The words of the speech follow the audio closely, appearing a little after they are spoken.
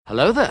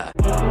Hello there.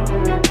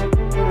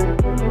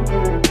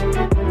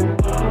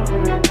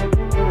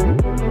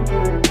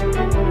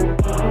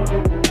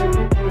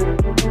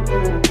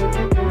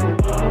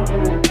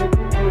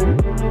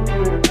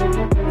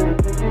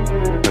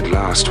 At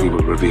last we will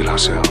reveal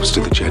ourselves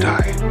to the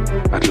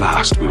Jedi. At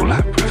last we will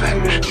have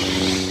revenge.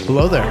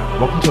 Hello there.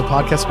 Welcome to a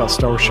podcast about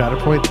Star Wars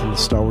Shatterpoint and the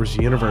Star Wars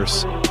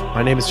universe.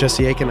 My name is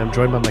Jesse Aiken. I'm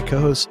joined by my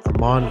co-host,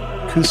 Aman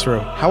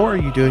Khusro. How are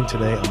you doing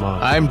today,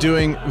 Aman? I'm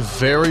doing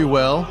very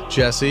well,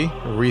 Jesse.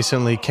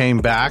 Recently came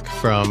back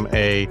from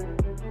a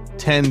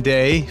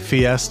 10-day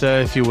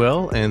fiesta, if you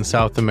will, in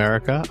South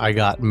America. I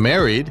got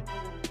married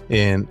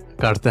in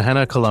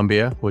Cartagena,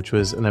 Colombia, which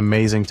was an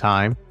amazing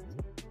time.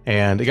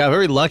 And I got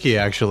very lucky,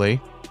 actually,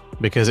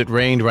 because it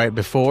rained right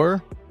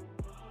before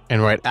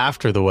and right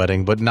after the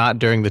wedding, but not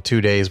during the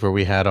 2 days where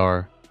we had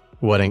our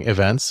wedding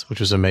events, which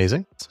was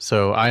amazing.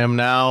 So I am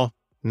now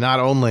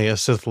not only a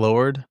Sith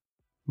Lord,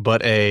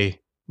 but a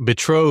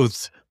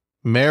betrothed,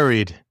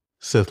 married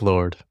Sith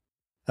Lord.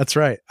 That's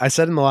right. I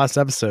said in the last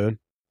episode,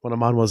 when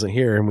Aman wasn't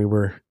here and we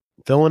were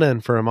filling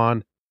in for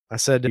Aman, I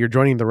said, you're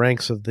joining the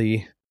ranks of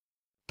the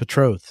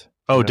betrothed.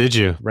 Oh, did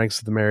you? Ranks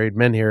of the married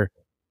men here.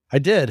 I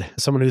did.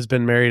 Someone who's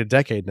been married a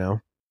decade now.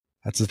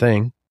 That's the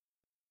thing.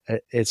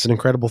 It's an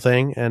incredible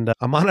thing. And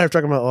Aman and I have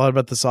talked a lot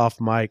about this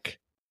off mic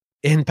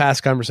in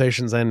past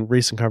conversations and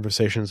recent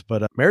conversations,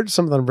 but marriage is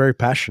something that I'm very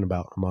passionate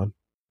about, Aman.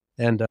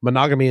 And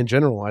monogamy in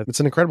general, it's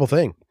an incredible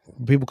thing.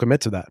 People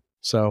commit to that.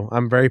 So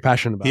I'm very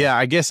passionate about it. Yeah,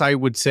 I guess I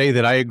would say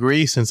that I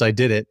agree since I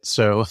did it.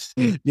 So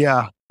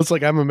yeah, it's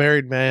like I'm a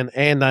married man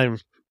and I'm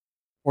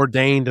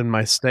ordained in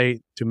my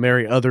state to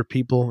marry other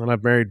people. And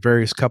I've married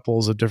various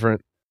couples of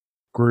different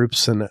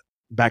groups and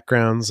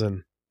backgrounds.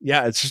 And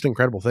yeah, it's just an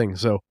incredible thing.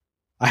 So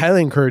I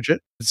highly encourage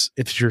it. If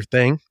it's your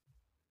thing.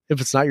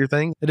 If it's not your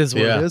thing, it is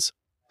what it is.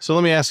 So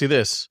let me ask you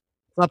this.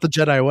 It's not the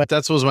Jedi way.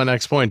 That was my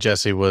next point,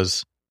 Jesse,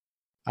 was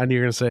I knew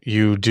you were going to say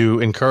you do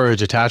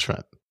encourage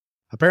attachment.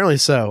 Apparently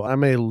so.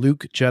 I'm a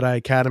Luke Jedi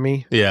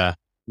Academy. Yeah.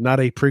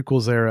 Not a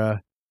prequels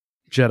era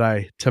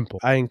Jedi temple.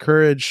 I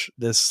encourage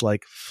this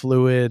like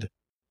fluid,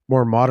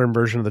 more modern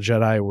version of the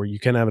Jedi where you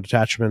can have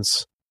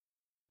attachments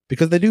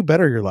because they do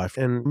better your life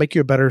and make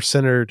you a better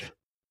centered,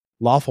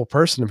 lawful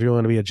person if you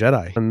want to be a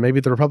Jedi. And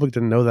maybe the Republic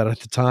didn't know that at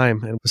the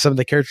time. And some of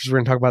the characters we're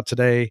going to talk about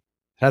today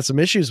had some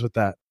issues with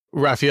that.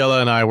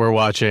 Raffaella and I were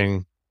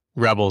watching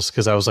Rebels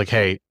because I was like,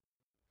 hey,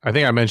 I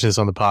think I mentioned this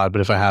on the pod,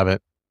 but if I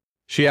haven't,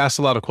 she asked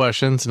a lot of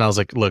questions and I was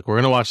like, look, we're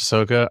going to watch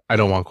Ahsoka. I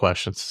don't want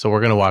questions. So we're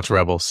going to watch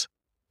Rebels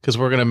because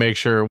we're going to make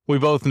sure we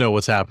both know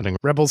what's happening.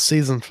 Rebels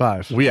season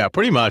 5. Yeah,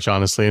 pretty much,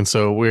 honestly. And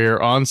so we're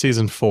on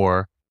season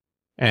 4.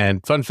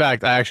 And fun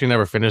fact, I actually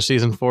never finished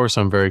season 4.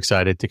 So I'm very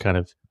excited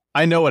to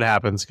I know what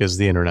happens because of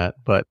the internet,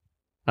 but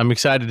I'm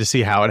excited to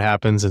see how it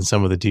happens and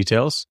some of the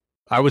details.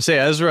 I would say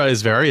Ezra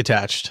is very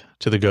attached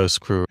to the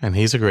Ghost crew, and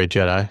he's a great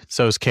Jedi.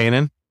 So is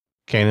Kanan.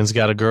 Kanan's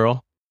got a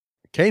girl.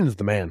 Kanan's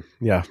the man.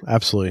 Yeah,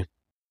 absolutely.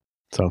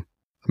 So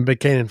I'm a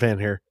big Kanan fan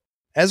here.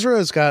 Ezra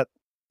has got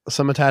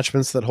some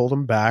attachments that hold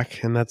him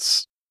back, and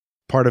that's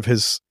part of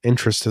his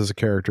interest as a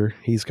character.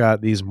 He's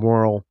got these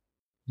moral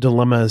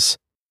dilemmas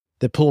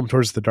that pull him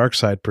towards the dark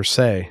side per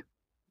se,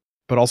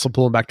 but also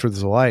pull him back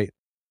towards the light,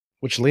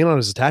 which lean on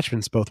his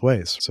attachments both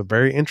ways. So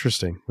very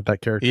interesting with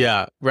that character.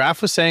 Yeah.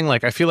 Raph was saying,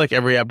 I feel like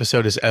every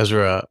episode is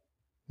Ezra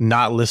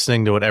not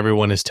listening to what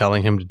everyone is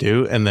telling him to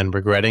do and then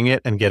regretting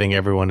it and getting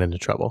everyone into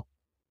trouble.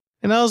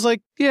 And I was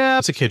like, yeah,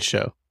 it's a kid's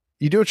show.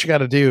 You do what you got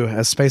to do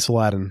as Space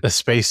Aladdin. The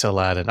Space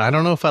Aladdin. I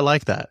don't know if I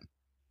like that.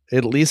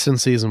 At least in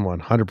season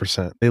 1,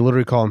 100%. They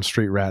literally call him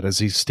Street Rat as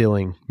he's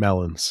stealing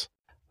melons.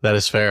 That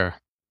is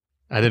fair.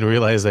 I didn't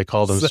realize they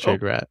called him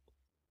Street Rat.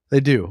 They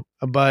do.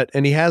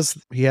 And he has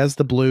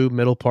the blue,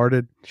 middle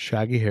parted,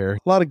 shaggy hair.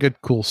 A lot of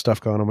good, cool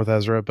stuff going on with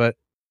Ezra, but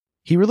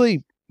he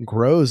really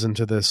grows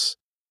into this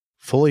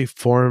fully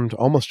formed,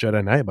 almost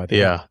Jedi Knight by the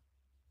end. Yeah.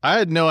 I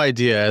had no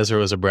idea Ezra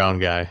was a brown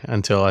guy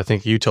until I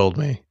think you told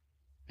me.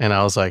 And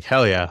I was like,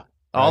 hell yeah.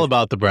 All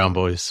about the brown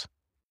boys.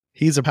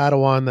 He's a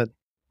Padawan that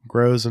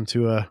grows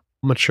into a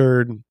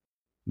matured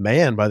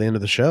man by the end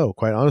of the show,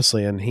 quite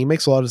honestly. And he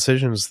makes a lot of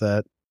decisions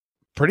that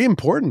pretty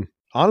important,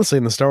 honestly,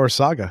 in the Star Wars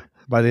saga.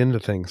 By the end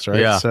of things, right?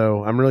 Yeah.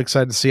 So I'm really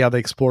excited to see how they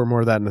explore more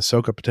of that in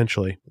Ahsoka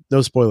potentially.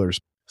 No spoilers.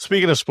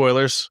 Speaking of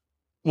spoilers,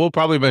 we'll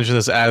probably mention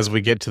this as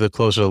we get to the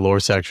closer to the lore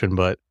section,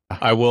 but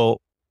I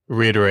will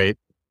reiterate,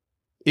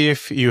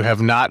 if you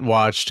have not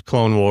watched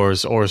Clone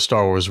Wars or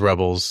Star Wars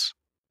Rebels,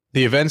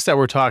 the events that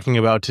we're talking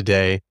about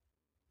today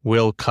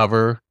will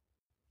cover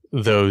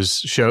those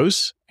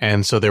shows,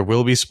 and so there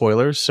will be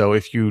spoilers. So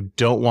if you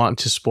don't want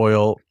to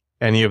spoil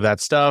any of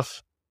that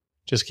stuff,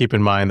 just keep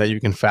in mind that you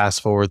can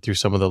fast forward through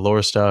some of the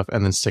lore stuff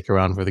and then stick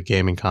around for the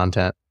gaming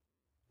content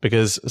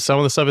because some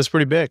of the stuff is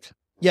pretty big.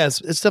 Yeah,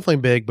 it's definitely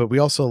big, but we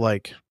also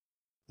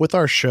with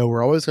our show,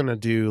 we're always going to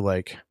do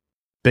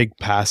big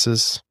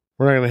passes.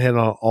 We're not going to hit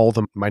on all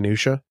the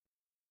minutia.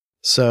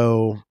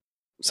 So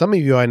some of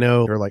you I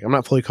know are I'm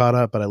not fully caught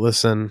up, but I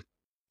listen, and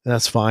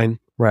that's fine,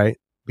 right?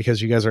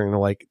 Because you guys aren't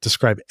going to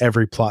describe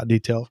every plot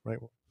detail, right?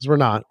 Because we're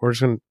not. We're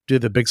just going to do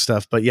the big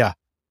stuff. But yeah,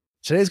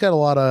 Today's got a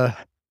lot of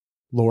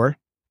lore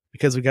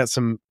because we got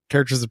some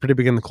characters that are pretty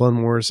big in the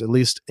Clone Wars, at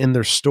least in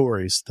their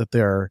stories that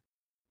they're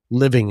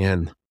living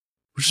in,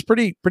 which is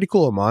pretty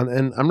cool, Amon.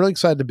 And I'm really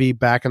excited to be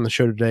back on the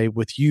show today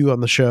with you on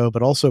the show,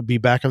 but also be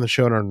back on the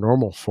show in our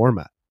normal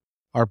format,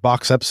 our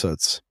box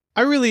episodes.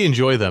 I really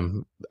enjoy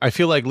them. I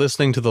feel like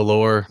listening to the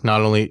lore,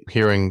 not only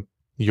hearing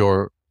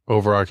your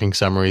overarching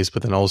summaries,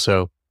 but then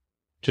also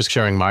just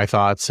sharing my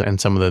thoughts and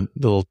some of the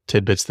little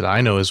tidbits that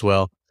I know as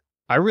well.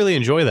 I really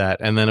enjoy that.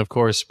 And then, of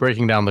course,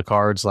 breaking down the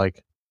cards,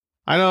 like,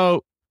 I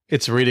know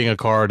it's reading a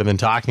card and then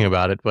talking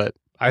about it, but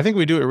I think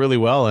we do it really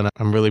well. And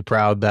I'm really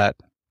proud that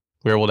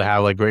we're able to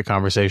have like great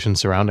conversations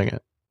surrounding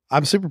it.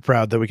 I'm super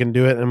proud that we can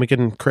do it and we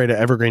can create an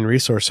evergreen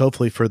resource,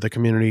 hopefully for the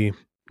community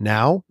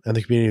now and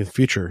the community in the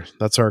future.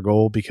 That's our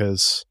goal,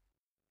 because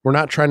we're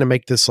not trying to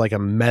make this like a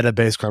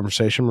meta-based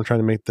conversation. We're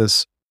trying to make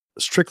this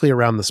strictly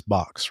around this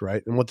box,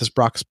 right? And what this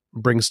box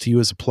brings to you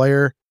as a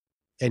player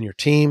and your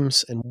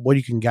teams and what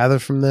you can gather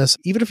from this.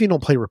 Even if you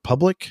don't play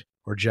Republic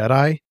or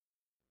Jedi,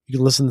 you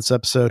can listen to this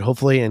episode,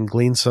 hopefully, and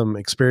glean some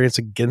experience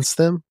against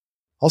them.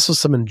 Also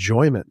some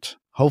enjoyment,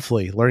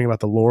 hopefully, learning about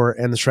the lore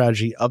and the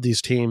strategy of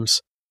these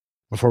teams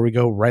before we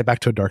go right back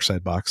to a dark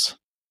side box.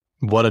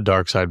 What a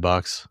dark side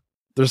box.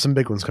 There's some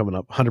big ones coming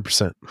up,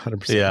 100%.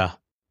 Yeah.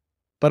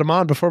 But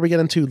Amon, before we get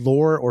into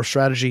lore or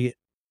strategy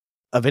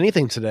of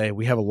anything today,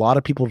 we have a lot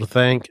of people to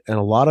thank and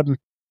a lot of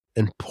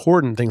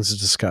important things to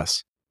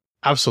discuss.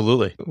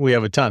 Absolutely. We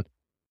have a ton.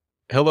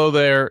 Hello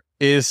There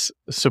is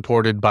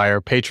supported by our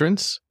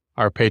patrons.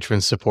 Our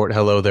patrons support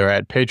Hello There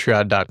at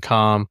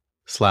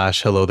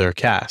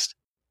patreon.com/HelloThereCast.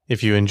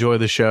 If you enjoy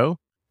the show,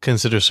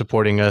 consider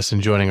supporting us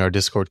and joining our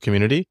Discord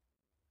community.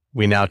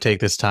 We now take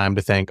this time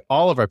to thank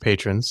all of our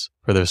patrons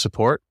for their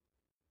support.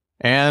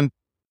 And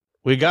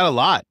we got a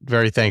lot,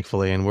 very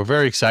thankfully, and we're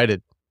very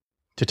excited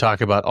to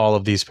talk about all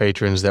of these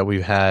patrons that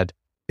we've had.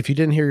 If you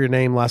didn't hear your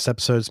name last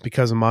episode, it's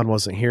because Amon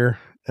wasn't here,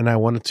 and I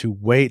wanted to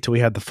wait till we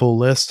had the full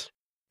list.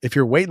 If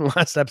you're waiting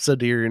last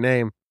episode to hear your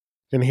name,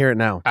 you're going to hear it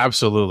now.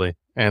 Absolutely.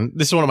 And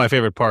this is one of my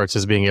favorite parts,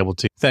 is being able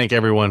to thank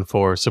everyone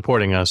for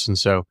supporting us. And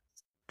so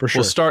for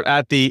sure, we'll start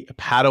at the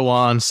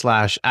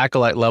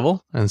Padawan/Acolyte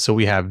level. And so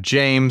we have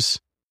James,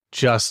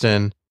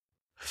 Justin,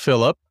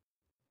 Philip,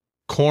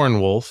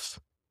 Cornwolf,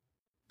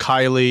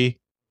 Kylie,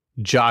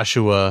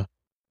 Joshua,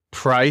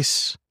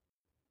 Price,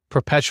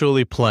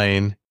 Perpetually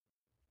Plain,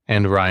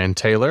 and Ryan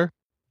Taylor.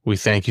 We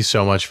thank you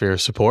so much for your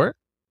support.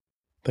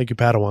 Thank you,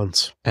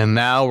 Padawans. And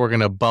now we're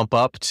going to bump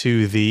up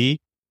to the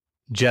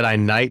Jedi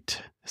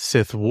Knight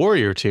Sith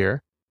Warrior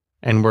tier,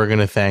 and we're going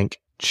to thank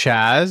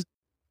Chaz,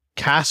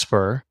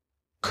 Casper,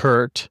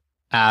 Kurt,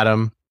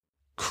 Adam,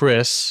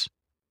 Chris,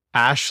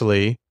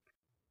 Ashley,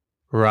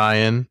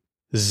 Ryan,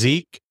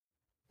 Zeke,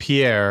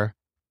 Pierre,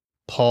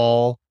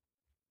 Paul,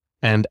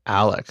 and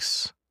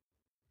Alex.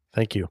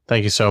 Thank you.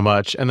 Thank you so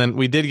much. And then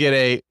we did get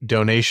a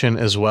donation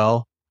as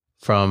well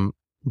from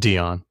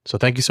Dion. So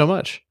thank you so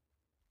much.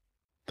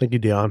 Thank you,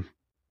 Dion.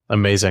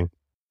 Amazing.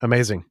 A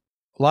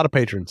lot of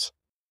patrons.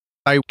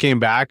 I came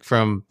back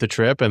from the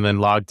trip and then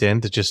logged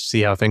in to just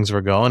see how things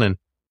were going, and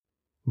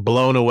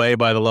blown away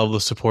by the level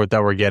of support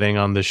that we're getting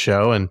on this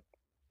show. And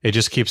it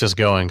just keeps us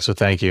going. So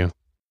thank you.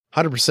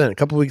 100%. A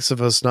couple of weeks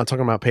of us not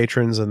talking about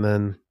patrons, and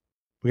then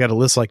we got a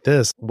list like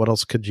this. What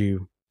else could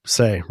you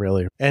say,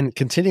 really? And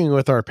continuing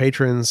with our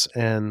patrons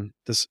and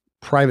this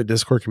private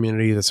Discord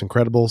community that's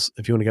incredible.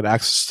 If you want to get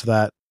access to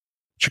that,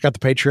 check out the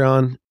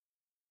Patreon,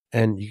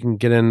 and you can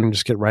get in and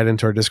just get right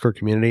into our Discord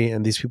community.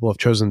 And these people have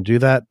chosen to do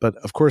that. But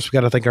of course, we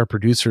got to thank our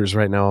producers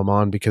right now,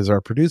 Amon, because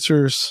our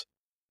producers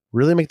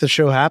really make the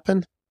show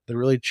happen. They're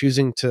really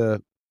choosing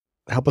to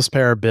help us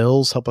pay our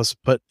bills, help us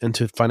put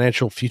into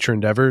financial future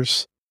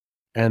endeavors.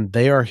 And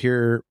they are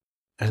here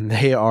and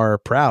they are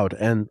proud.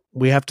 And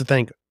we have to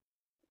thank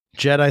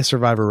Jedi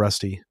Survivor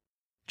Rusty,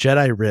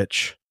 Jedi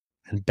Rich,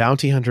 and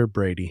Bounty Hunter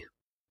Brady.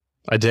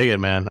 I dig it,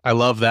 man. I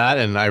love that.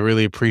 And I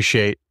really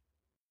appreciate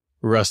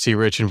Rusty,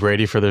 Rich, and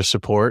Brady for their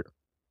support.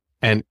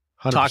 And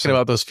 100%. Talking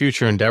about those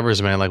future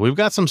endeavors, man, like we've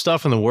got some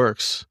stuff in the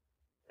works.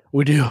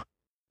 We do.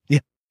 Yeah.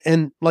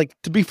 And like,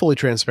 to be fully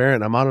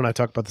transparent, Amon and I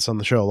talk about this on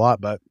the show a lot,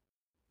 but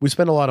we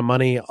spend a lot of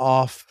money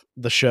off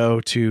the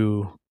show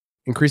to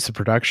increase the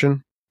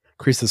production,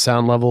 increase the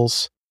sound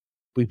levels.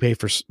 We pay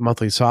for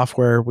monthly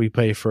software. We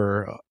pay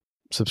for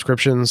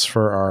subscriptions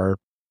for our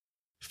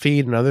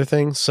feed and other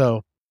things.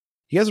 So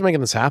you guys are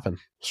making this happen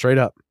straight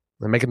up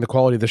and making the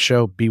quality of the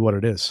show be what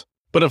it is.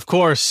 But of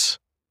course,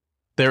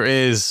 there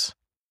is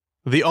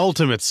the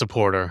ultimate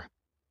supporter.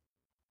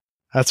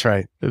 That's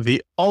right.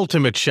 The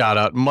ultimate shout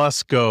out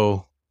must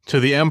go to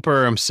the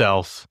Emperor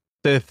himself,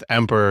 Sith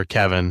Emperor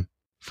Kevin,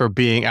 for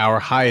being our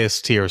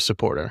highest tier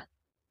supporter.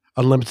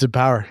 Unlimited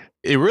power.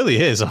 It really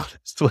is,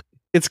 honestly.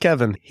 It's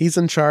Kevin. He's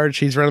in charge.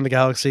 He's running the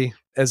galaxy.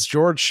 As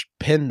George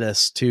pinned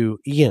this to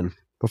Ian,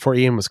 before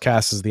Ian was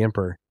cast as the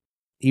Emperor,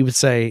 he would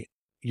say,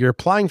 "You're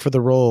applying for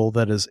the role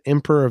that is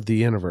Emperor of the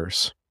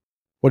Universe."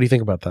 What do you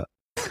think about that?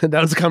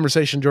 That was a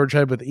conversation George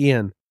had with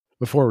Ian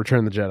before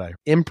Return of the Jedi.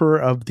 Emperor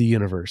of the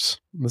Universe.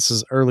 This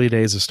is early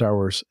days of Star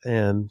Wars.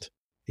 And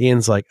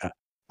Ian's like,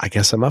 I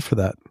guess I'm up for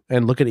that.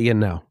 And look at Ian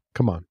now.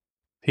 Come on.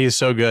 He is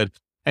so good.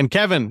 And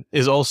Kevin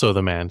is also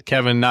the man.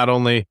 Kevin not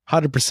only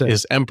 100%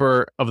 is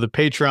Emperor of the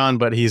Patreon,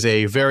 but he's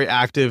a very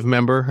active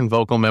member and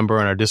vocal member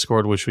in our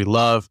Discord, which we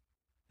love.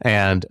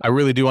 And I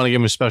really do want to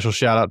give him a special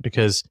shout out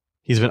because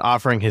he's been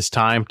offering his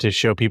time to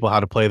show people how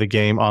to play the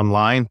game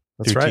online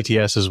through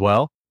TTS as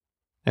well.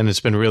 And it's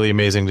been really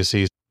amazing to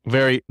see.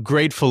 Very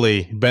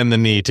gratefully bend the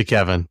knee to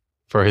Kevin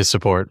for his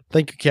support.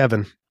 Thank you,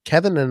 Kevin.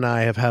 Kevin and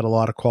I have had a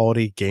lot of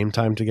quality game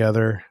time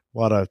together, a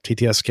lot of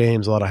TTS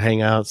games, a lot of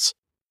hangouts.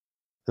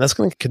 And that's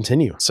going to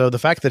continue. So the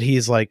fact that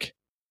he's like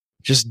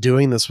just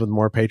doing this with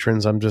more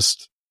patrons, I'm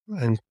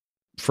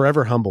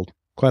forever humbled.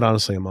 Quite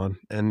honestly, Aman.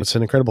 And it's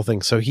an incredible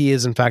thing. So he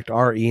is, in fact,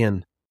 our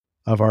Ian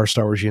of our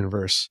Star Wars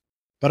universe.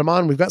 But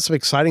Aman, we've got some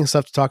exciting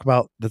stuff to talk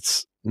about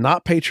that's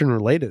not patron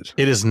related.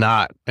 It is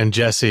not. And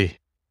Jesse,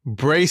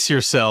 brace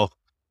yourself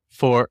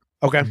for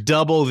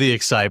double the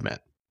excitement.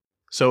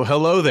 So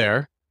hello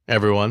there,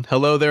 everyone.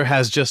 Hello there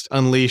has just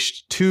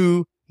unleashed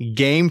 2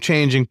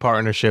 game-changing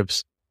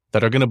partnerships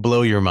that are going to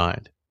blow your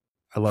mind.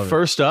 I love it.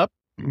 First up,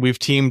 we've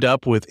teamed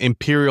up with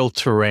Imperial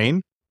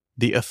Terrain,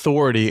 the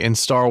authority in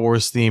Star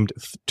Wars-themed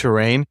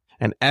terrain,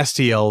 and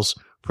STLs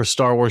for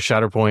Star Wars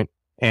Shatterpoint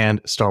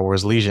and Star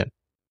Wars Legion.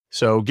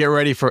 So get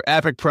ready for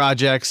epic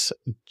projects,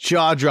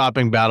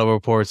 jaw-dropping battle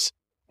reports,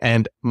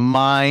 and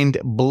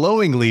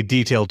mind-blowingly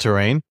detailed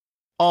terrain,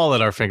 all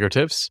at our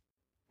fingertips.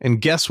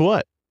 And guess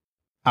what?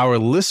 Our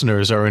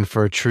listeners are in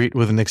for a treat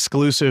with an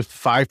exclusive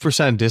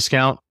 5%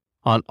 discount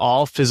on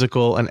all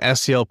physical and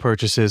STL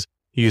purchases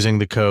using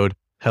the code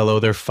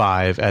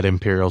HelloThere5 at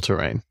Imperial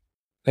Terrain.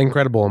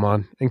 Incredible,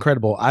 Aman.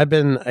 Incredible. I've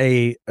been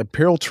a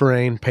Imperial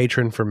Terrain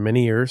patron for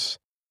many years.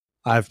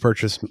 I've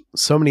purchased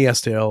so many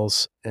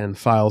STLs and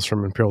files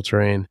from Imperial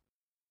Terrain,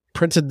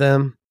 printed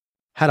them,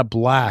 had a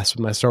blast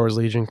with my Star Wars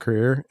Legion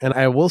career. And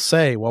I will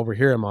say, while we're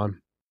here, Aman,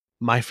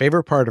 my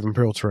favorite part of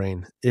Imperial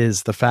Terrain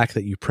is the fact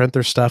that you print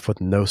their stuff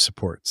with no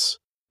supports.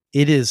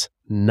 It is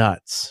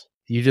nuts.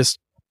 You just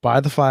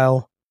buy the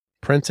file,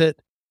 print it,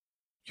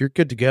 you're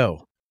good to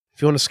go.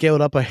 If you want to scale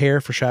it up a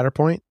hair for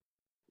Shatterpoint,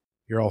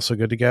 you're also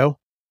good to go.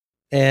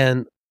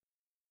 And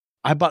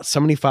I bought so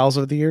many files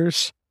over the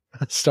years,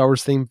 Star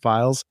Wars themed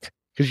files,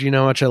 because you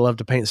know how much I love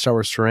to paint Star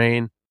Wars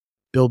terrain,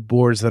 build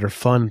boards that are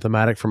fun and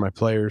thematic for my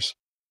players.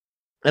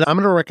 And I'm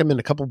going to recommend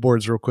a couple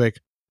boards real quick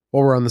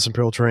while we're on this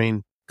Imperial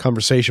Terrain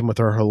conversation with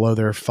our Hello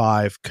There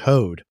 5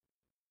 code.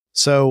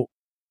 So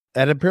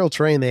at Imperial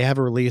Terrain, they have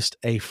released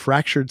a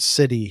Fractured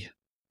City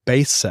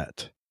base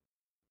set.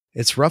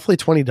 It's roughly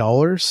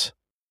 $20.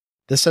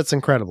 This set's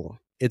incredible.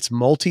 It's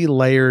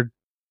multi-layered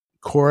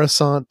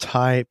Coruscant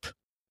type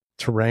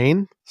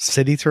terrain,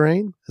 city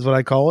terrain is what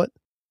I call it.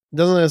 It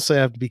doesn't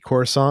necessarily have to be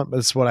Coruscant, but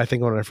it's what I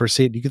think when I first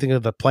see it. You can think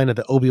of the planet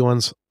that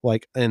Obi-Wan's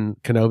like in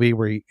Kenobi,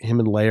 where him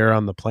and Leia are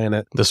on the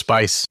planet. The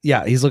Spice.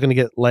 Yeah, he's looking to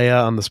get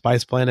Leia on the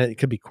Spice planet. It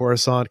could be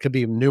Coruscant. It could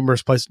be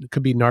numerous places. It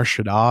could be Nar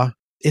Shaddaa.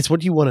 It's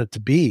what you want it to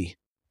be.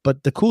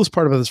 But the coolest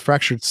part about this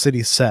Fractured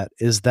City set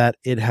is that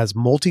it has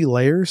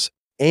multi-layers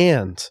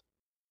and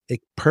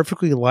it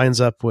perfectly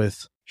lines up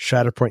with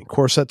Shatterpoint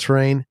Corset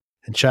terrain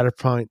and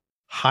Shatterpoint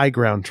high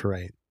ground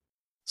terrain.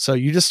 So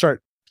you just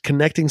start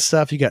connecting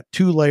stuff. You got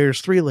 2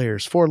 layers, 3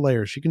 layers, 4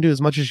 layers. You can do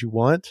as much as you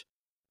want.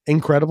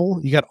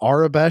 Incredible. You got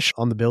Arabesh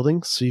on the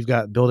buildings. So you've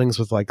got buildings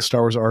with like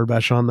Star Wars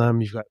Arabesh on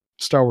them. You've got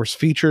Star Wars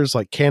features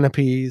like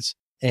canopies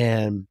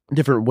and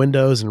different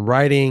windows and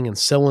writing and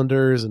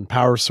cylinders and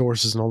power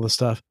sources and all this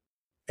stuff.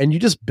 And you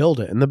just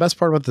build it. And the best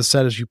part about the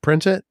set is you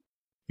print it.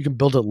 You can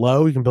build it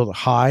low. You can build it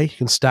high. You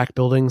can stack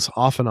buildings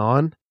off and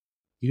on.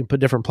 You can put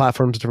different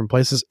platforms at different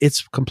places.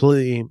 It's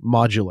completely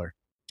modular.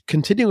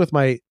 Continuing with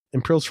my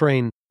Imperial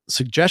Terrain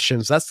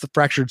suggestions, that's the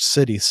Fractured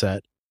City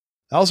set.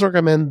 I also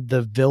recommend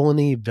the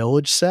Villainy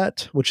Village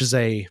set, which is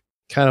a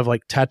kind of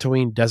like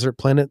Tatooine desert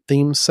planet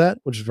theme set,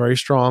 which is very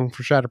strong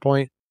for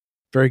Shatterpoint.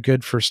 Very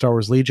good for Star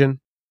Wars Legion.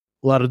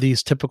 A lot of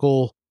these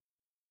typical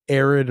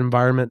arid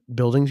environment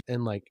buildings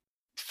and like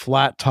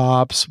flat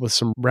tops with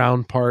some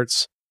round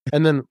parts.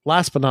 And then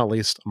last but not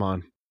least, I'm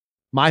on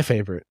my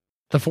favorite,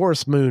 the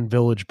Forest Moon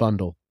Village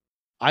Bundle.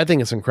 I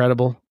think it's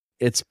incredible.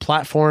 It's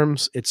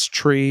platforms, it's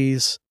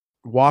trees,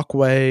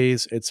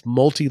 walkways, it's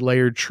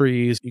multi-layered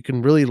trees. You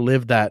can really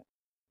live that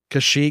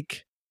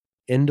Kashyyyk,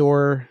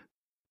 indoor,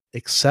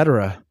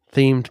 etc.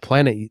 themed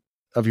planet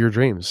of your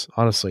dreams,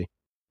 honestly.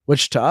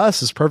 Which to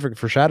us is perfect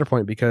for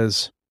Shatterpoint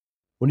because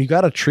when you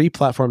got a tree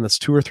platform that's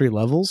 2 or 3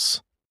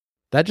 levels,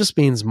 that just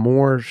means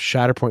more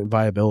Shatterpoint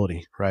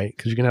viability, right?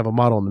 Because you can have a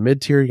model in the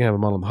mid tier, you can have a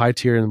model in the high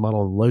tier, and a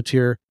model in the low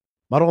tier,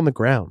 model on the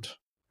ground,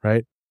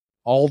 right?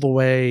 All the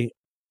way,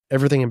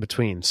 everything in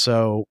between.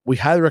 So we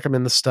highly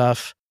recommend this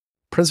stuff.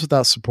 Prints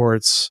without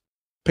supports.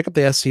 Pick up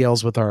the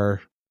STLs with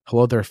our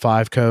Hello There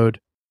 5 code.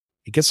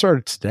 It gets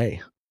started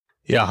today.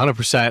 Yeah,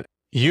 100%.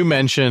 You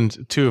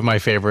mentioned 2 of my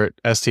favorite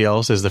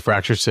STLs is the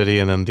Fractured City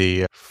and then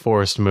the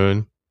Forest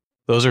Moon.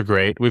 Those are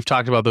great. We've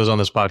talked about those on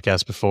this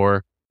podcast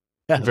before.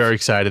 Yeah. Very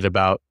excited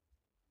about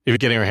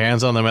getting our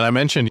hands on them. And I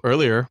mentioned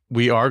earlier,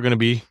 we are going to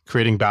be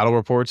creating battle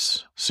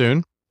reports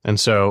soon. And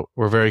so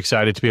we're very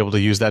excited to be able to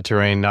use that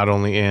terrain not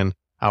only in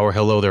our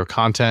Hello There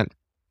content,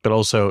 but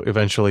also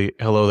eventually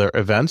Hello There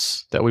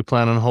events that we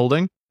plan on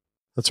holding.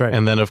 That's right.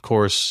 And then, of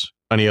course,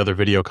 any other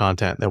video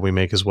content that we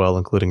make as well,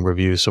 including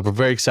reviews. So we're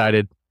very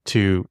excited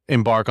to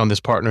embark on this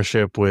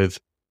partnership with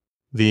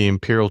the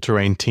Imperial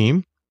Terrain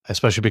team,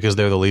 especially because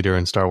they're the leader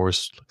in Star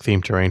Wars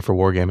themed terrain for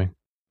wargaming.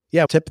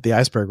 Yeah, tip of the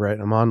iceberg, right?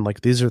 I'm on,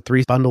 like, these are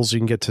 3 bundles you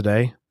can get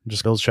today.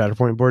 Just build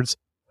Shatterpoint boards.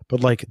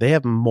 But, like, they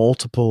have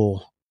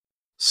multiple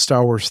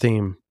Star Wars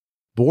theme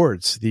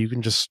boards that you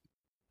can just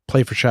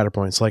play for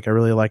Shatterpoints. Like, I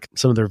really like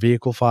some of their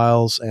vehicle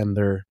files and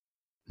their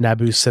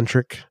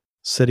Naboo-centric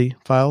city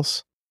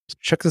files.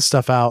 Check this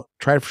stuff out.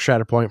 Try it for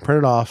Shatterpoint. Print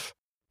it off.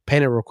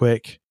 Paint it real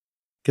quick.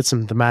 Get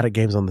some thematic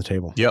games on the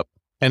table. Yep.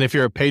 And if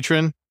you're a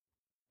patron,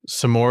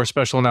 some more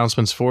special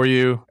announcements for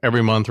you.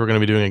 Every month, we're going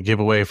to be doing a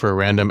giveaway for a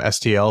random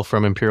STL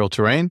from Imperial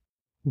Terrain.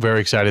 Very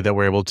excited that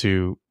we're able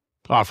to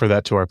offer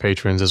that to our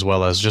patrons as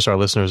well as just our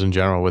listeners in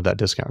general with that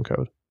discount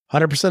code.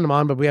 100% I'm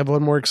on, but we have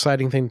one more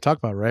exciting thing to talk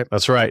about, right?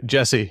 That's right.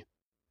 Jesse,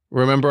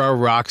 remember our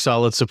rock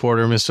solid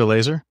supporter, Mr.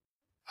 Laser?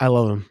 I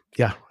love him.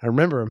 Yeah, I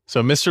remember him.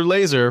 So Mr.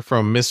 Laser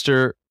from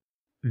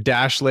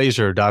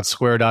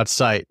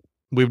Mr-Laser.square.site,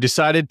 we've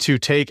decided to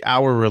take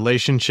our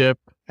relationship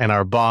and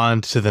our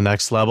bond to the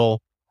next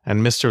level.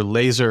 And Mr.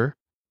 Laser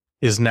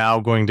is now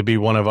going to be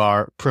one of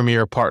our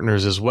premier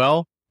partners as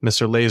well.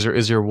 Mr. Laser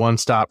is your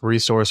one-stop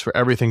resource for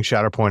everything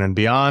Shatterpoint and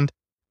beyond.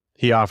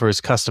 He offers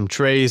custom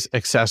trays,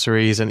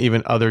 accessories, and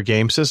even other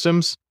game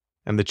systems.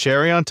 And the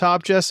cherry on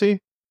top, Jesse,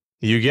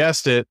 you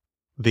guessed it,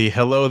 the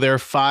Hello There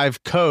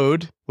 5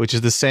 code, which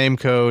is the same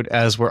code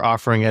as we're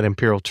offering at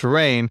Imperial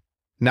Terrain,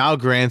 now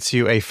grants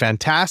you a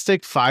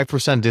fantastic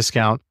 5%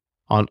 discount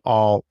on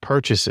all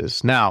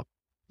purchases. Now,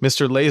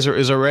 Mr. Laser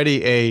is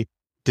already a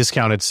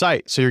discounted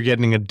site, so you're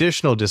getting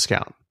additional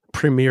discount.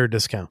 Premier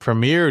discount.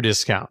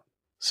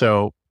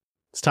 So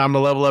it's time to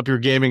level up your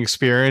gaming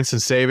experience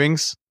and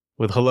savings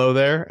with Hello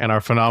There and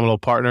our phenomenal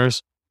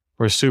partners.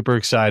 We're super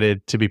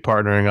excited to be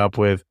partnering up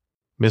with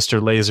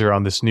Mr. Laser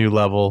on this new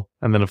level,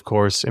 and then, of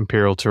course,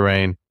 Imperial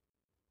Terrain.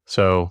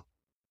 So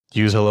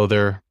use Hello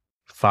There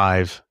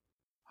 5.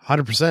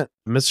 100%.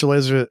 Mr.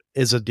 Laser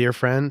is a dear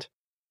friend,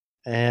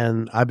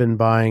 and I've been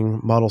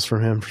buying models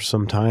from him for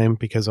some time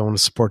because I want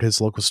to support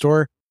his local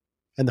store.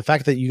 And the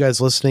fact that you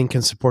guys listening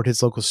can support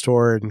his local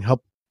store and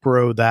help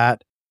grow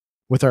that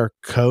with our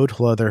code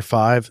Hello There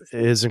 5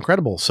 is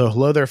incredible. So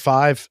Hello There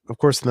 5, of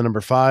course, the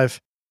number 5,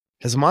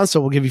 his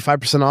monster will give you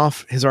 5%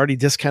 off his already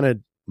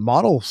discounted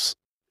models,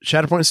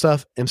 Shatterpoint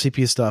stuff,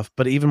 MCP stuff,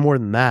 but even more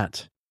than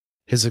that,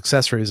 his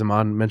accessories.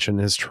 Amon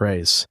mentioned his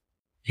trays.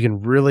 You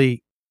can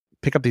really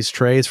pick up these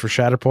trays for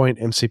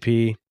Shatterpoint,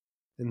 MCP,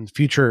 and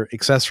future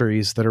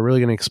accessories that are really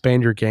going to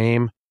expand your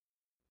game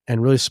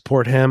and really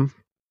support him.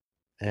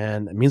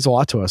 And it means a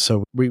lot to us.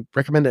 So we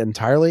recommend it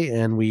entirely,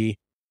 and we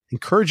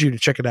encourage you to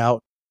check it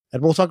out.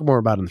 And we'll talk more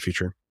about it in the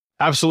future.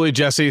 Absolutely,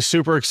 Jesse.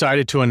 Super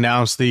excited to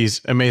announce these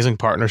amazing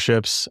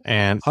partnerships,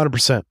 and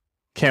 100%.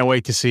 Can't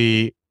wait to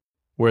see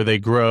where they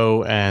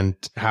grow and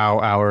how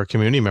our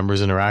community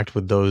members interact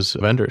with those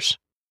vendors.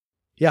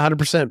 Yeah,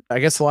 100%. I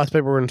guess the last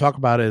paper we're going to talk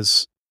about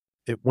is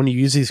when you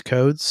use these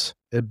codes,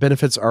 it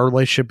benefits our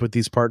relationship with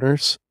these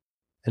partners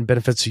and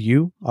benefits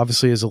you,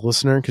 obviously, as a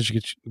listener, because you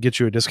get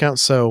you a discount.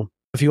 So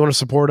if you want to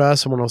support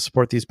us and want to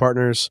support these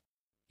partners,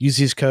 use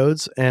these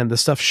codes, and the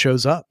stuff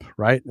shows up,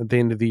 right? At the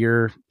end of the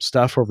year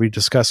stuff where we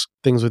discuss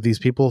things with these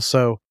people.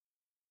 So it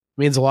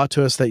means a lot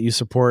to us that you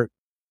support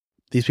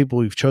these people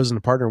we've chosen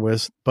to partner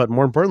with. But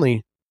more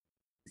importantly,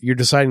 you're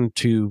deciding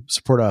to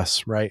support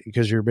us, right?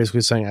 Because you're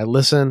basically saying, I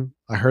listen,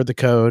 I heard the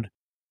code,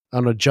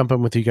 I'm going to jump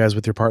in with you guys,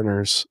 with your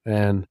partners,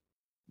 and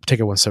take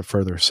it one step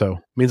further. So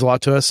it means a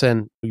lot to us,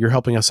 and you're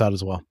helping us out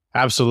as well.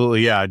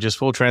 Absolutely. Yeah. Just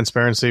full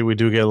transparency. We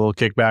do get a little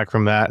kickback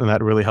from that, and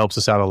that really helps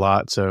us out a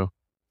lot. So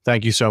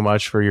thank you so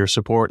much for your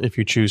support if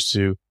you choose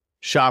to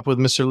shop with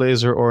Mr.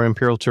 Laser or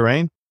Imperial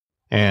Terrain.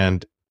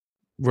 And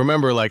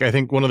remember, I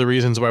think one of the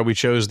reasons why we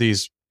chose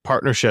these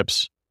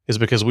partnerships is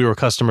because we were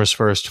customers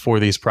first for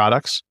these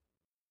products.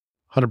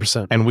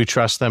 100%. And we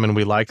trust them and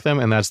we like them.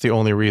 And that's the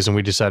only reason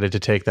we decided to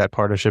take that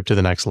partnership to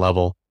the next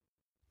level.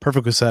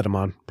 Perfectly said,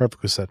 Amon.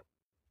 Perfectly said.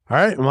 All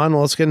right, Amon,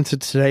 let's get into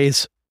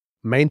today's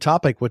main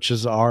topic, which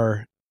is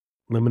our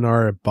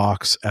Luminara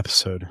box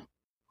episode.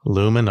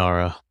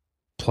 Luminara.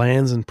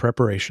 Plans and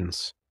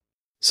preparations.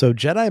 So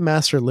Jedi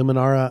Master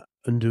Luminara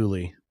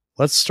Unduli.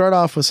 Let's start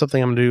off with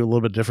something I'm going to do a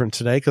little bit different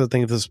today, because I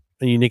think this is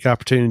a unique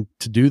opportunity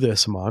to do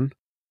this, Amon,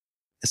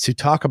 is to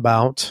talk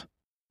about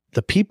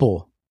the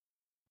people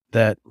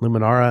that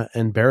Luminara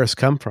and Barriss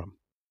come from.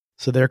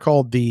 So they're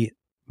called the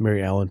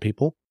Mary Allen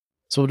people.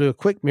 So we'll do a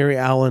quick Mary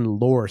Allen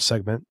lore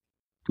segment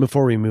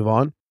before we move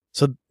on.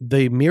 So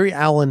the Mary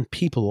Allen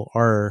people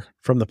are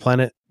from the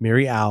planet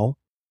Mary Al.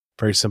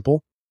 Very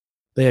simple.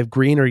 They have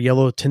green or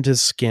yellow tinted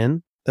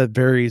skin that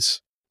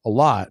varies a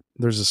lot.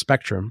 There's a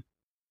spectrum.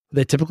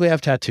 They typically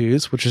have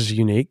tattoos, which is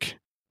unique.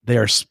 They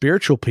are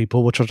spiritual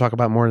people, which we'll talk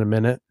about more in a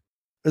minute.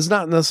 It's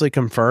not necessarily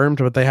confirmed,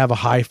 but they have a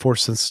high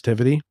force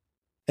sensitivity.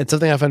 And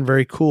something I find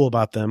very cool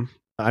about them,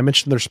 I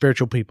mentioned they're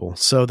spiritual people.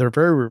 So they're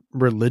very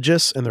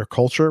religious in their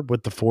culture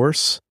with the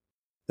Force.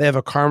 They have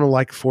a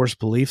karma-like Force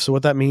belief. So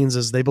what that means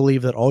is they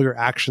believe that all your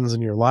actions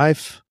in your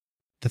life,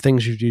 the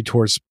things you do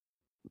towards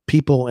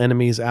people,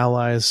 enemies,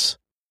 allies,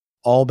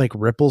 all make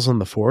ripples in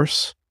the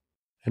Force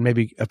and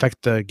maybe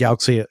affect the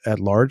galaxy at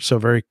large. So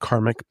very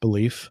karmic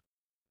belief.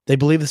 They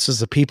believe this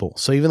is a people.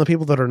 So even the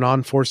people that are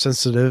non-Force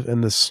sensitive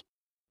in this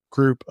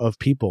group of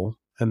people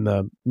and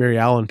the Mary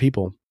Allen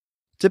people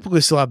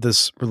typically still have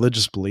this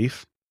religious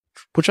belief,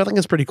 which I think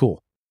is pretty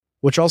cool.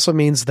 Which also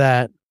means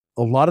that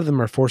a lot of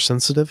them are Force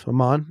sensitive,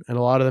 Amon, and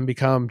a lot of them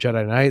become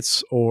Jedi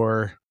Knights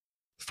or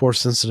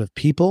Force sensitive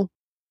people.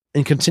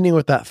 And continuing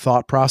with that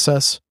thought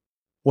process,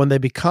 when they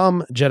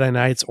become Jedi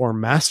Knights or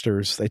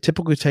Masters, they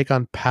typically take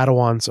on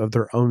Padawans of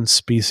their own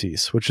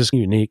species, which is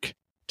unique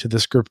to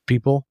this group of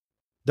people.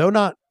 Though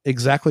not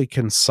exactly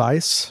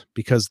concise,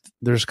 because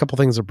there's a couple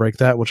things that break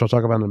that, which I'll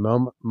talk about in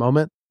a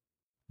moment.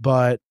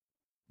 But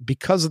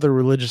because of their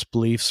religious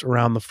beliefs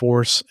around the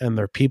Force and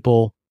their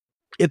people,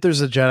 if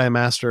there's a Jedi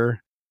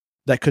Master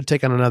that could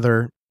take on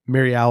another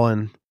Mary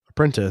Allen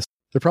apprentice,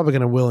 they're probably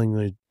going to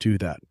willingly do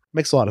that.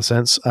 Makes a lot of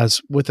sense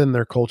as within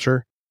their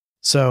culture.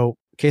 So,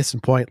 case in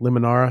point,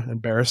 Luminara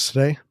and Barriss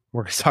today.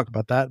 We're going to talk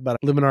about that. But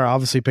Luminara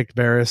obviously picked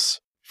Barriss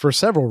for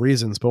several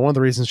reasons. But one of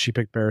the reasons she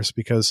picked Barriss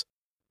because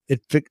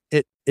it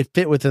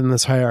fit within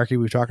this hierarchy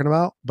we're talking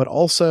about. But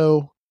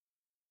also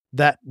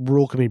that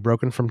rule can be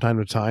broken from time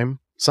to time.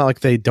 It's not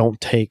like they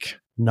don't take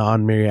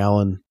non-Mary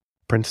Allen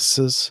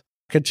apprentices.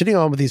 Continuing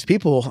on with these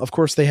people, of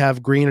course, they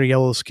have green or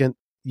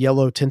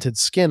yellow tinted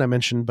skin, I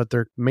mentioned, but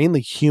they're mainly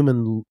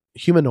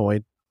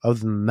humanoid other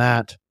than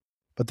that.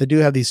 But they do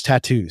have these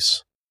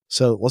tattoos.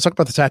 So let's talk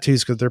about the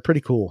tattoos because they're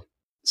pretty cool.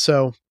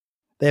 So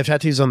they have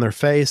tattoos on their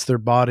face, their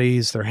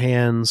bodies, their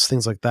hands,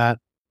 things like that.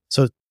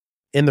 So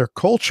in their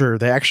culture,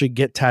 they actually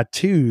get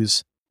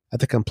tattoos at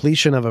the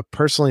completion of a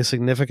personally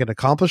significant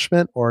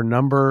accomplishment or a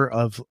number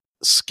of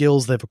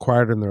skills they've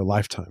acquired in their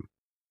lifetime.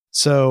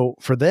 So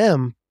for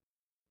them,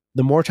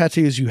 the more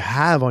tattoos you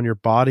have on your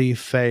body,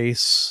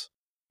 face,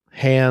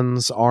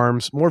 hands,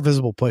 arms, more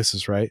visible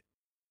places, right?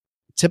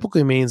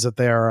 Typically means that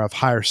they are of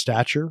higher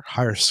stature,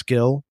 higher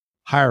skill,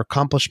 higher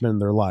accomplishment in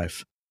their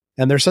life.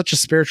 And they're such a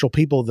spiritual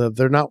people that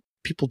they're not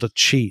people to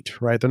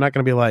cheat, right? They're not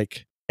going to be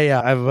like, hey,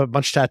 I have a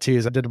bunch of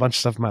tattoos. I did a bunch of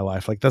stuff in my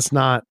life. Like, that's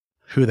not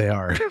who they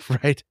are,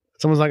 right?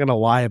 Someone's not going to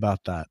lie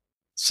about that.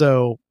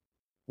 So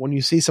when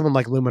you see someone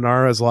like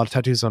Luminara has a lot of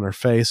tattoos on her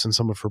face and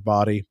some of her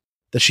body,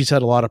 that she's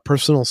had a lot of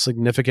personal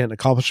significant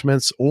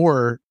accomplishments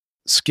or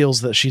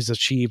skills that she's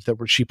achieved that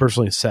she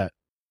personally set.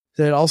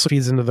 It also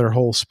feeds into their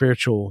whole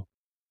spiritual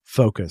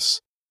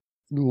focus.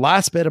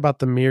 Last bit about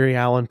the Mary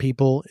Allen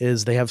people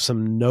is they have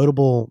some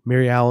notable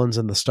Mary Allens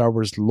in the Star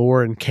Wars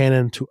lore and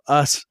canon to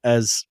us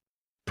as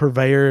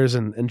purveyors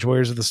and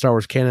enjoyers of the Star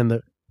Wars canon,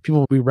 that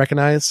people we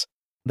recognize.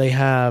 They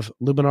have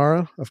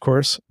Luminara, of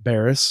course,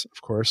 Barriss,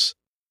 of course,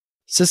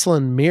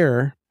 Cicely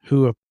Mir,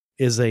 who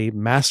is a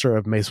master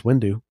of Mace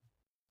Windu,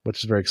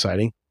 which is very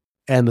exciting,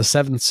 and the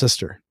Seventh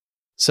Sister.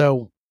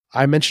 So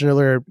I mentioned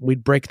earlier,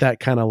 we'd break that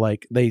kind of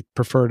like they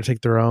prefer to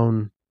take their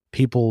own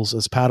peoples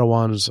as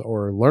Padawans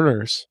or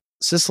learners.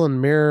 Cicely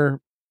Mir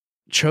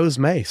chose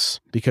Mace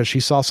because she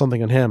saw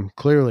something in him,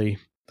 clearly,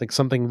 like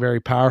something very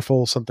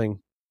powerful, something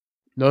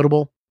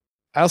notable.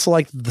 I also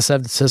like the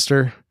Seventh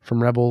Sister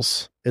from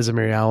Rebels is a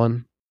Mary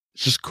Allen.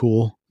 It's just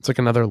cool. It's like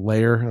another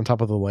layer on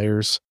top of the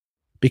layers.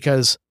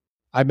 Because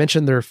I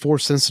mentioned they're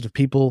Force-sensitive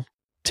people,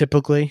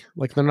 typically.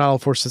 Like, they're not all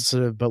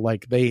Force-sensitive, but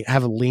like they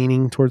have a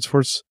leaning towards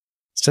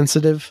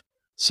Force-sensitive.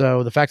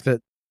 So the fact that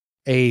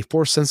a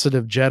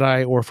Force-sensitive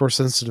Jedi or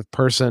Force-sensitive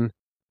person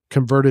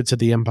converted to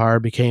the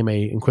Empire, became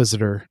a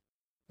Inquisitor,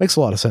 makes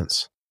a lot of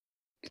sense,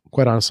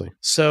 quite honestly.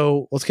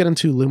 So let's get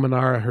into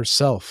Luminara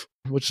herself,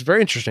 which is very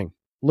interesting.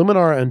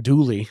 Luminara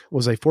Unduli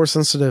was a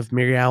Force-sensitive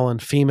Mary Allen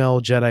female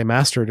Jedi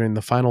Master during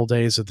the final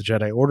days of the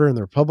Jedi Order in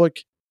the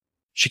Republic.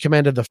 She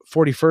commanded the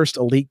 41st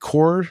Elite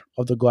Corps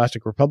of the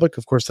Galactic Republic.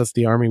 Of course, that's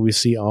the army we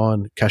see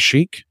on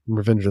Kashyyyk in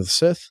Revenge of the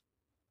Sith.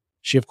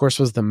 She, of course,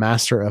 was the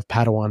master of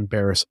Padawan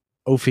Barriss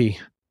Offee.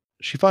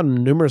 She fought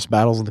in numerous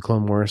battles in the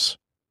Clone Wars,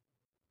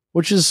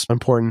 which is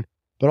important,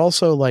 but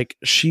also, like,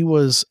 she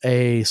was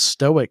a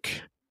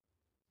stoic,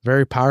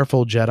 very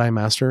powerful Jedi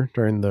Master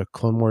during the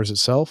Clone Wars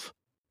itself.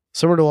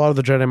 Similar to a lot of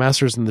the Jedi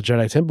Masters in the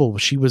Jedi Temple,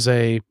 she was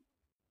a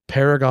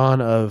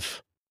paragon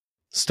of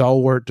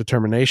stalwart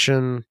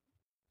determination,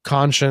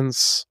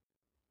 conscience,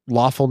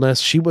 lawfulness.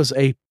 She was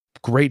a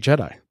great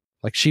Jedi.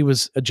 Like, she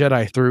was a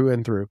Jedi through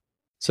and through.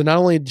 So not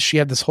only did she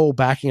have this whole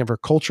backing of her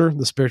culture,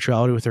 the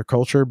spirituality with her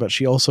culture, but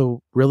she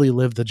also really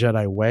lived the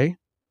Jedi way.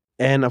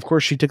 And of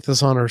course, she took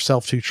this on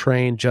herself to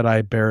train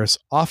Jedi Barriss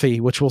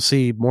Offee, which we'll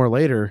see more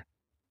later,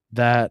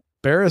 that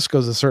Barriss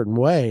goes a certain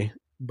way,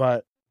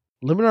 but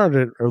Luminara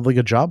did a really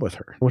good job with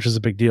her, which is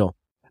a big deal.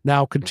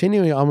 Now,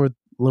 continuing on with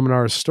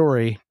Luminara's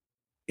story,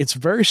 it's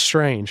very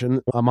strange,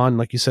 and I'm on,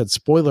 like you said,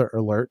 spoiler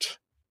alert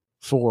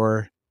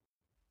for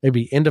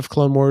maybe end of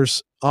Clone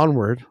Wars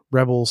onward,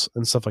 Rebels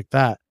and stuff like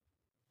that.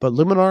 But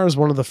Luminara is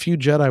one of the few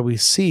Jedi we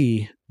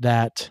see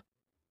that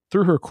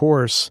through her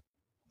course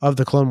of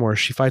the Clone Wars,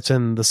 she fights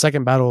in the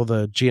second battle of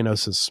the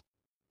Geonosis.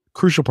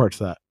 Crucial part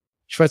to that.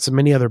 She fights in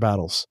many other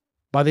battles.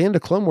 By the end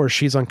of Clone Wars,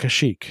 she's on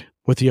Kashyyyk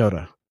with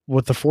Yoda,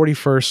 with the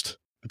 41st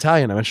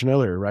Battalion I mentioned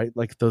earlier, right?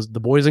 Like the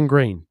boys in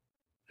green.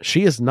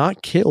 She is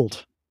not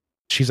killed.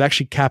 She's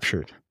actually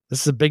captured.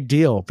 This is a big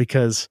deal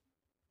because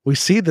we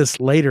see this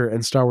later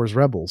in Star Wars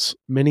Rebels.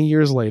 Many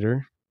years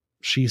later,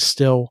 she's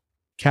still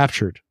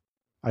captured.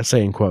 I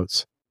say in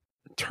quotes.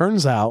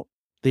 Turns out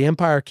the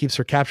Empire keeps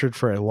her captured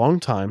for a long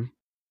time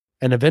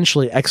and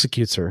eventually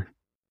executes her,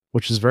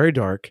 which is very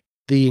dark.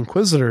 The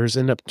Inquisitors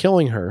end up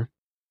killing her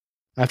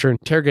after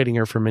interrogating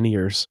her for many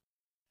years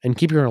and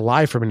keeping her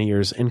alive for many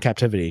years in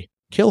captivity.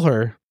 Kill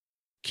her,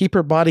 keep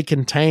her body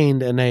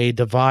contained in a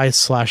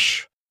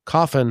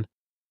device/coffin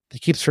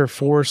that keeps her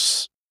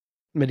Force,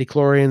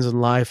 midichlorians,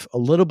 and life a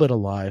little bit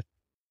alive,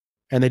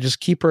 and they just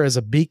keep her as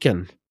a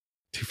beacon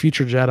to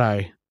future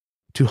Jedi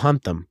to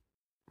hunt them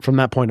from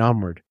that point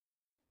onward.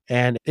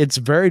 And it's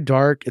very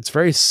dark. It's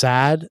very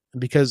sad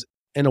because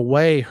in a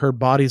way, her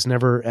body's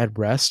never at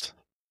rest,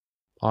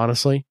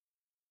 honestly.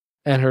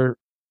 And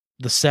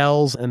the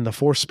cells and the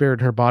Force spirit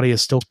in her body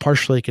is still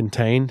partially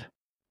contained.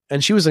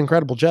 And she was an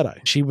incredible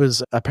Jedi. She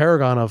was a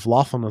paragon of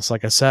lawfulness,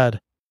 like I said.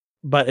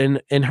 But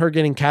in her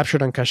getting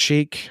captured on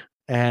Kashyyyk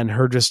and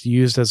her just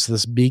used as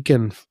this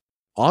beacon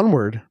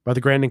onward by the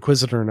Grand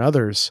Inquisitor and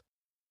others,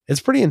 it's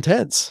pretty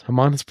intense.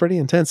 Amon, it's pretty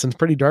intense and it's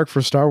pretty dark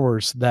for Star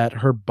Wars that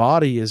her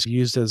body is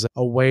used as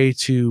a way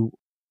to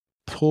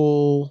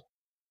pull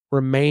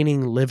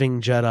remaining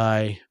living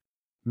Jedi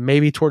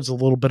maybe towards a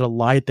little bit of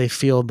light they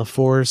feel in the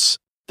Force.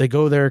 They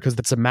go there because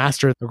it's a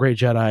master, a great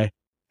Jedi,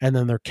 and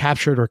then they're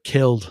captured or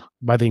killed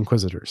by the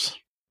Inquisitors.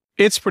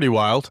 It's pretty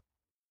wild.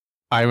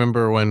 I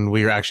remember when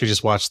we actually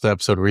just watched the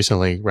episode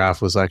recently,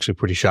 Raph was actually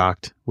pretty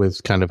shocked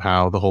with kind of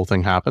how the whole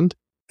thing happened.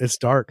 It's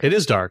dark. It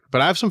is dark, but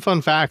I have some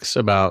fun facts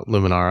about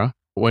Luminara.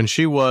 When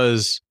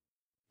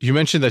you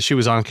mentioned that she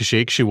was on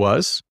Kashyyyk. She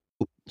was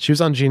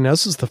on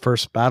Geonosis, the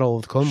first battle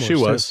of the Clone Wars. She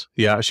was.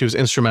 Yeah, she was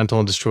instrumental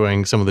in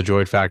destroying some of the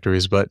droid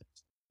factories. But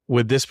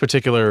with this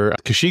particular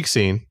Kashyyyk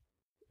scene,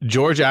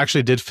 George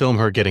actually did film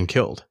her getting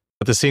killed.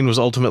 But the scene was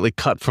ultimately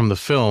cut from the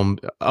film,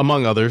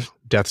 among other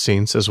death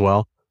scenes as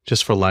well,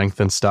 just for length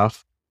and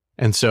stuff.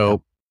 And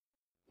so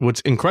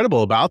what's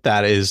incredible about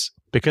that is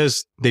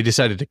because they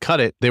decided to cut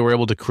it, they were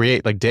able to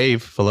create, like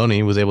Dave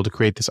Filoni was able to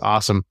create this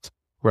awesome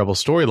Rebel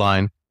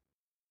storyline,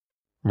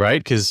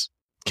 right? Because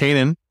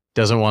Kanan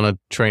doesn't want to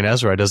train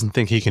Ezra, doesn't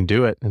think he can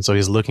do it. And so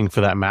he's looking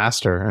for that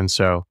master. And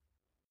so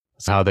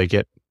that's how they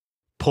get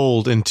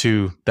pulled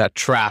into that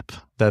trap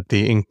that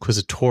the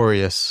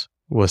Inquisitorius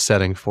was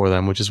setting for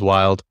them, which is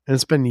wild. And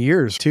it's been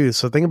years too.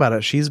 So think about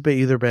it. She's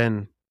either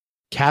been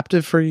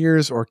captive for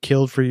years or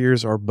killed for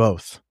years or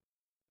both.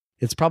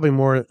 It's probably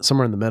more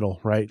somewhere in the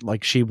middle, right?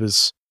 Like she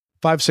was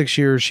 5-6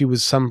 years. She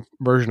was some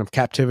version of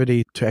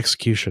captivity to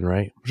execution,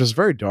 right? Which is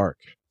very dark.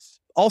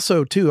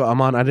 Also too,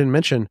 Amon, I didn't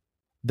mention,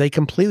 they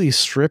completely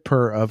strip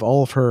her of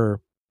all of her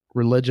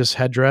religious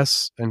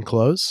headdress and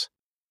clothes.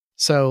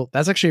 So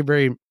that's actually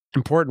very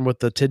important with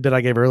the tidbit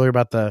I gave earlier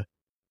about the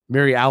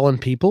Mary Allen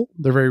people.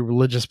 They're very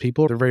religious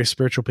people. They're very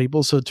spiritual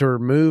people. So to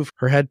remove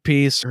her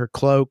headpiece, her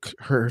cloak,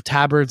 her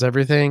tabards,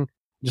 everything,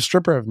 just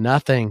strip her of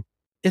nothing.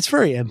 It's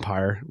very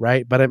Empire,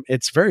 right? But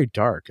it's very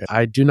dark.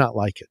 I do not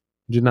like it.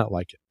 Do not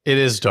like it. It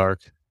is dark.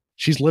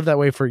 She's lived that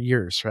way for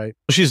years, right?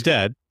 She's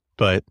dead,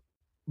 but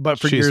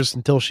for years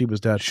until she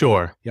was dead.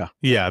 Sure. Yeah.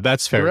 Yeah,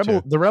 that's fair.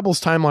 The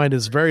Rebels timeline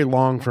is very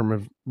long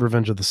from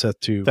Revenge of the Sith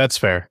too. That's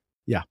fair.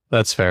 Yeah.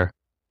 That's fair.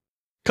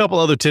 Couple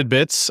other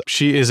tidbits.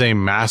 She is a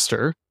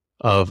master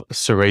of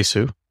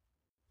Ceresu,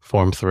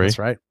 Form 3. That's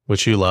right.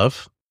 Which you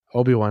love.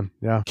 Obi-Wan,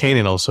 yeah.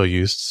 Kanan also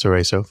used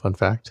Ceresu, fun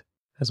fact,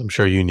 as I'm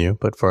sure you knew,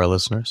 but for our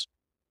listeners.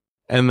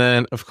 And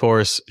then, of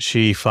course,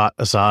 she fought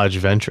Asajj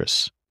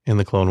Ventress in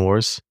the Clone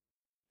Wars,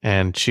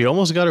 and she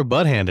almost got her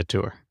butt handed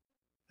to her.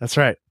 That's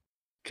right.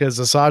 Because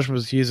Asajj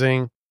was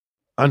using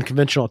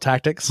unconventional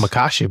tactics.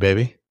 Makashi,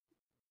 baby.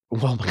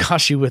 Well,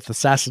 Makashi with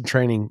assassin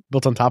training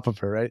built on top of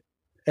her, right?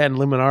 And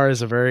Luminara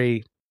is a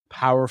very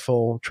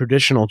powerful,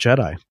 traditional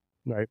Jedi,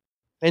 right?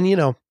 And,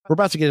 we're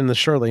about to get into this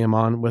shortly,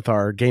 Amon, with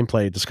our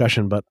gameplay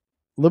discussion, but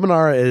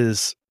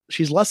Luminara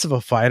she's less of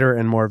a fighter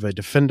and more of a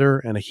defender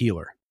and a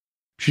healer.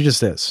 She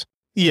just is.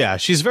 Yeah,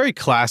 she's very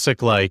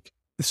classic,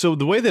 so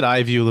the way that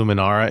I view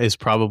Luminara is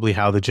probably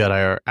how the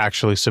Jedi are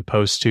actually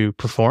supposed to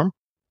perform.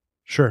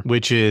 Sure.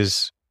 Which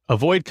is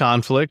avoid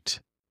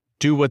conflict,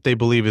 do what they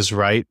believe is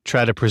right,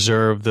 try to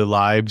preserve the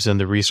lives and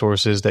the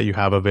resources that you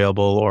have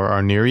available or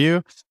are near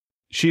you.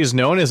 She is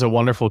known as a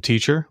wonderful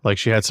teacher.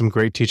 She had some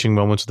great teaching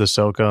moments with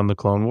Ahsoka in the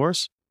Clone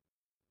Wars.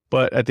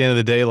 But at the end of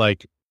the day,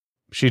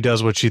 she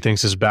does what she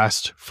thinks is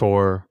best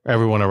for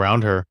everyone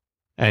around her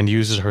and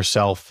uses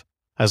herself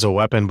as a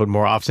weapon, but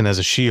more often as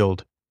a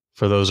shield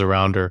for those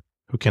around her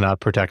who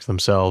cannot protect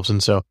themselves.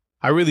 And so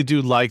I really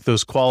do like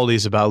those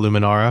qualities about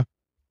Luminara.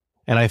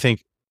 And I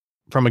think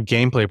from a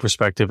gameplay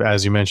perspective,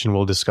 as you mentioned,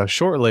 we'll discuss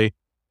shortly,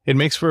 it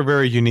makes for a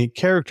very unique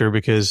character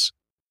because,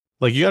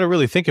 you got to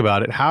really think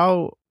about it.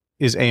 How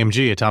is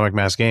AMG, Atomic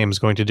Mass Games,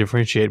 going to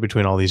differentiate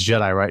between all these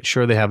Jedi, right?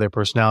 Sure, they have their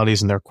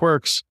personalities and their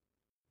quirks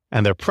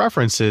and their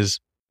preferences,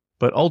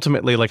 but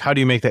ultimately, like, how do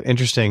you make that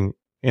interesting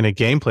in a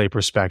gameplay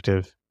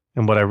perspective?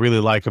 And what I really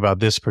like about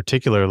this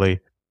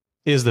particularly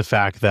is the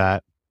fact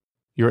that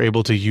you're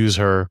able to use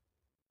her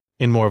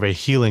in more of a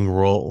healing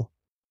role,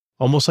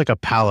 almost like a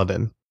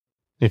paladin,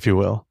 if you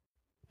will.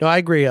 No, I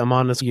agree.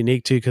 Amon is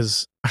unique too,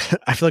 because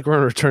I feel like we're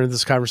going to return to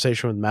this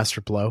conversation with Master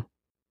Blow, at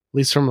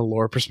least from a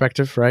lore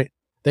perspective, right?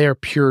 They are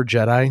pure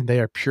Jedi. They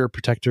are pure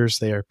protectors.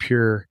 They are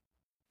pure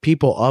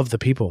people of the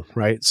people,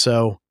 right?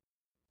 So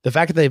the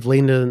fact that they've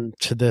leaned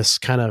into this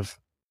kind of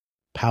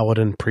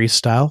paladin priest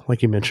style,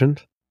 like you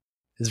mentioned,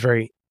 is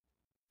very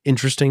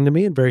interesting to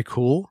me and very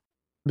cool,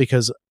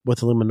 because with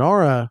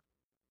Luminara,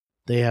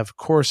 they have, of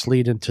course,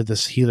 lead into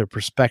this healer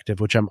perspective,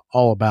 which I'm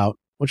all about,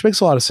 which makes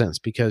a lot of sense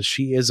because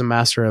she is a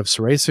master of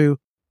Soresu,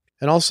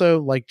 and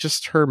also like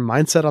just her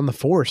mindset on the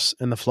Force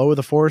and the flow of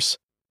the Force,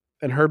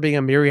 and her being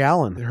a Miri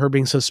Allen, her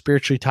being so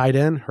spiritually tied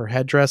in, her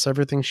headdress,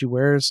 everything she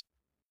wears,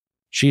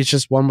 she's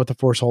just one with the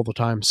Force all the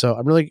time. So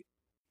I'm really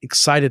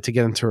excited to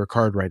get into her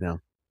card right now.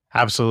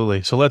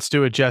 Absolutely. So let's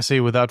do it,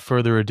 Jesse. Without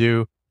further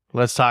ado,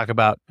 let's talk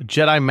about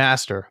Jedi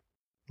Master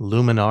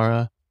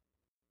Luminara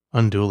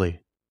Unduli,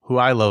 who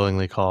I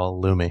lovingly call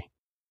Lumi.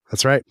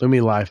 That's right.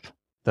 Lumi Life.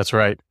 That's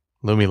right.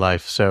 Lumi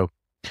Life. So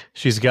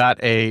she's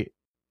got a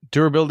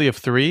durability of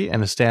 3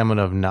 and a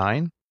stamina of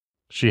 9.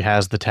 She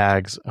has the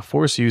tags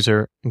Force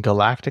User,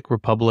 Galactic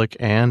Republic,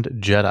 and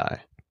Jedi.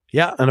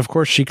 Yeah, and of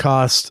course she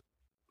costs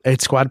 8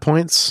 squad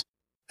points,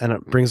 and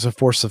it brings a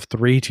force of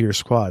 3 to your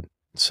squad.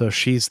 So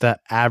she's that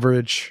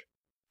average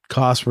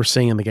cost we're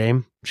seeing in the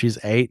game.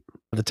 She's 8.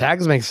 The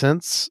tags make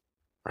sense.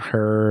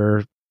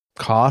 Her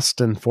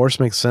cost and force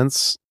makes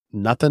sense.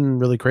 Nothing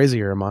really crazy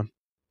here, Amon.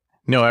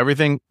 No,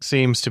 everything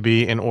seems to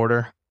be in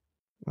order.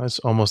 It's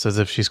almost as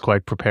if she's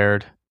quite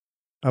prepared.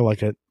 I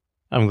like it.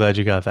 I'm glad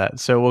you got that.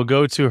 So we'll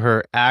go to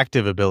her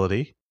active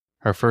ability.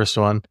 Her first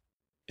one.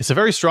 It's a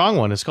very strong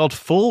one. It's called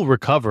Full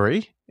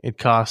Recovery. It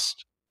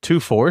costs 2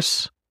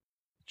 force.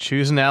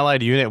 Choose an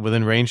allied unit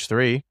within range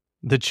 3.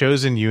 The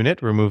chosen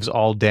unit removes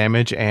all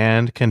damage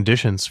and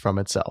conditions from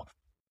itself.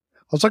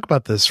 Let's talk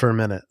about this for a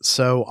minute.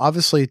 So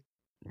obviously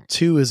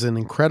 2 is an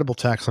incredible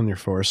tax on your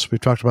force.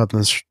 We've talked about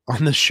this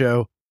on this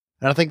show.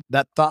 And I think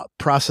that thought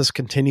process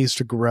continues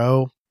to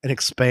grow and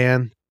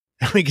expand.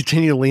 And we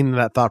continue to lean into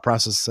that thought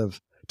process of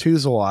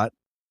 2s a lot.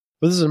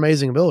 But this is an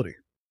amazing ability,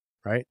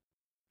 right?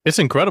 It's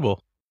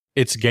incredible.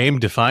 It's game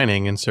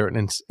defining in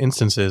certain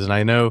instances. And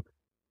I know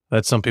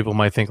that some people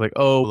might think like,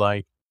 oh,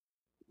 like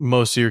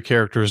most of your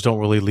characters don't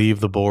really leave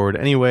the board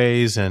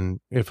anyways. And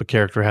if a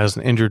character has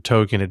an injured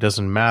token, it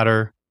doesn't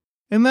matter.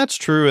 And that's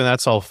true. And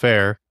that's all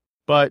fair.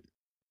 But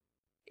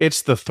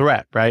it's the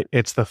threat, right?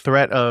 It's the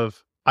threat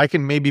of, I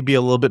can maybe be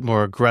a little bit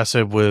more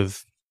aggressive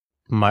with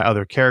my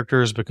other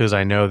characters because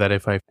I know that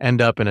if I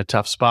end up in a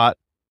tough spot,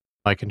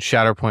 I can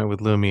Shatterpoint with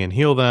Lumi and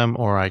heal them,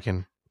 or I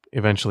can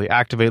eventually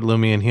activate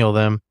Lumi and heal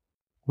them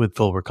with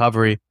Full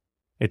Recovery.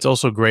 It's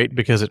also great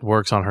because it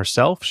works on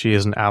herself. She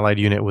is an allied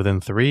unit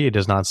within 3. It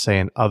does not say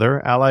an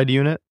other allied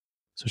unit,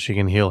 so she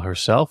can heal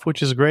herself,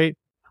 which is great.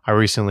 I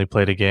recently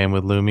played a game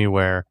with Lumi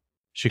where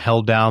she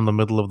held down the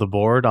middle of the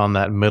board on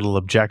that middle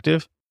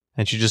objective,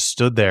 and she just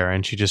stood there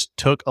and she just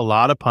took a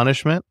lot of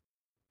punishment.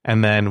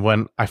 And then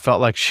when I felt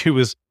like she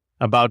was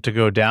about to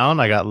go down,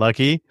 I got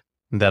lucky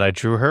that I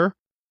drew her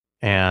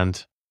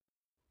and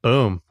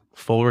boom,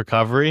 full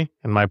recovery.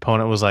 And my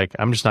opponent was like,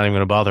 I'm just not even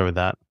going to bother with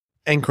that.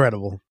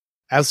 Incredible.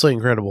 Absolutely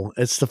incredible.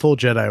 It's the full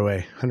Jedi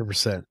way,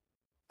 100%.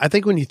 I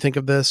think when you think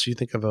of this, you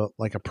think of a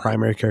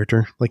primary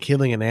character, like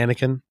healing an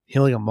Anakin,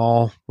 healing a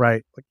Maul,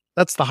 right? Like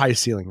that's the high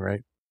ceiling,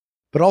 right?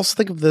 But also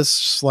think of this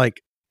just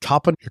like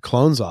topping your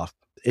clones off.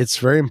 It's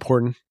very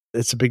important.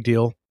 It's a big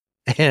deal.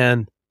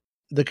 And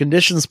the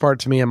conditions part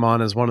to me,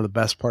 Amon, is one of the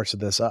best parts of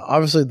this.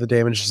 Obviously, the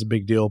damage is a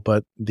big deal,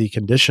 but the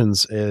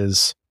conditions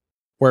is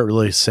where it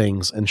really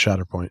sings in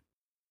Shatterpoint.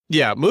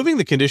 Yeah, moving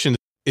the conditions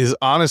is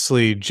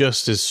honestly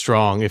just as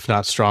strong, if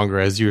not stronger,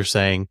 as you were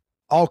saying.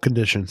 All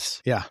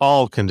conditions. Yeah.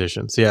 All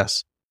conditions,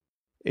 yes.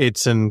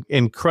 It's an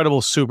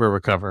incredible super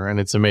recover, and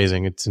it's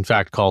amazing. It's in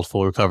fact called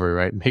Full Recovery,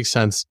 right? It makes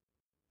sense.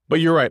 But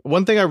you're right.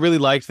 One thing I really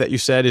liked that you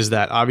said is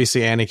that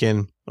obviously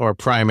Anakin, or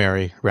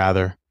primary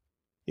rather,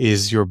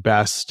 is your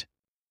best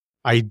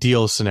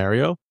ideal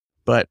scenario,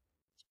 but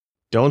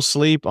don't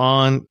sleep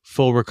on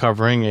full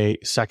recovering a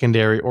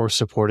secondary or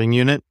supporting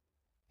unit.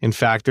 In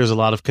fact, there's a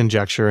lot of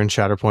conjecture in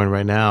Shatterpoint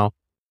right now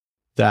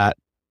that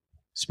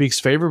speaks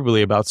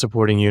favorably about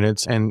supporting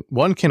units, and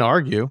one can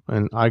argue,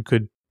 and I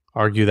could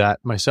argue that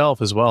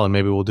myself as well, and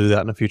maybe we'll do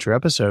that in a future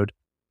episode,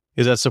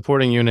 is that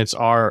supporting units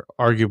are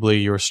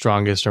arguably your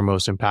strongest or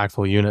most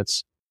impactful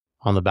units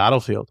on the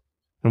battlefield.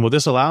 And what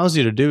this allows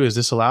you to do is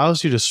this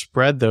allows you to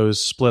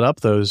split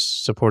up those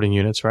supporting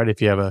units, right? If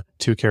you have a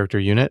 2-character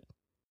unit,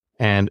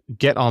 and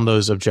get on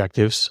those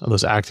objectives,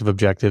 those active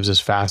objectives, as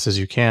fast as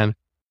you can.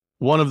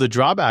 One of the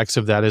drawbacks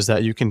of that is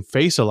that you can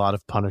face a lot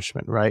of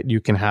punishment, right?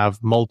 You can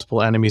have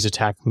multiple enemies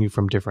attacking you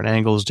from different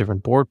angles,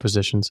 different board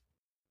positions.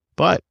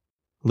 But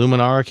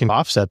Luminara can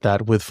offset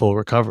that with full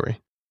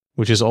recovery,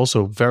 which is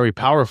also very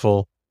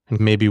powerful and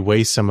maybe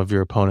waste some of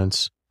your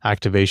opponent's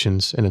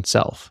activations in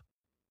itself.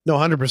 No,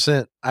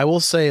 100%. I will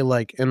say,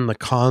 like, in the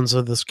cons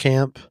of this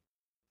camp,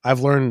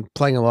 I've learned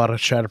playing a lot of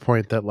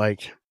Shatterpoint that,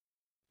 like,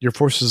 your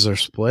forces are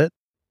split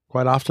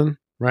quite often,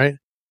 right?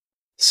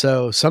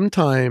 So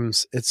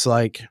sometimes it's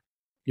like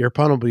your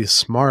opponent will be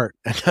smart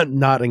and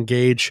not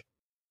engage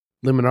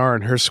Luminara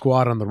and her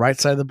squad on the right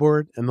side of the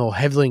board, and they'll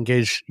heavily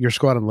engage your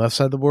squad on the left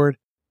side of the board,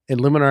 and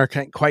Luminara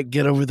can't quite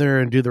get over there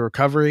and do the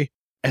recovery,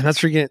 and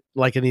that's where you get,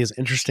 like, in these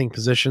interesting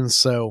positions.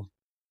 So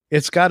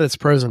it's got its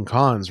pros and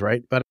cons,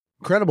 right? But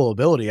incredible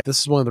ability. This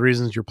is one of the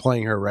reasons you're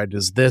playing her, right?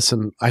 Is this,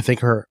 and I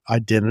think her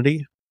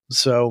identity.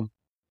 So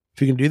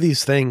if you can do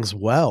these things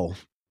well,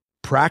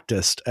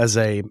 practiced as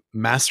a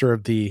master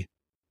of the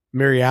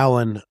Mary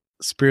Allen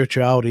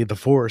spirituality, the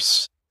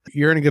Force,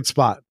 you're in a good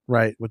spot,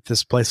 right, with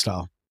this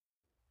playstyle.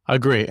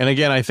 Agree. And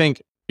again, I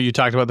think you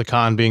talked about the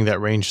con being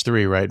that range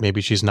 3, right?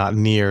 Maybe she's not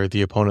near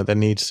the opponent that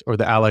needs, or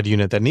the allied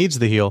unit that needs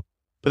the heal,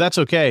 but that's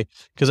okay,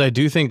 because I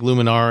do think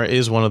Luminara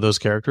is one of those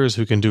characters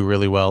who can do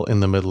really well in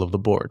the middle of the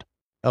board.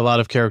 A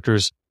lot of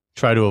characters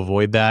try to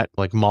avoid that,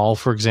 like Maul,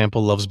 for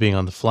example, loves being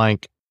on the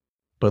flank,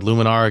 but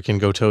Luminara can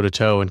go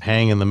toe-to-toe and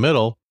hang in the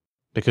middle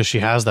because she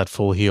has that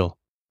full heal.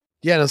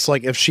 Yeah, and it's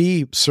like if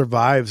she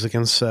survives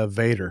against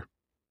Vader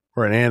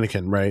or an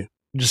Anakin, right,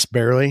 just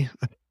barely,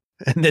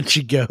 and then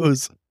she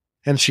goes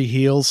and she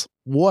heals,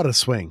 what a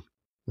swing.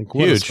 Like,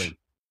 what Huge. A swing.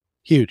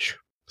 Huge.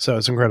 So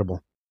it's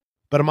incredible.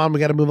 But Amon, we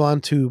got to move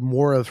on to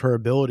more of her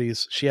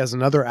abilities. She has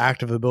another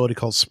active ability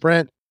called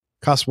Sprint,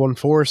 costs 1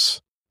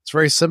 force. It's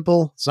very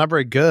simple. It's not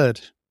very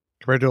good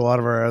compared to a lot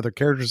of our other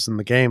characters in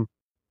the game.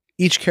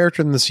 Each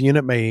character in this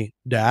unit may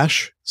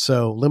dash,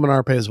 so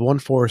Luminara pays 1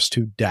 force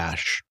to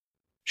dash.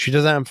 She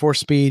doesn't have force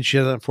speed. She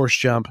doesn't have force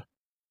jump.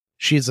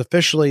 She's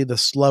officially the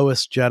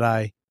slowest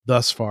Jedi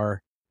thus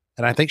far,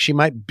 and I think she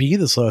might be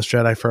the slowest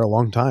Jedi for a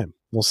long time.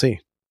 We'll see.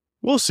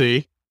 We'll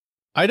see.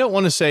 I don't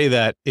want to say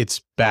that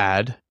it's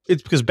bad.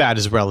 It's because bad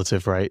is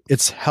relative, right?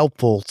 It's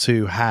helpful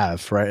to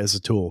have, right, as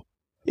a tool.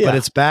 Yeah. But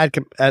it's bad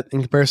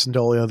in comparison to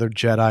all the other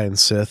Jedi and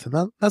Sith.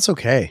 And that's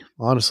okay,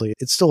 honestly.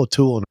 It's still a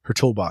tool in her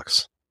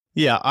toolbox.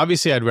 Yeah,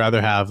 obviously I'd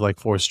rather have like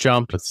force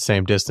jump. It's the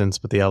same distance,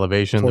 but the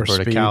elevation, Force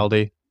the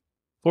verticality. speed.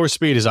 Force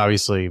speed is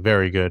obviously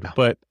very good.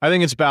 But I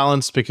think it's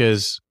balanced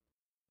because,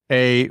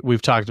 A,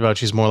 we've talked about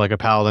she's more like a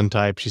paladin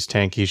type. She's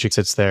tanky. She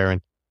sits there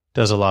and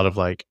does a lot of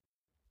like,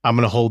 I'm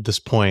going to hold this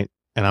point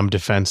and I'm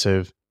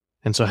defensive.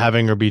 And so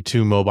having her be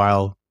too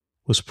mobile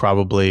was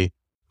probably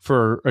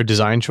for a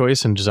design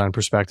choice and design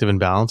perspective and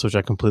balance, which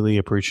I completely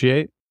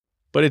appreciate.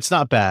 But it's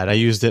not bad. I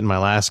used it in my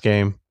last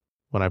game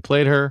when I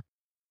played her.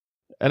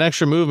 An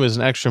extra move is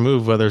an extra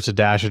move, whether it's a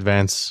dash,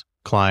 advance,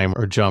 climb,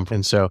 or jump.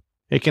 And so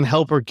it can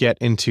help her get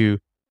into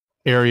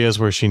areas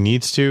where she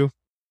needs to,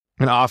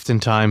 and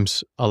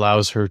oftentimes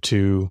allows her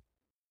to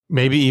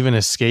maybe even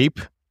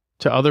escape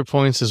to other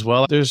points as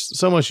well. There's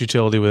so much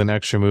utility with an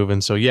extra move.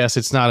 And so, yes,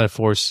 it's not a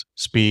force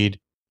speed.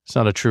 It's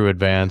not a true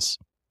advance.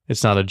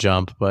 It's not a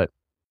jump, but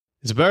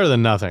it's better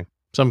than nothing.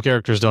 Some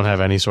characters don't have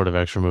any sort of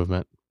extra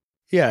movement.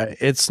 Yeah,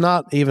 it's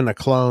not even a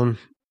clone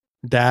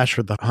dash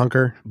with the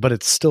hunker, but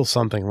it's still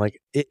something. Like,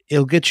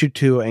 it'll get you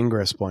to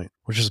Ingress point,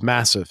 which is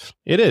massive.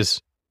 It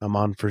is. I'm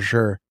on for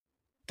sure.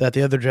 That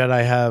the other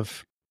Jedi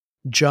have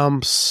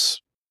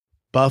jumps,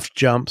 buff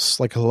jumps,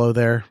 like hello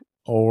there,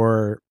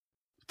 or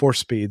force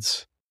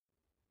speeds.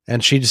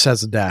 And she just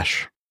has a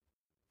dash.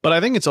 But I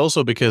think it's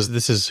also because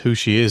this is who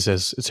she is,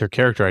 as it's her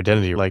character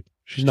identity. Like,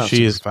 She's not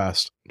super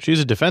fast. She's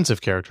a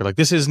defensive character. Like,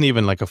 this isn't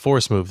even like a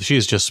force move. She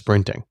is just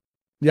sprinting.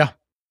 Yeah.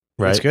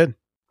 Right. That's good.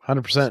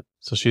 100%.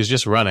 So she's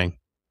just running.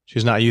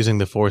 She's not using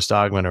the forced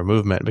augment or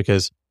movement,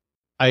 because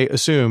I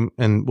assume,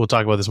 and we'll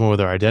talk about this more with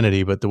her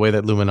identity, but the way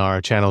that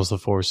Luminara channels the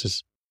force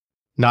is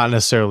not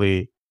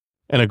necessarily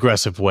an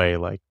aggressive way.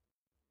 Like,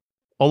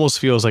 almost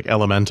feels like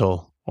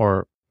elemental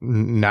or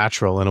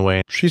natural in a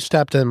way. She's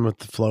tapped in with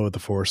the flow of the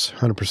force.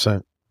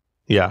 100%.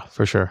 Yeah,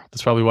 for sure.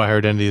 That's probably why her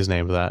identity is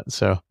named that.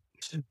 So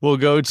we'll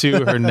go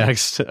to her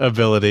next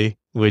ability,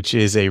 which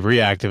is a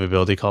reactive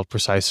ability called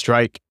Precise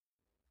Strike,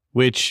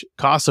 which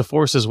costs a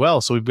force as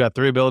well. So we've got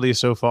 3 abilities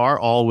so far,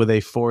 all with a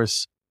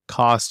force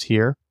cost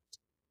here.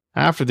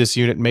 After this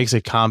unit makes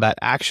a combat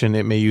action,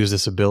 it may use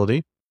this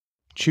ability.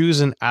 Choose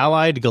an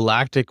allied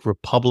Galactic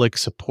Republic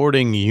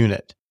supporting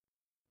unit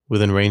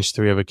within range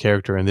 3 of a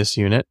character in this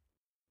unit.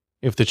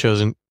 If the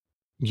chosen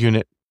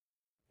unit's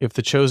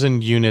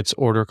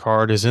order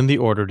card is in the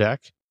order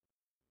deck,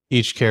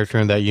 each character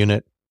in that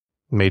unit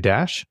may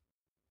dash.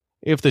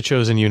 If the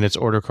chosen unit's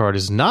order card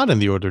is not in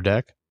the order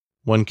deck,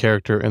 one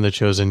character in the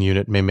chosen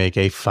unit may make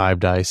a 5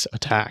 dice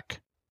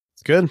attack.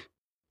 It's good.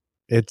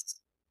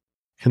 It's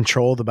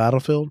control the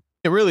battlefield.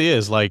 It really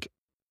is. Like,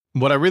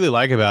 what I really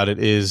like about it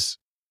is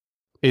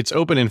it's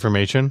open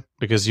information,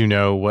 because you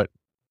know what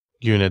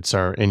units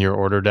are in your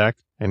order deck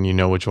and you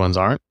know which ones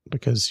aren't,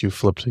 because you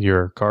flipped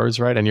your cards,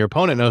 right? And your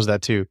opponent knows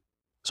that too.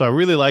 So I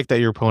really like that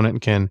your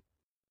opponent can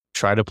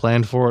try to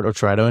plan for it or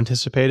try to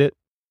anticipate it.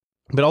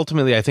 But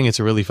ultimately, I think it's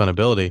a really fun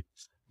ability.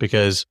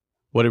 because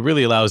what it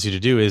really allows you to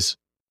do is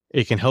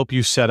it can help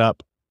you set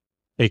up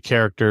a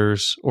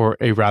character's, or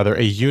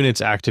a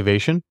unit's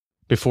activation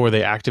before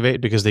they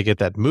activate, because they get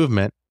that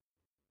movement.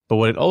 But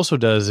what it also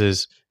does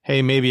is,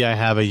 hey, maybe I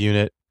have a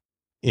unit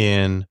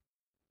in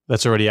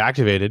that's already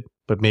activated,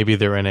 but maybe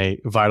they're in a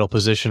vital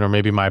position, or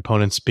maybe my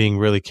opponent's being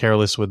really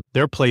careless with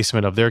their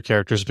placement of their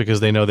characters because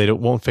they know they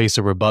won't face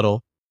a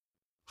rebuttal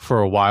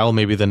for a while,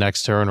 maybe the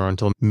next turn, or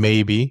until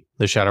maybe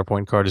the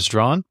Shatterpoint card is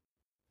drawn.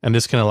 And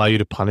this can allow you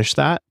to punish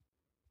that.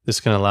 This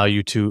can allow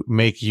you to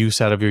make use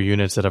out of your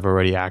units that have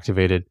already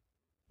activated,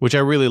 which I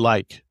really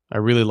like. I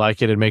really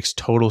like it. It makes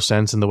total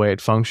sense in the way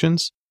it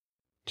functions.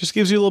 Just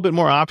gives you a little bit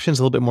more options,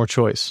 a little bit more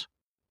choice.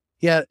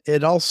 Yeah,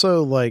 it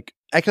also, like,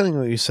 echoing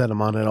what you said,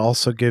 Amon, it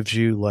also gives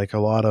you like a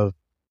lot of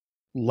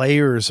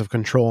layers of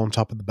control on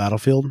top of the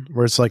battlefield,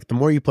 where it's like the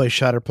more you play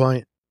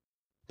Shatterpoint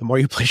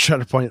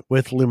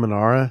with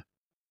Luminara,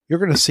 you're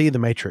going to see the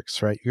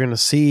matrix, right? You're going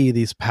to see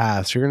these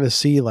paths. You're going to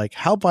see, like,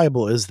 how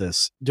viable is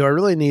this? Do I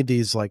really need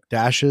these, like,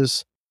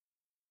 dashes?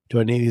 Do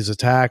I need these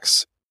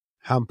attacks?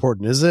 How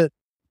important is it?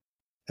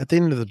 At the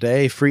end of the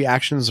day, free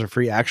actions are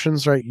free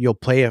actions, right? You'll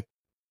play a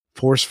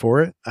force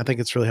for it. I think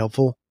it's really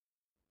helpful.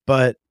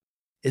 But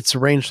it's a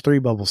range 3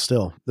 bubble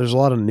still. There's a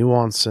lot of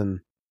nuance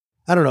and,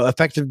 I don't know,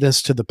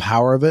 effectiveness to the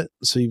power of it.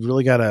 So you've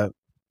really got to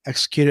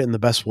execute it in the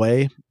best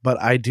way.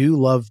 But I do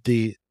love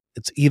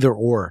it's either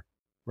or,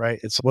 right?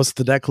 It's what's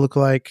the deck look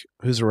like?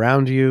 Who's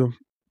around you?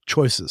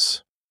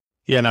 Choices.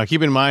 Yeah, now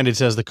keep in mind it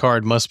says the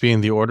card must be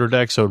in the order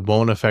deck, so it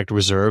won't affect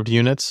reserved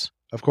units.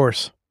 Of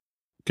course.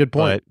 Good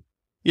point. But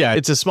yeah,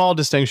 it's a small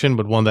distinction,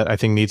 but one that I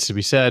think needs to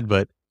be said.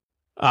 But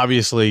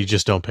obviously, you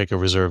just don't pick a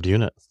reserved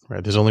unit,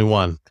 right? There's only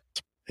one.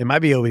 It might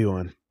be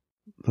Obi-Wan.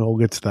 We'll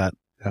get to that.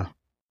 Yeah.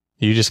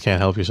 You just can't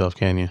help yourself,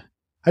 can you?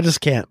 I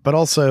just can't. But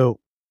also,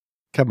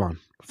 come on.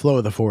 Flow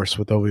of the Force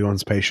with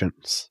Obi-Wan's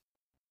patience.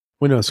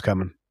 We know it's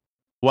coming.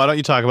 Why don't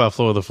you talk about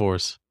Flow of the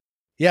Force?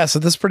 Yeah, so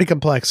this is pretty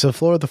complex. So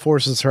Flow of the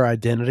Force is her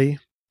identity.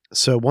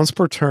 So once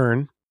per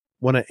turn,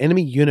 when an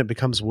enemy unit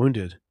becomes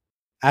wounded,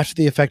 after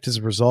the effect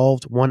is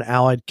resolved, one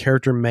allied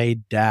character may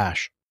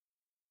dash.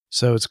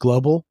 So it's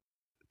global.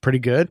 Pretty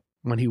good.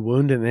 When he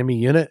wound an enemy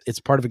unit, it's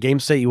part of a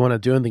game state you want to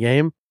do in the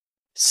game.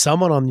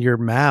 Someone on your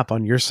map,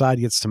 on your side,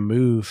 gets to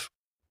move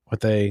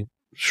with a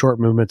short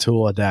movement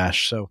tool, a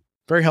dash. So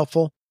very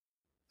helpful.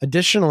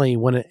 Additionally,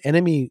 when an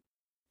enemy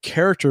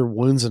character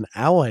wounds an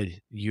allied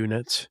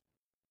unit,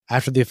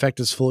 after the effect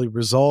is fully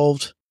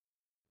resolved,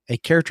 a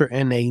character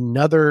and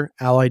another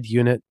allied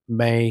unit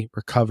may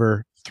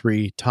recover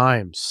 3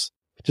 times.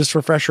 Just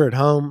refresher at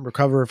home,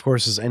 recover, of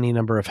course, is any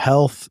number of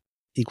health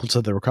equal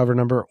to the recover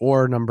number,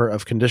 or number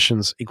of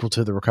conditions equal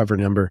to the recovery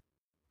number.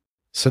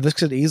 So this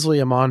could easily,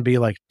 Amon, be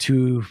like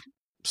 2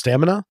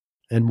 stamina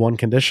and 1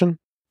 condition,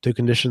 2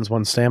 conditions,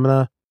 1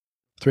 stamina,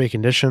 3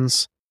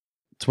 conditions.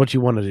 It's what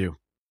you want to do.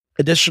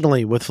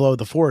 Additionally, with Flow of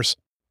the Force,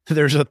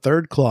 there's a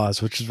third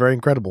clause, which is very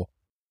incredible.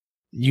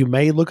 You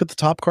may look at the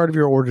top card of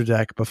your order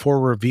deck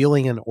before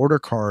revealing an order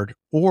card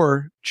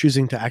or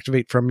choosing to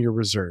activate from your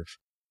reserve.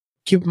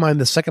 Keep in mind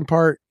the second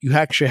part, you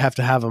actually have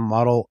to have a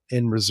model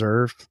in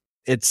reserve.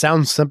 It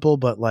sounds simple,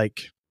 but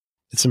like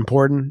it's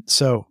important.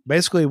 So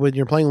basically when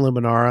you're playing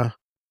Luminara,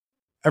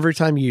 every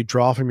time you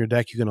draw from your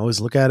deck, you can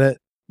always look at it,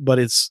 but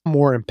it's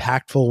more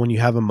impactful when you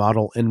have a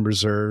model in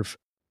reserve,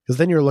 because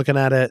then you're looking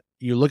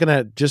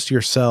at just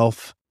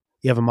yourself.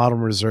 You have a model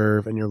in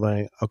reserve and you're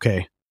like,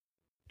 okay,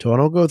 do I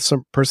want to go with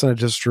some person I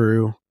just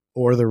drew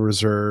or the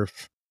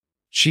reserve?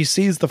 She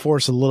sees the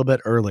force a little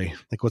bit early,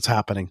 like what's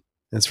happening.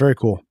 And it's very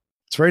cool.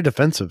 It's very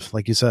defensive,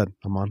 like you said,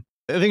 Amon.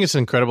 I think it's an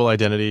incredible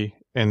identity,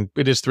 and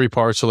it is 3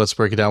 parts, so let's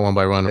break it down one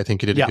by one. I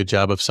think you did a good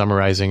job of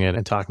summarizing it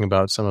and talking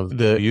about some of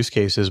the use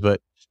cases,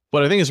 but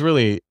what I think is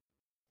really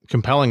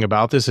compelling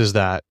about this is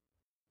that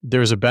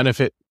there's a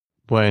benefit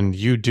when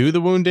you do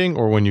the wounding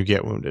or when you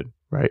get wounded,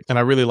 right? And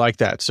I really like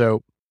that.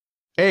 So,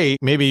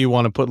 maybe you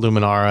want to put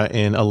Luminara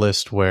in a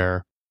list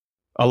where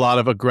a lot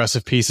of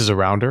aggressive pieces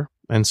around her,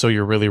 and so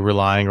you're really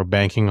relying or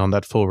banking on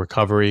that full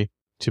recovery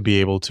to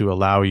be able to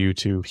allow you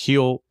to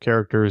heal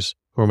characters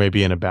who are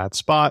maybe in a bad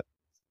spot,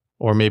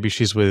 or maybe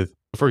she's with,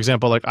 for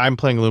example, like I'm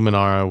playing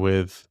Luminara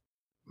with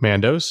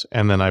Mandos,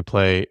 and then I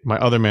play, my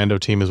other Mando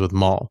team is with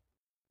Maul.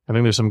 I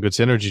think there's some good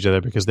synergy to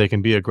that because they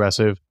can be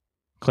aggressive.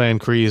 Clan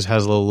Kryze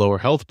has a little lower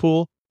health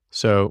pool,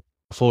 so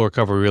full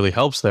recovery really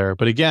helps there.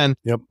 But again,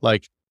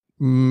 like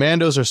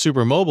Mandos are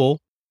super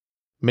mobile,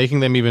 making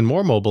them even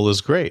more mobile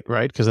is great,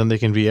 right? Because then they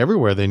can be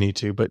everywhere they need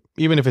to. But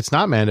even if it's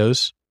not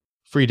Mandos,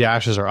 free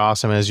dashes are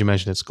awesome. As you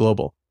mentioned, it's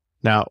global.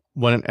 Now,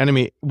 when an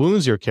enemy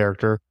wounds your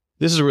character,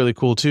 this is really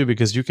cool too,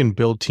 because you can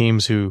build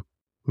teams who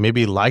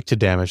maybe like to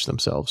damage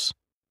themselves.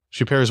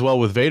 She pairs well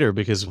with Vader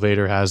because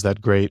Vader has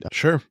that great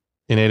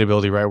innate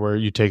ability, right, where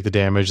you take the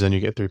damage, then you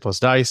get 3+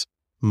 dice.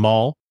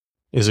 Maul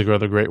is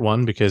another great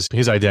one because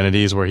his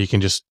identity is where he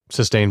can just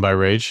sustain by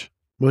rage.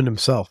 Wound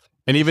himself.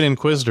 And even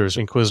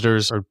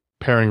Inquisitors are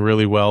pairing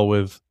really well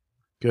with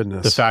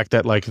the fact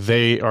that like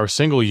they are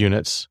single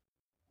units,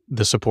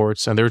 the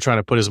supports, and they're trying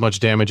to put as much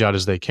damage out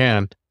as they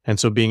can. And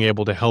so being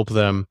able to help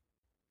them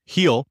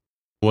heal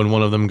when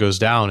one of them goes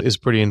down is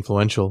pretty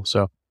influential.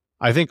 So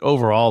I think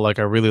overall, like,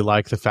 I really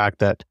like the fact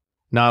that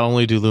not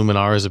only do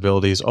Luminara's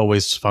abilities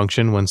always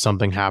function when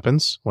something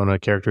happens, when a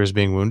character is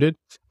being wounded,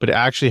 but it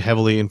actually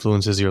heavily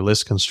influences your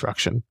list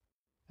construction.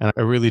 And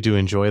I really do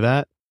enjoy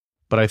that.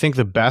 But I think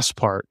the best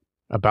part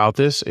about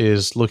this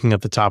is looking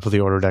at the top of the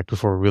order deck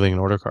before revealing an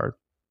order card.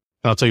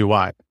 And I'll tell you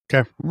why.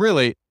 Okay.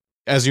 Really,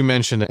 as you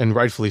mentioned, and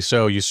rightfully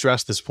so, you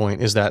stress this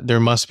point, is that there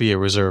must be a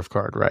reserve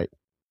card, right?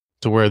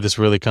 To where this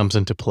really comes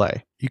into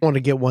play. You want to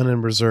get one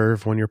in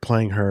reserve when you're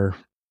playing her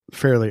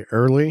fairly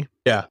early.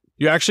 Yeah.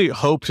 You actually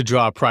hope to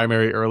draw a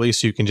primary early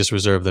so you can just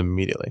reserve them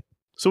immediately.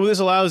 So what this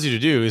allows you to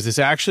do is this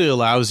actually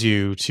allows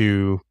you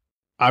to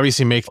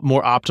obviously make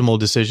more optimal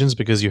decisions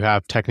because you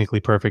have technically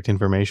perfect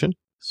information.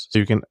 So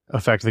you can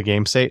affect the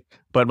game state.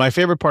 But my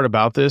favorite part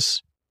about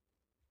this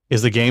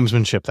is the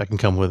gamesmanship that can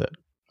come with it.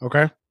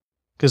 Okay.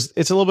 Because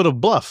it's a little bit of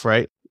bluff,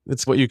 right?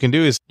 It's what you can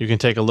do is you can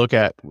take a look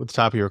at the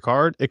top of your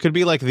card. It could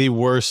be like the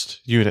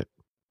worst unit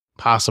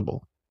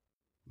possible,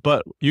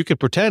 but you could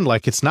pretend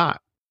like it's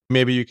not.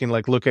 Maybe you can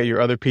like look at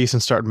your other piece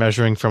and start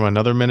measuring from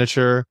another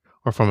miniature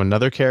or from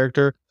another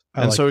character.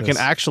 And so it can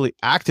actually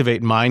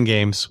activate mind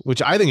games,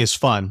 which I think is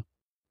fun,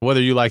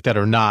 whether you like that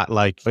or not.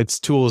 Like, it's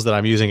tools that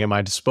I'm using at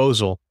my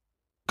disposal.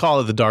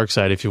 Call it the dark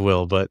side, if you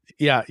will. But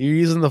yeah, you're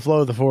using the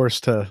flow of the force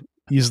to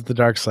use the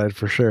dark side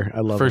for sure. I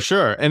love it. For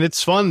sure. And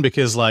it's fun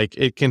because like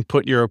it can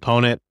put your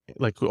opponent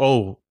like,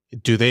 oh,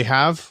 do they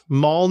have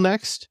Maul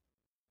next?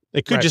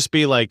 It could just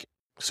be like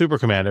Super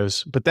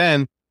Commandos. But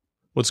then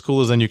what's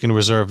cool is then you can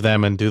reserve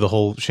them and do the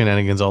whole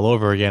shenanigans all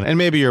over again. And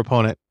maybe your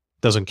opponent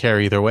doesn't care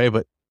either way,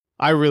 but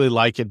I really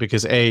like it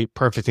because A,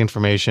 perfect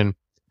information,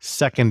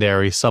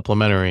 secondary,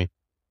 supplementary.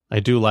 I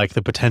do like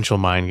the potential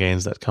mind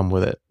games that come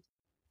with it.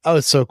 Oh,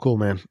 it's so cool,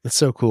 man. It's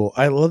so cool.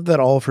 I love that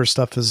all of her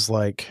stuff is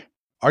like,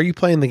 are you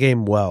playing the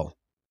game well?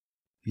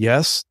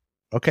 Yes.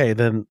 Okay,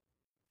 then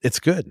it's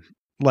good.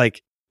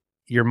 Like,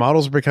 your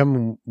models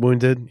become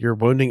wounded, you're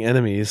wounding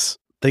enemies,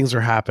 things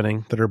are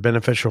happening that are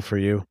beneficial for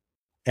you.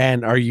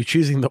 And are you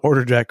choosing the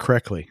order deck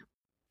correctly?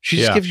 She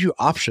just gives you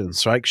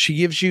options, right? She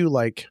gives you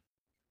like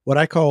what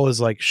I call is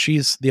like,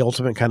 she's the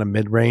ultimate kind of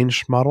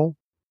mid-range model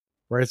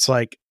where it's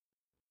like,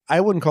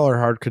 I wouldn't call her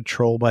hard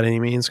control by any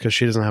means because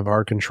she doesn't have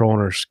hard control in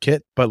her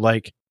kit, but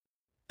like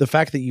the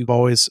fact that you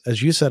always,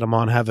 as you said,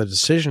 Amon, have a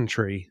decision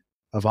tree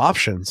of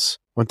options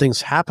when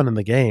things happen in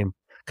the game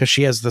because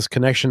she has this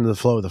connection to the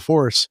flow of the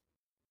force.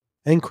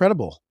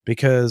 Incredible,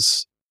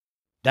 because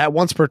that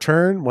once per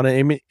turn, when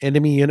an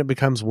enemy unit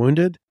becomes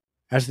wounded,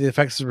 after the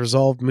effect is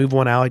resolved, move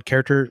one allied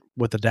character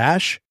with a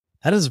dash.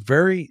 That is a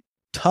very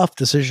tough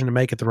decision to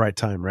make at the right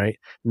time, right?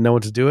 Know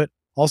when to do it.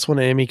 Also, when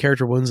an enemy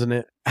character wounds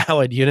an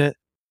allied unit,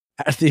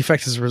 after the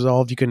effect is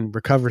resolved, you can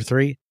recover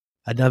 3.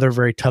 Another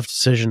very tough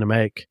decision to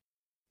make.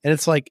 And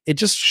it's like, it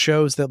just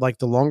shows that like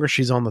the longer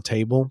she's on the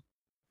table,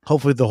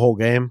 hopefully the whole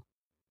game,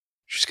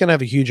 she's going to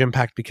have a huge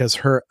impact because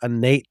her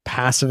innate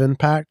passive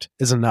impact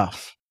is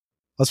enough.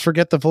 Let's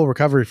forget the full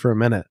recovery for a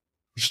minute.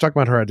 Let's just talk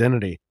about her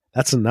identity.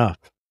 That's enough.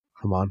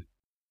 Come on.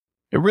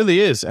 It really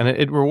is. And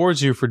it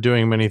rewards you for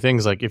doing many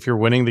things. Like if you're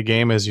winning the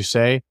game, as you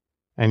say,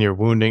 and you're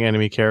wounding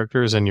enemy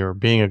characters and you're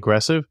being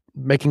aggressive,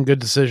 making good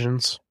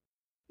decisions,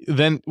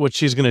 then what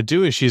she's going to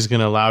do is she's going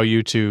to allow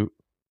you to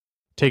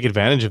take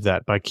advantage of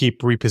that by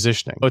keep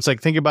repositioning. It's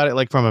like, think about it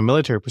like from a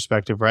military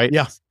perspective, right?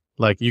 Yeah.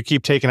 Like you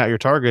keep taking out your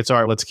targets. All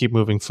right, let's keep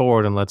moving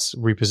forward and let's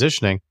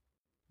repositioning.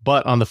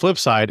 But on the flip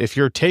side, if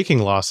you're taking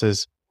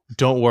losses,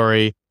 don't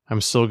worry.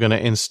 I'm still going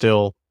to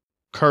instill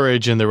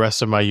courage in the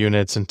rest of my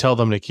units and tell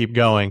them to keep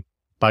going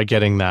by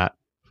getting that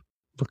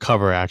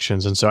recover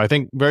actions. And so I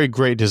think very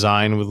great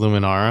design with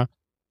Luminara.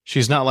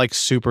 She's not like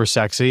super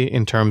sexy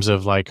in terms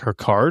of like her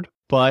card,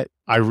 but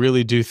I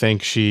really do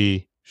think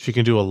she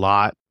can do a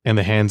lot in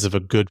the hands of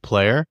a good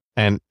player,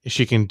 and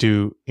she can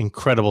do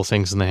incredible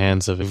things in the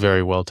hands of a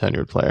very well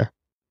tenured player.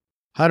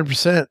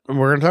 100%. And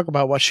we're going to talk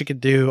about what she could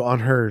do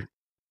on her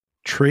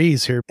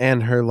trees here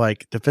and her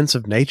like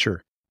defensive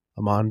nature,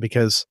 Amon,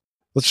 because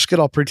let's just get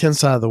all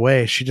pretense out of the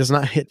way. She does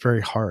not hit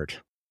very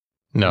hard.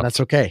 No. And that's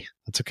okay.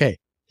 That's okay.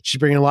 She's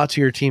bringing a lot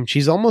to your team.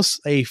 She's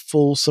almost a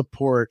full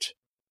support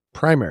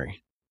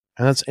primary.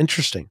 And that's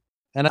interesting.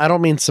 And I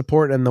don't mean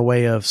support in the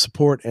way of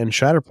support and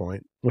Shatterpoint,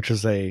 which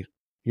is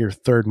your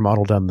third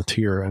model down the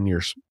tier on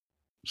your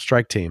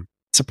strike team.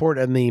 Support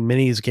in the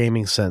minis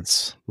gaming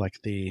sense. Like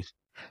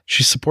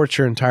she supports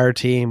your entire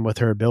team with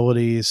her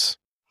abilities.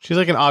 She's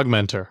like an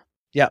augmenter.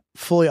 Yeah,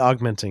 fully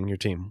augmenting your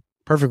team.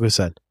 Perfectly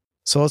said.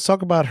 So let's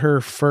talk about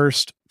her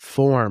first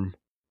form,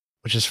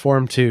 which is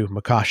Form 2,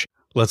 Makashi.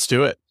 Let's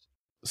do it.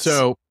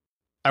 So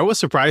I was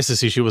surprised to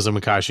see she was a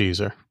Makashi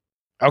user.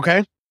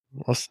 Okay.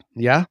 Well,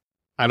 yeah.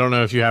 I don't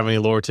know if you have any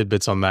lore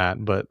tidbits on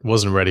that, but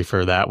wasn't ready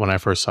for that when I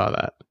first saw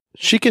that.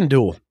 She can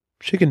duel.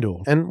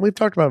 And we've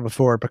talked about it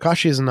before.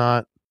 Makashi it's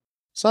not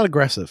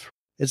aggressive.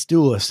 It's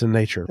duelist in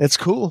nature. It's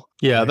cool.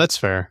 Yeah, right? That's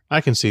fair. I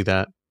can see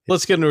that.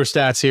 Let's get into her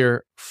stats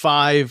here.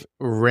 5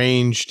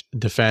 ranged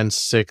defense,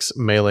 6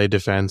 melee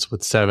defense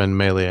with 7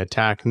 melee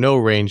attack. No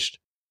ranged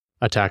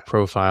attack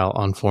profile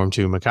on Form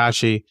 2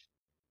 Makashi.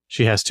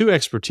 She has 2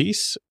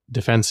 expertise,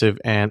 defensive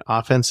and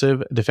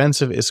offensive.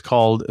 Defensive is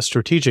called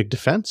strategic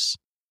defense.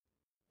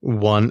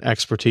 1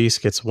 expertise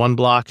gets 1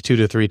 block, 2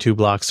 to 3, 2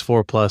 blocks,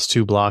 4+,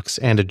 2 blocks,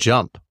 and a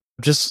jump.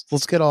 Just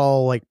let's get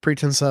all like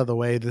pretense out of the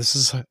way. This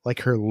is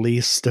like her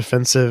least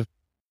defensive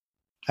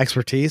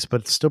expertise,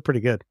 but it's still pretty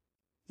good.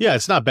 Yeah,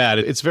 it's not bad.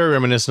 It's very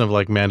reminiscent of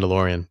like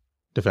Mandalorian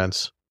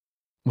defense.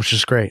 Which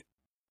is great.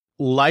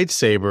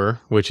 Lightsaber,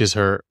 which is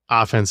her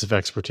offensive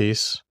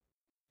expertise.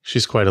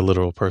 She's quite a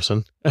literal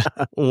person.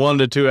 1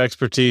 to 2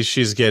 expertise,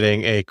 she's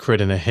getting a crit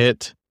and a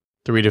hit.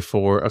 3 to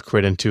 4, a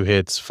crit and 2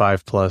 hits.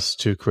 5+,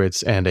 2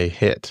 crits and a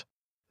hit.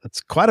 That's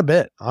quite a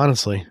bit,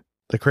 honestly.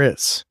 The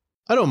crits.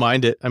 I don't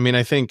mind it. I mean,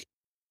 I think,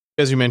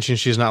 as you mentioned,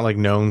 she's not like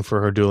known for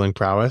her dueling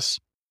prowess,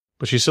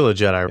 but she's still a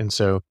Jedi. And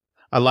so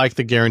I like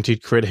the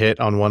guaranteed crit hit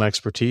on 1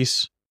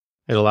 expertise.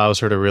 It allows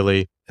her to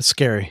really... It's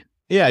scary.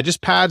 Yeah, it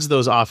just pads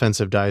those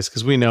offensive dice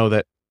because we know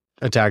that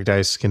attack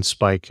dice can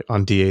spike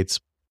on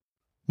D8s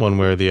one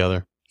way or the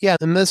other. Yeah,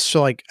 and this,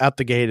 like, out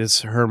the gate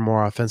is her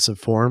more offensive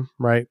form,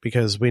 right?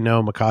 Because we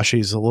know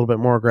Makashi's a little bit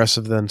more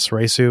aggressive than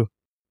Soresu.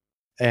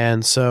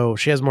 And so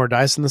she has more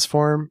dice in this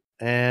form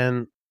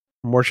and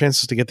more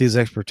chances to get these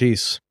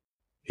expertise.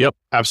 Yep,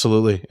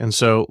 absolutely. And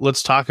so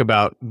let's talk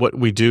about what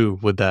we do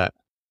with that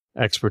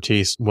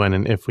expertise when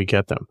and if we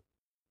get them.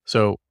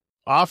 So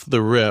off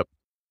the rip,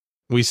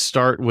 we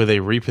start with a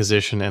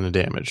reposition and a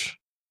damage.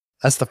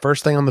 That's the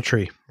first thing on the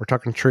tree. We're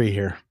talking tree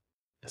here.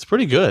 It's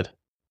pretty good.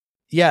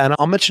 Yeah, and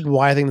I'll mention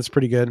why I think that's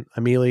pretty good.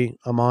 Immediately,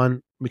 I'm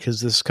on, because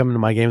this is coming to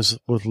my games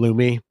with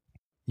Lumi.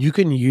 You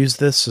can use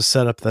this to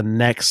set up the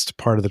next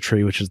part of the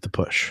tree, which is the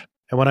push.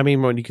 And what I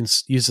mean when you can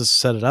use this to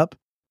set it up,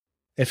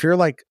 if you're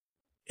like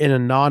in a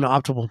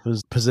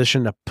non-optimal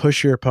position to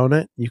push your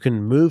opponent, you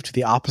can move to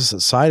the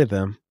opposite side of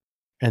them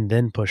and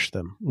then push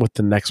them with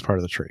the next part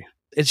of the tree.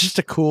 It's just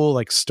a cool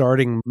like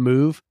starting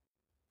move.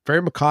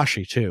 Very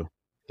Makashi too.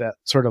 That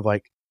sort of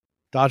like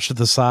dodge to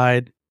the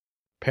side,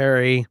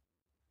 parry.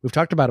 We've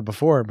talked about it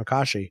before,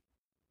 Makashi.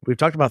 We've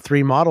talked about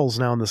 3 models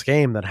now in this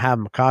game that have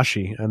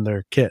Makashi and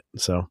their kit.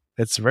 So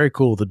it's very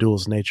cool, the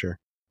duel's nature.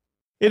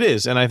 It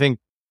is. And I think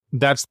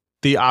that's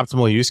the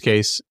optimal use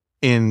case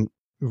in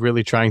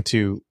really trying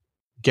to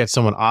get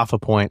someone off a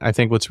point. I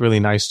think what's really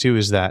nice too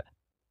is that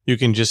you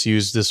can just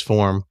use this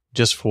form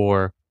just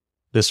for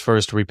this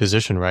first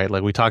reposition, right?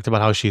 Like we talked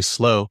about how she's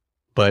slow,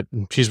 but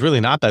she's really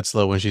not that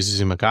slow when she's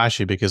using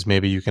Makashi because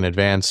maybe you can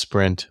advance,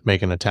 sprint,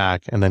 make an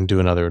attack, and then do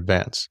another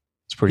advance.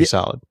 It's pretty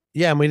solid.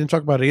 Yeah, and we didn't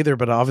talk about it either,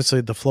 but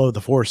obviously the flow of the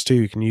force too.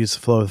 You can use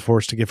the flow of the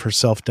force to give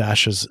herself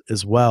dashes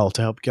as well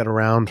to help get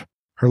around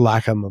her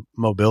lack of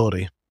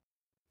mobility.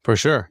 For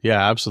sure.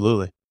 Yeah,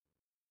 absolutely.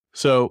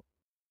 So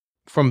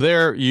from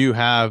there, you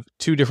have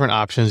 2 different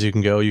options you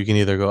can go. You can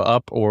either go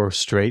up or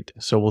straight.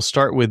 So we'll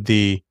start with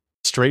the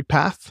straight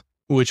path,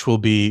 which will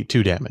be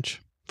 2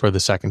 damage for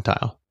the second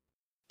tile.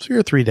 So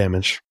you're 3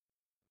 damage.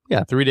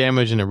 Yeah, 3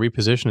 damage and a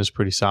reposition is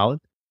pretty solid.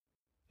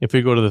 If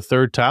we go to the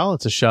third tile,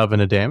 it's a shove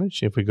and a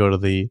damage. If we go to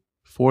the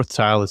fourth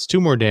tile, it's 2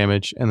 more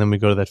damage. And then we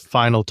go to that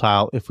final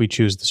tile if we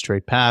choose the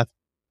straight path,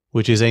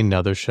 which is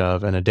another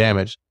shove and a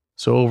damage.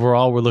 So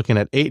overall, we're looking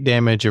at 8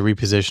 damage, a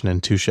reposition,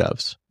 and 2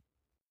 shoves.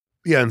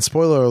 Yeah, and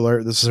spoiler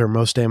alert, this is her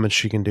most damage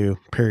she can do,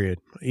 period.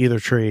 Either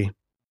tree,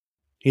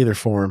 either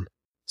form.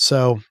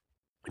 So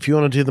if you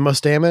want to do the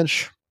most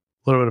damage,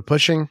 a little bit of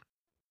pushing,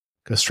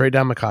 go straight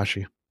down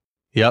Makashi.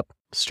 Yep,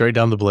 straight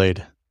down the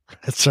blade.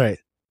 That's right.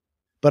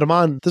 But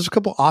Amon, there's a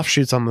couple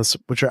offshoots on this,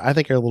 which I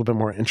think are a little bit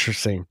more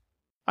interesting.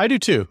 I do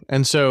too.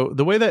 And so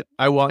the way that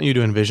I want you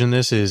to envision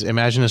this is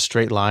imagine a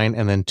straight line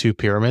and then 2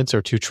 pyramids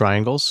or 2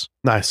 triangles.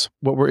 Nice.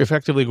 What we're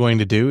effectively going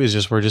to do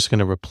is we're just going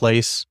to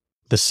replace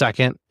the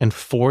second and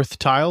fourth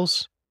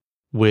tiles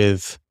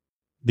with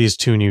these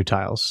 2 new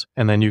tiles.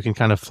 And then you can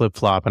kind of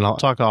flip-flop, and I'll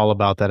talk all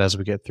about that as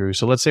we get through.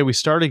 So let's say we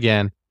start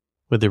again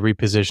with the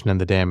reposition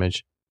and the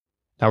damage.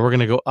 Now we're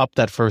going to go up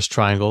that first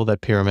triangle, that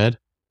pyramid,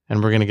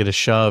 and we're going to get a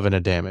shove and a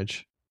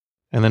damage.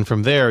 And then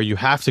from there, you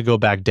have to go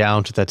back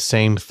down to that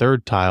same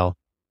third tile,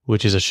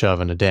 which is a shove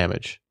and a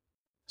damage.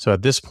 So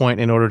at this point,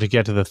 in order to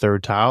get to the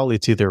third tile,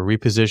 it's either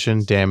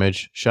reposition,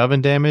 damage, shove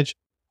and damage,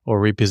 or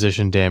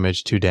reposition,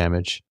 damage, 2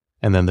 damage,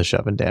 and then the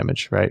shove and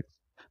damage, right?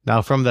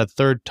 Now from that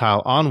third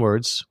tile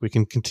onwards, we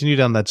can continue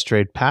down that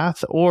straight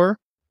path, or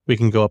we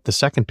can go up the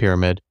second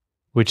pyramid,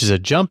 which is a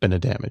jump and a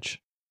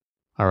damage.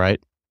 All right.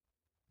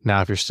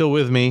 Now, if you're still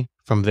with me,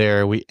 from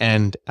there, we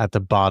end at the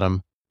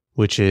bottom,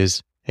 which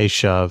is a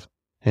shove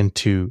and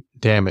 2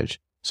 damage.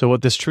 So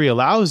what this tree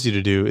allows you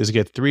to do is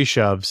get 3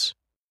 shoves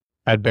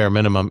at bare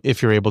minimum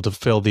if you're able to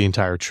fill the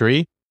entire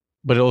tree,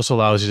 but it also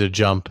allows you to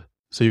jump.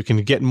 So you can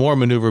get more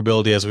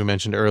maneuverability, as we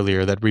mentioned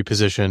earlier, that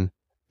reposition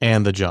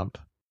and the jump.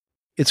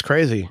 It's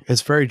crazy.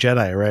 It's very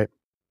Jedi, right?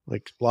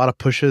 Like a lot of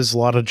pushes, a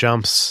lot of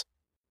jumps,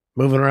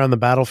 moving around the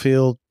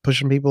battlefield,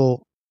 pushing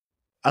people.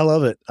 I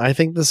love it. I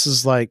think this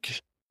is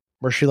like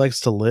where she likes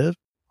to live,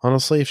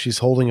 honestly, if she's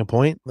holding a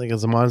point, like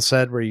as Amon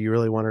said, where you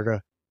really want her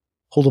to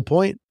hold a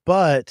point.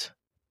 But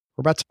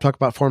we're about to talk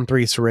about Form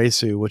 3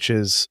 Soresu, which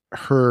is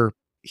her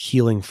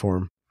healing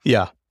form.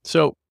 Yeah.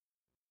 So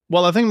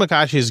Well, I think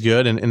Makashi is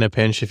good, and in a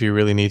pinch, if you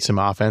really need some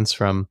offense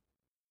from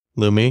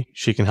Lumi,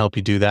 she can help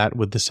you do that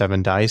with the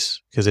 7 dice,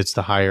 because it's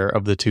the higher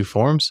of the 2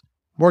 forms.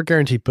 More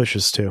guaranteed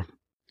pushes, too.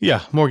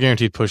 Yeah, more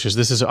guaranteed pushes.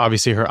 This is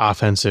obviously her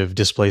offensive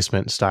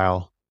displacement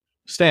style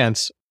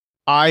stance.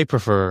 I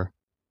prefer,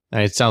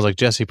 and it sounds like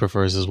Jesse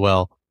prefers as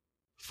well,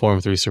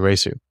 Form 3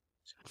 Suresu.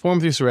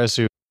 Form 3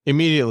 Suresu,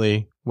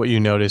 immediately what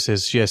you notice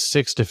is she has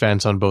 6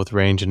 defense on both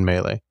range and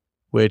melee,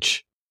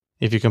 which,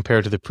 if you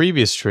compare to the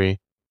previous tree,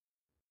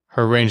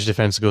 her range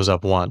defense goes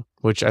up 1,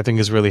 which I think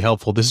is really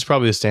helpful. This is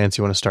probably the stance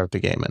you want to start the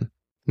game in.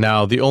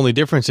 Now, the only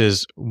difference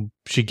is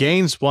she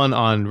gains 1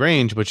 on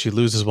range, but she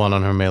loses 1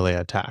 on her melee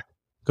attack.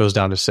 Goes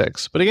down to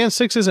 6. But again,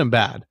 6 isn't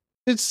bad.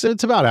 It's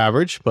about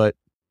average, but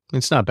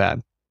it's not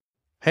bad.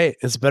 Hey,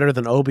 it's better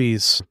than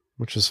Obi's,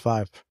 which is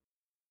 5.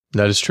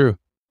 That is true.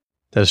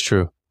 That is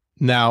true.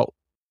 Now,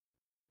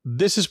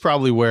 this is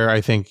probably where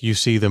I think you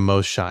see the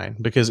most shine,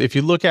 because if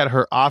you look at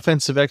her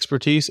offensive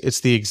expertise, it's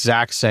the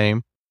exact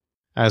same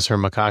as her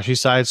Makashi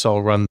side, so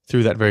I'll run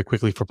through that very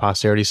quickly for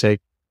posterity's sake.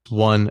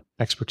 1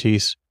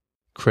 expertise,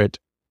 crit,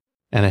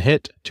 and a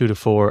hit. 2 to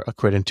 4, a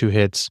crit and 2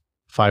 hits.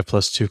 5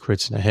 plus 2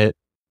 crits and a hit.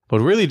 What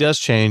really does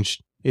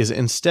change is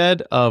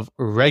instead of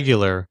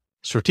regular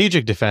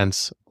strategic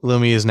defense,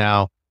 Lumi is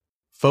now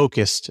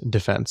focused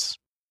defense.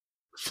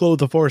 Flow of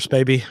the Force,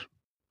 baby.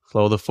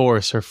 Flow of the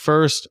Force. Her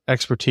first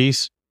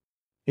expertise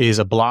is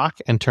a block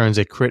and turns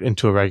a crit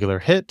into a regular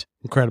hit.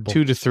 Incredible.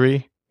 2 to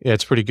 3. Yeah,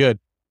 it's pretty good.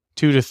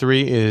 2 to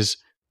 3 is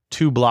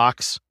 2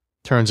 blocks,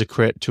 turns a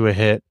crit to a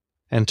hit,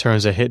 and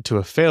turns a hit to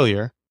a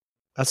failure.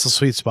 That's the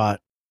sweet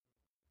spot.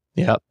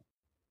 Yep.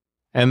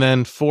 And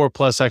then 4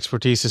 plus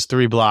expertise is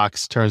 3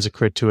 blocks, turns a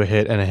crit to a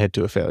hit, and a hit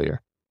to a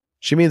failure.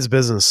 She means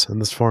business in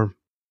this form.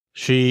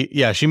 She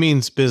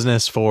means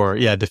business for,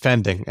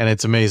 defending. And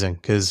it's amazing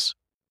because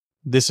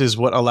this is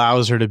what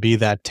allows her to be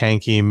that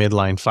tanky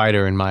midline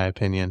fighter, in my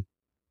opinion.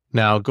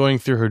 Now, going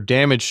through her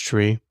damage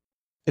tree,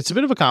 it's a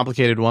bit of a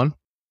complicated one,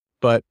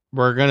 but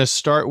we're going to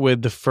start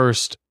with the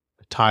first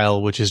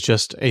tile, which is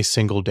just a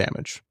single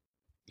damage.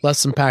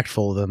 Less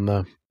impactful than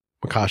the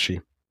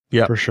Makashi.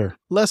 Yeah, for sure.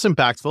 Less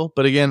impactful,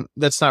 but again,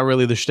 that's not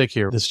really the shtick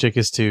here. The shtick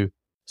is to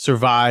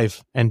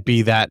survive and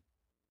be that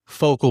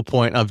focal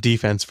point of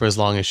defense for as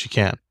long as she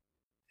can.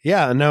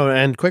 Yeah, no,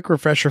 and quick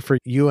refresher for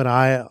you and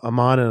I,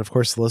 Amon, and of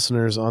course the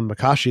listeners on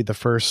Makashi, the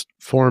first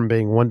form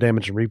being 1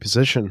 damage and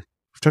reposition.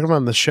 We're talking about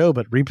on the show,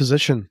 but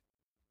reposition,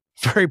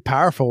 very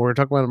powerful. We're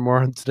talking about it more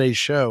on today's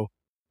show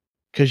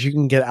because you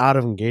can get out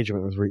of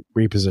engagement with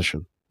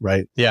reposition,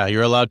 right? Yeah,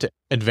 you're allowed to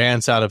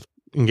advance out of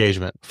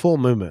engagement. Full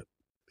movement.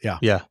 Yeah.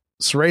 Yeah.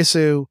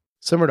 Suresu,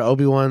 similar to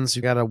Obi-Wan's,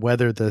 you got to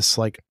weather this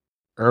like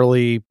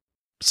early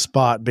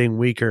spot being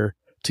weaker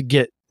to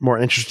get more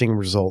interesting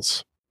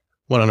results.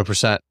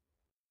 100%.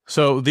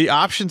 So the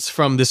options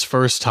from this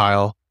first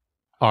tile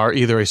are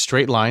either a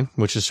straight line,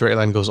 which a straight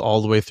line goes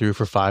all the way through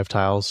for 5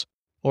 tiles,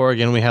 or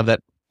again, we have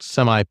that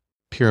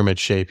semi-pyramid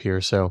shape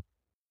here. So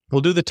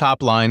we'll do the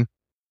top line.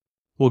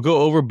 We'll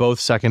go over both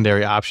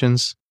secondary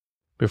options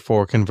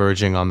before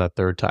converging on that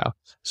third tile.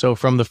 So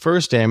from the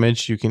first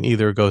damage, you can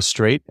either go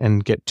straight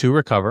and get 2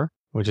 recover,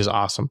 which is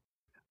awesome,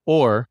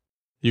 or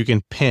you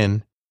can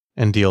pin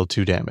and deal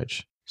 2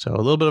 damage. So a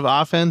little bit of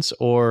offense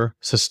or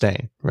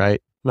sustain,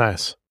 right?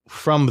 Nice.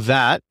 From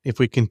that, if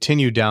we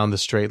continue down the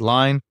straight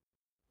line,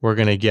 we're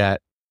going to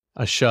get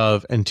a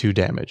shove and 2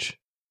 damage.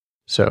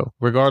 So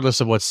regardless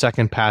of what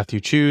second path you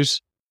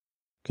choose,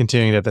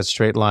 continuing at that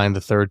straight line,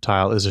 the third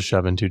tile is a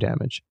shove and 2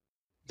 damage.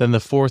 Then the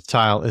fourth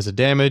tile is a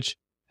damage,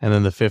 and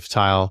then the fifth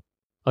tile,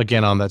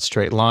 again on that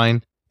straight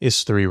line,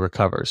 is 3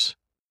 recovers.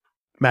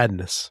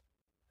 Madness.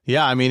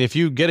 Yeah, I mean, if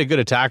you get a good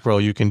attack roll,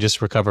 you can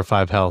just recover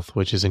 5 health,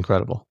 which is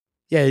incredible.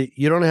 Yeah,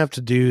 you don't have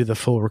to do the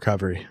full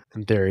recovery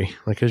in theory.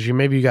 Like, because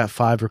you got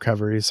 5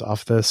 recoveries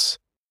off this.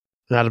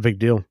 Not a big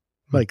deal.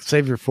 Like,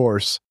 save your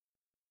force.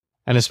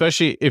 And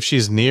especially if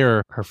she's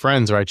near her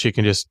friends, right? She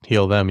can just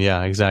heal them.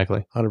 Yeah,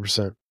 exactly.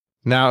 100%.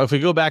 Now, if we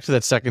go back to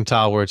that second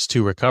tile where it's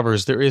 2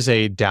 recovers, there is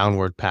a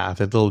downward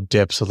path. It little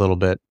dips a little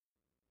bit.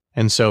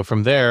 And so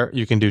from there,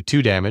 you can do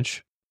 2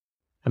 damage.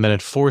 And then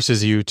it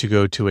forces you to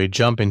go to a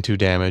jump in 2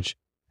 damage.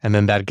 And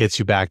then that gets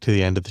you back to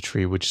the end of the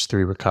tree, which is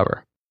 3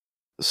 recover.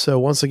 So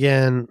once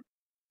again,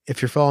 if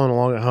you're following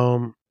along at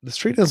home, this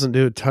tree doesn't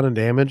do a ton of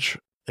damage.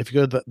 If you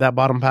go to that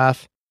bottom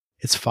path,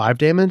 it's 5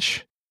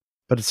 damage,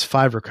 but it's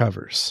 5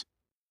 recovers.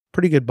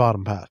 Pretty good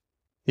bottom path.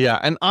 Yeah,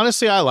 and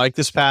honestly, I like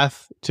this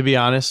path, to be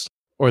honest,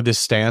 or this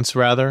stance,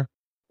 rather.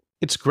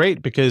 It's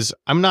great because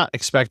I'm not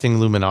expecting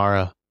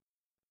Luminara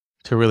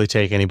to really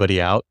take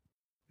anybody out.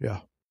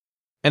 Yeah.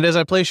 And as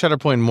I play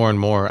Shatterpoint more and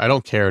more, I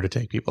don't care to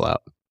take people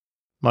out.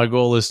 My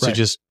goal is to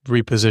just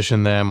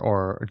reposition them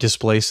or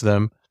displace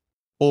them,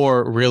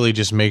 or really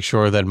just make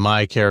sure that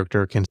my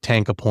character can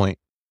tank a point.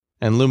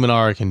 And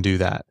Luminara can do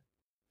that.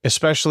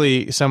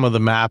 Especially some of the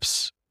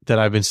maps that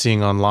I've been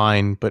seeing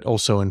online, but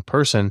also in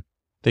person,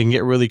 they can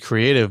get really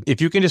creative. If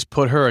you can just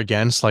put her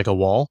against like a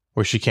wall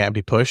where she can't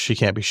be pushed, she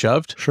can't be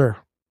shoved. Sure.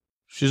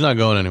 She's not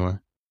going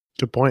anywhere.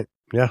 Good point.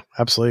 Yeah,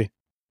 absolutely.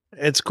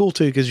 It's cool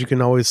too because you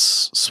can always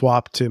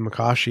swap to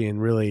Makashi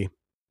and really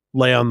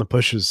lay on the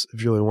pushes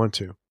if you really want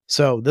to.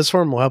 So this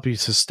form will help you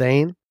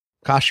sustain.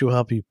 Makashi will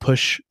help you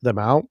push them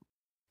out.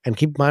 And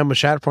keep in mind with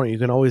Shatterpoint, you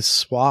can always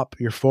swap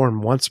your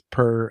form once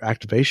per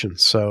activation.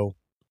 So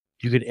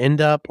you could end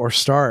up or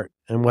start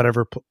in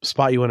whatever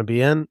spot you want to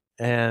be in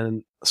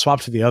and swap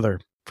to the other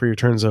for your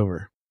turns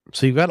over.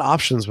 So you've got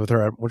options with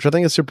her, which I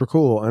think is super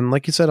cool. And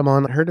like you said,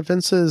 Amon, her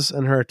defenses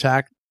and her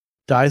attack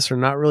dice are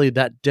not really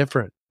that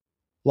different.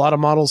 A lot of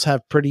models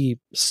have pretty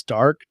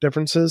stark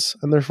differences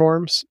in their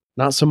forms.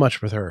 Not so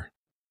much with her.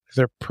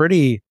 They're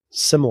pretty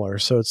similar.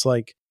 So it's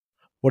like,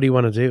 what do you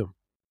want to do?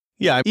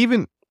 Yeah,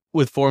 even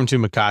with Form 2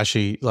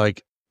 Makashi,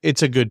 like,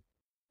 it's a good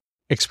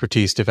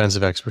expertise,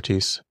 defensive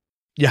expertise.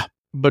 Yeah.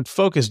 But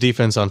focus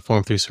defense on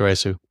Form 3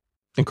 Soresu.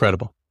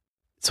 Incredible.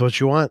 It's what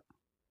you want.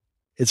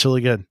 It's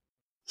really good.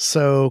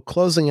 So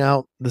closing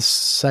out this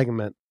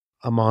segment,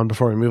 Amon,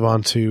 before we move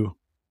on to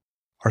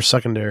our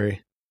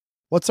secondary,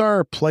 what's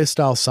our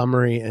playstyle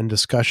summary and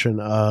discussion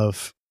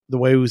of the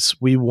ways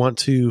we want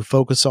to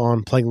focus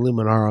on playing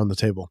Luminara on the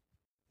table?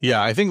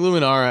 Yeah, I think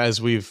Luminara,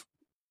 as we've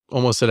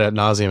almost said ad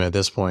nauseum at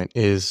this point,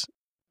 is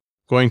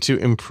going to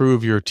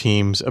improve your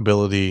team's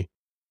ability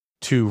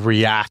to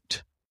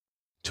react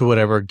to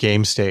whatever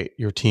game state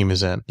your team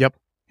is in. Yep.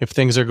 If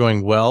things are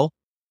going well,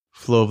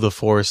 Flow of the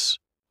Force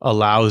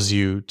allows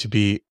you to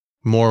be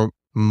more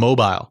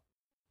mobile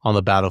on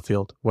the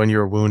battlefield when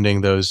you're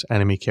wounding those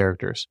enemy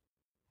characters.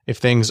 If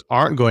things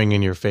aren't going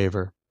in your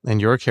favor and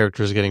your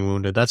character is getting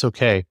wounded, that's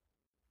okay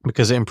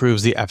because it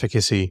improves the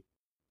efficacy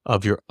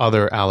of your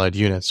other allied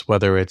units,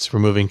 whether it's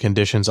removing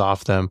conditions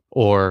off them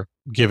or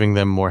giving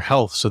them more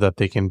health so that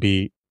they can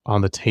be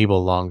on the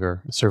table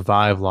longer,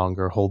 survive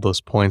longer, hold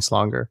those points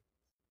longer.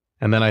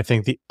 And then I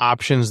think the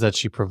options that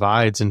she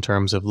provides in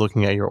terms of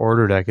looking at your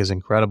order deck is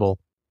incredible.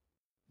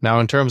 Now,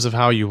 in terms of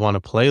how you want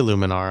to play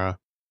Luminara,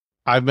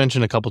 I've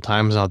mentioned a couple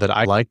times now that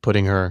I like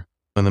putting her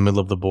in the middle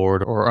of the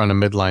board or on a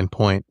midline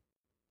point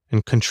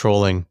and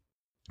controlling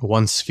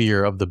one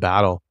sphere of the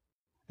battle.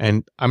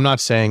 And I'm not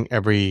saying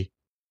every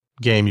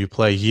game you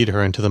play, yeet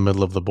her into the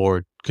middle of the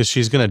board because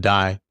she's going to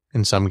die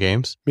in some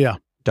games. Yeah.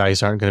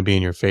 Dice aren't going to be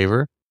in your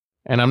favor.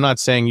 And I'm not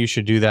saying you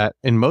should do that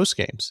in most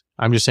games.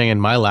 I'm just saying in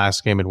my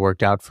last game, it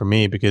worked out for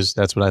me because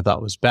that's what I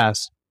thought was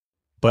best.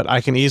 But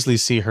I can easily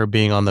see her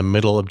being on the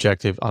middle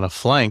objective on a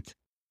flank,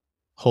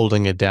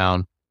 holding it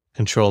down,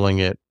 controlling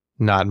it,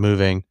 not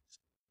moving.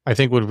 I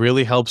think what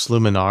really helps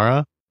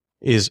Luminara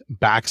is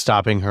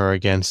backstopping her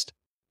against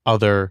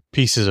other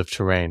pieces of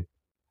terrain.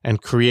 And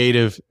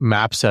creative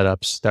map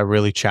setups that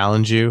really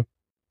challenge you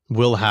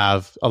will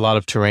have a lot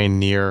of terrain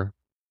near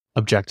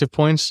objective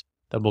points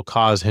that will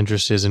cause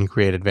hindrances and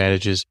create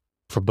advantages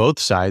for both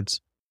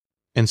sides.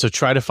 And so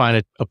try to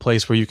find a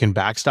place where you can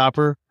backstop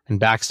her. And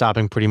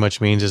backstopping pretty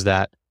much means is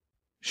that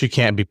she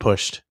can't be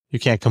pushed. You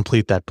can't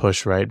complete that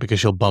push, right?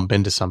 Because she'll bump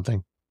into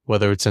something,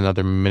 whether it's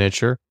another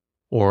miniature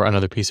or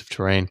another piece of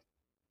terrain.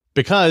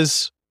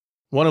 Because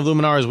one of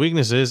Luminara's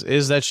weaknesses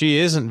is that she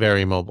isn't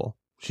very mobile.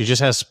 She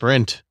just has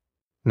sprint.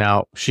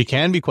 Now, she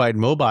can be quite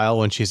mobile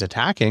when she's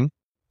attacking,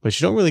 but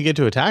you don't really get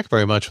to attack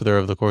very much with her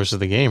over the course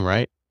of the game,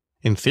 right?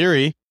 In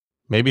theory,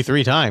 maybe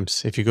 3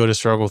 times if you go to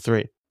struggle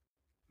 3.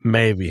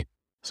 Maybe.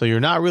 So you're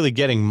not really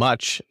getting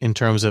much in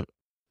terms of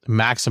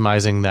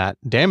maximizing that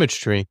damage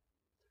tree.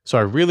 So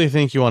I really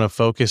think you want to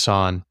focus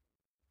on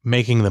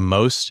making the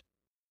most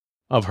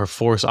of her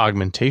force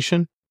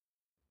augmentation.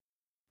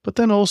 But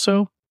then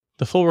also,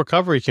 the full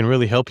recovery can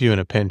really help you in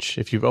a pinch.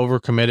 If you've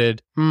overcommitted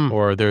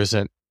or there's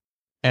an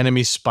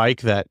enemy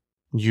spike that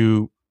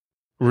you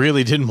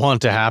really didn't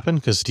want to happen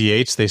because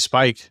D8s, they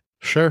spike.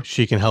 Sure.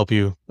 She can help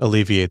you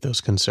alleviate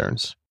those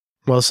concerns.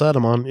 Well said,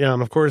 Amon. Yeah,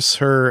 and of course,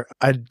 her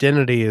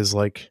identity is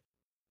like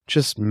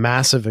just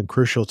massive and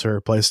crucial to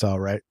her playstyle,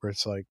 right? Where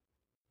it's like,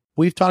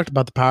 we've talked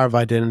about the power of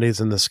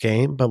identities in this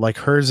game, but like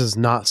hers is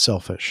not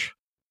selfish.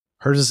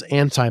 Hers is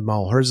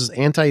anti-Maul. Hers is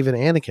anti even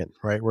Anakin,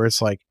 right? Where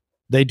it's like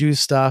they do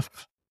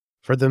stuff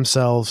for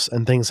themselves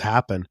and things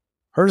happen.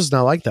 Hers is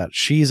not like that.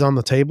 She's on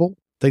the table.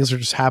 Things are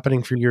just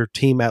happening for your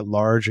team at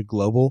large and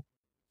global.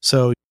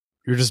 So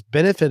you're just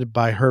benefited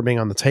by her being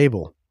on the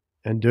table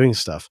and doing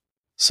stuff.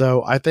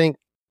 So I think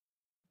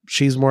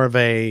she's more of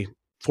a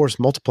force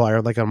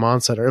multiplier. Like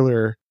Amon said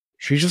earlier,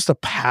 she's just a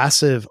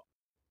passive,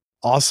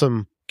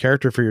 awesome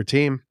character for your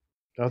team.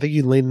 I think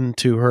you lean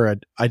into her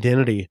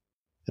identity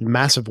in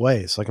massive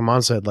ways. Like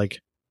Amon said, like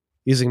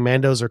using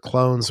Mandos or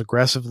clones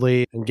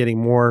aggressively and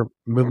getting more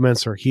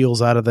movements or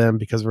heals out of them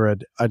because of her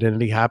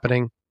identity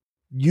happening.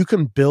 You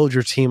can build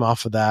your team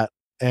off of that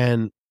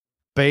and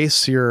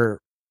base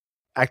your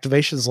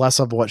activations less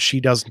of what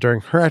she does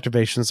during her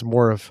activations,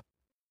 more of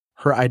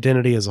her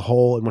identity as a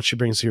whole and what she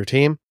brings to your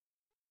team.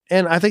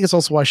 And I think it's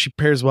also why she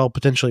pairs well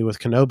potentially with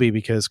Kenobi,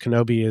 because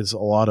Kenobi is a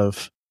lot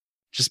of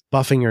just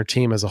buffing your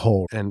team as a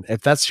whole. And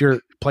if that's your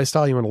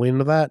playstyle, you want to lean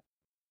into that.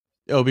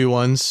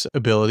 Obi-Wan's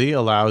ability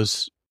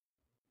allows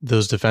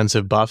those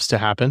defensive buffs to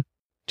happen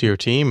to your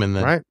team, and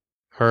then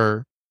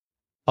her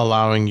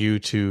allowing you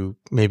to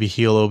maybe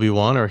heal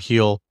Obi-Wan or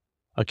heal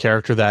a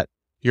character that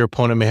your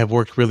opponent may have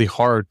worked really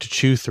hard to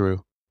chew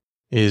through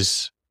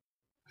is...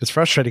 It's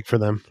frustrating for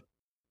them.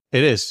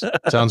 It is.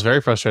 Sounds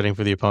very frustrating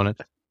for the opponent.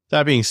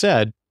 That being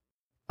said,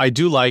 I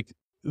do like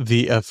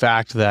the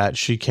fact that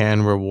she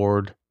can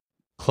reward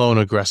clone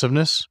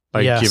aggressiveness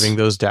by giving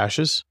those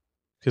dashes.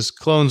 Because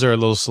clones are a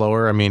little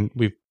slower. I mean,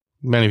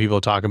 many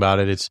people talk about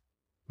it. It's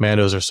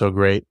Commandos are so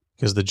great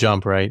because the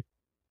jump, right?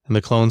 And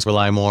the clones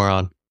rely more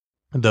on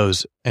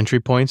those entry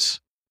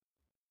points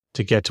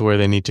to get to where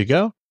they need to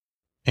go.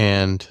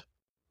 And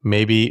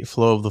maybe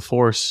Flow of the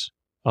Force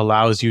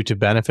allows you to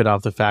benefit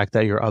off the fact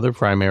that your other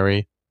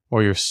primary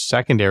or your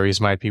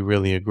secondaries might be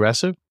really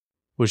aggressive,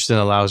 which then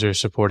allows your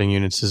supporting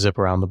units to zip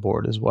around the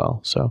board as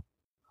well. So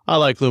I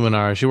like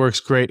Luminara. She works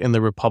great in the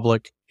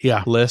Republic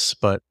lists,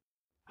 but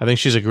I think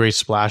she's a great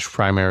splash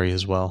primary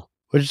as well.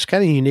 Which is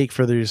kind of unique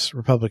for these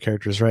Republic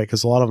characters, right?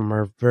 Because a lot of them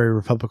are very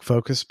Republic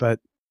focused, but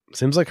it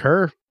seems like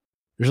there's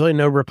really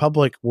no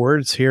Republic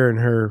words here in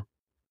her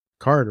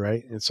card,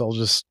 right? It's all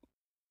just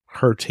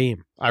her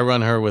team. I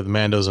run her with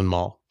Mandos and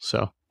Maul,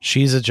 so...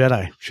 She's a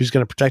Jedi. She's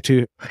going to protect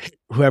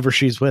whoever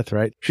she's with,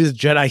 right? She's a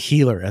Jedi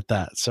healer at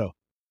that. So,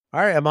 all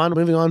right, Amon,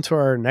 moving on to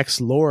our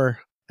next lore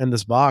in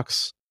this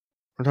box.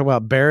 We're talking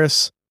about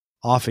Barriss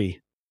Offee.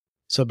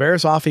 So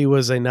Barriss Offee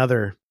was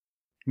another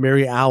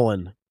Mary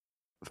Allen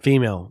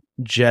female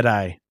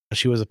Jedi.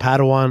 She was a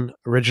Padawan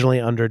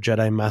originally under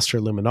Jedi Master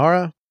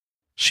Luminara.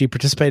 She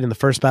participated in the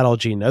first battle of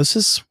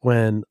Geonosis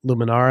when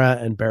Luminara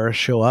and Barriss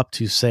show up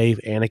to save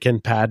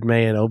Anakin, Padme,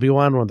 and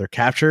Obi-Wan when they're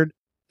captured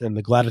in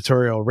the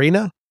gladiatorial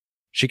arena.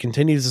 She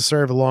continues to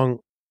serve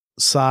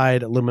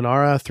alongside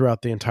Luminara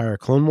throughout the entire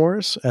Clone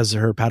Wars as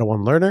her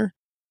Padawan learner.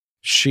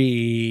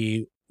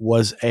 She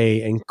was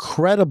an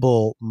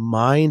incredible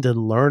mind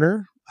and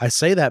learner. I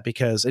say that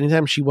because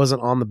anytime she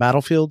wasn't on the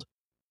battlefield,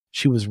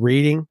 she was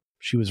reading,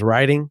 she was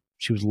writing,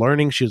 she was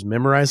learning, she was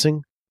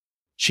memorizing.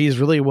 She's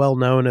really well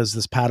known as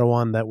this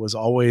Padawan that was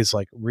always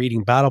like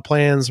reading battle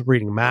plans,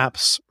 reading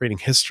maps, reading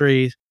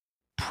history,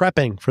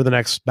 prepping for the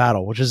next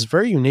battle, which is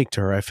very unique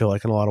to her, I feel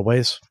like, in a lot of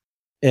ways.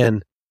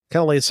 And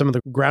kind of laid some of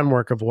the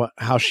groundwork of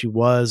how she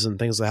was and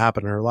things that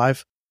happened in her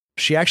life.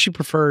 She actually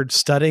preferred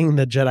studying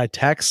the Jedi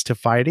text to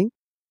fighting.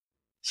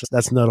 So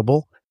that's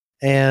notable.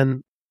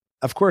 And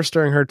of course,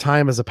 during her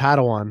time as a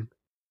Padawan,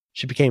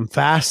 she became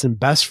fast and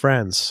best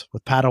friends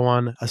with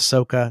Padawan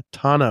Ahsoka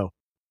Tano.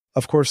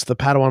 Of course, the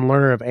Padawan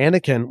learner of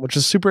Anakin, which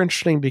is super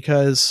interesting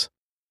because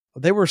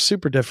they were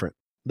super different.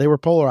 They were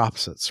polar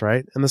opposites,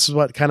 right? And this is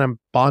what kind of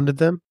bonded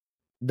them.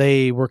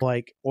 They were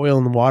like oil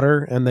and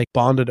water, and they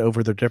bonded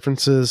over their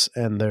differences,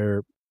 and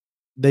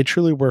they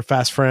truly were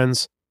fast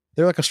friends.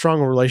 They're like a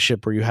strong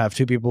relationship where you have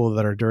two people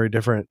that are very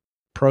different,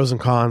 pros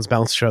and cons,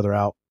 balance each other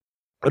out.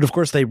 But of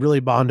course, they really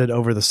bonded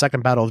over the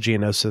second battle of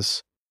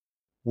Geonosis,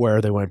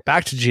 where they went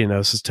back to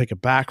Geonosis, took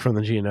it back from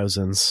the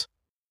Geonosans.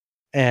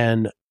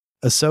 And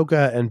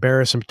Ahsoka and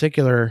Barriss in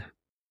particular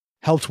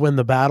helped win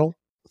the battle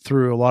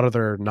through a lot of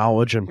their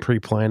knowledge and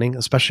pre-planning,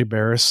 especially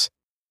Barriss,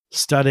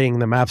 studying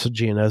the maps of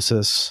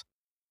Geonosis,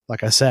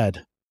 like I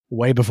said,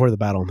 way before the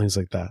battle and things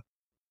like that.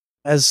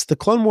 As the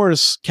Clone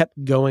Wars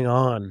kept going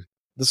on,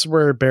 this is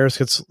where Barriss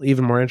gets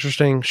even more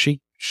interesting.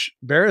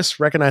 Barriss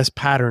recognized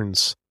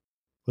patterns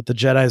with the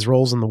Jedi's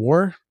roles in the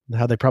war, and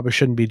how they probably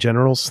shouldn't be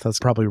generals. That's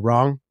probably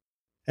wrong.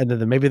 And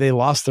then maybe they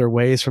lost their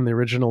ways from the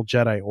original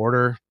Jedi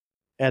Order,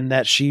 and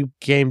that she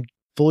became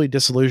fully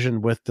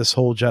disillusioned with this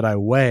whole Jedi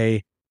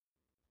way,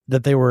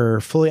 that they were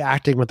fully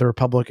acting with the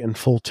Republic in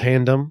full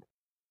tandem,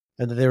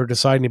 and that they were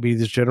deciding to be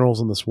these generals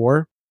in this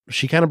war.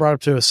 She kind of brought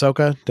it to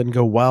Ahsoka, didn't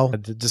go well,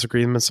 had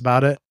disagreements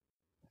about it,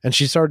 and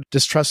she started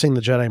distrusting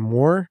the Jedi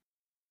more.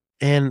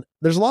 And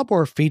there's a lot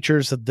more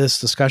features of this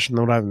discussion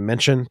than what I've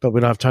mentioned, but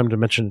we don't have time to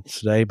mention it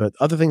today. But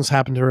other things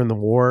happened to her in the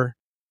war.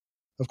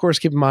 Of course,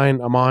 keep in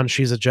mind, Amon,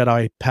 she's a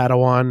Jedi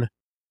Padawan,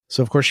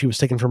 so of course she was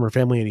taken from her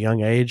family at a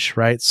young age,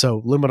 right?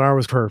 So Luminara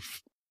was her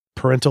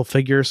parental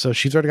figure, so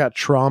she's already got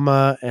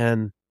trauma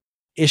and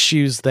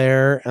issues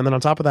there. And then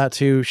on top of that,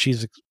 too,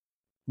 she's,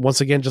 once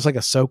again, just like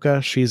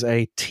Ahsoka, she's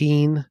a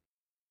teen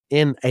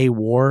in a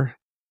war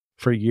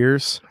for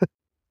years.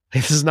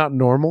 This is not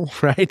normal,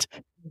 right?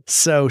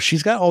 So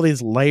she's got all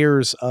these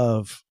layers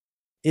of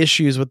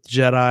issues with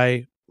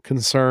Jedi,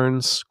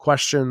 concerns,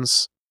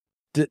 questions,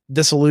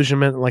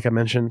 disillusionment, like I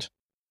mentioned.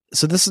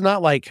 So this is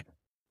not like,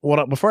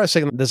 before I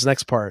say this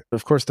next part,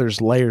 of course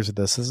there's layers of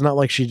this. It's not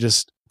like she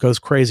just goes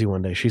crazy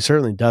one day. She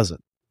certainly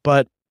doesn't.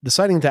 But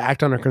deciding to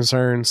act on her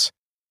concerns,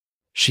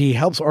 she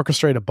helps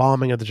orchestrate a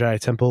bombing of the Jedi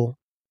Temple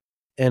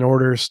in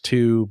orders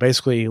to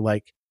basically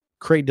like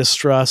create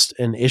distrust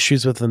and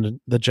issues within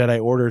the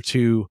Jedi Order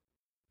to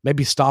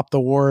maybe stop the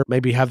war,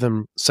 maybe have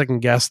them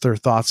second guess their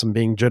thoughts on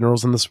being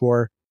generals in this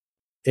war.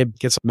 It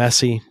gets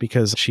messy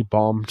because she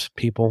bombed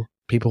people.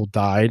 People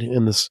died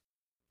in this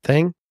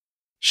thing.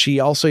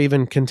 She also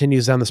even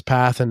continues down this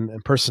path and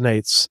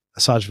impersonates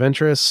Asajj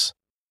Ventress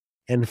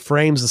and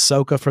frames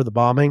Ahsoka for the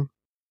bombing,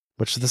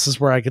 which this is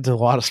where I get to a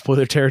lot of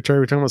spoiler territory.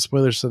 We're talking about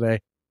spoilers today.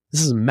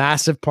 This is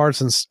massive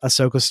parts in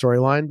Ahsoka's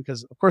storyline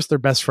because, of course, they're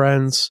best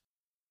friends.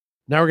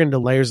 Now we're getting to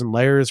layers and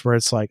layers where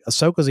it's like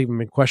Ahsoka's even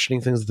been questioning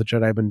things that the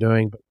Jedi have been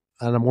doing, but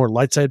on a more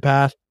light side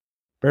path.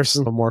 Barriss is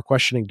on a more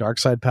questioning dark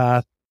side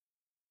path.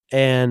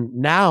 And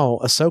now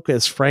Ahsoka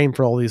is framed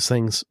for all these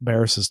things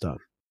Barriss has done,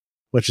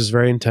 which is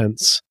very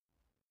intense.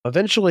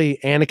 Eventually,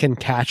 Anakin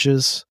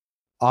catches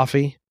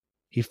Offee.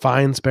 He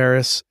finds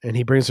Barriss and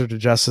he brings her to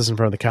justice in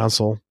front of the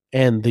council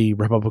and the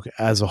Republic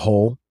as a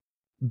whole.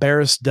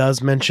 Barriss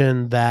does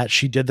mention that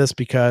she did this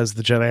because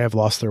the Jedi have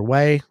lost their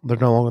way. They're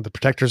no longer the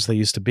protectors they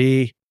used to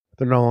be.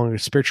 They're no longer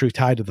spiritually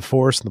tied to the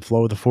Force and the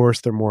flow of the Force.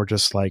 They're more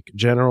just like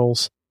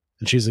generals,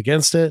 and she's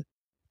against it.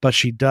 But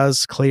she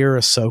does clear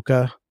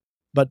Ahsoka.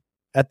 But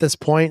at this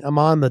point,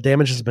 Amon, the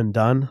damage has been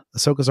done.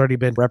 Ahsoka's already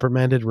been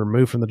reprimanded,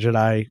 removed from the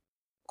Jedi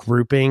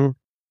grouping.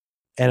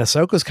 And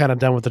Ahsoka's kind of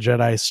done with the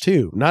Jedis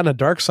too. Not in a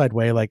dark side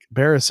way like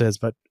Barriss is,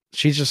 but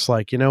she's just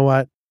like, you know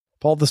what?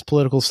 If all this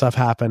political stuff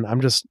happened,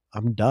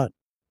 I'm done.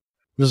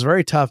 It was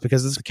very tough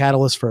because it's a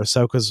catalyst for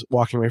Ahsoka's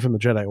walking away from the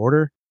Jedi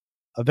Order.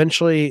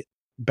 Eventually,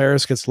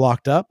 Barriss gets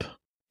locked up,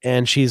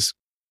 and she's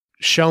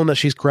shown that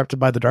she's corrupted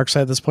by the dark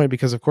side at this point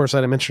because, of course,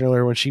 I mentioned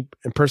earlier, when she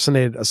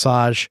impersonated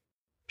Asajj,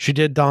 she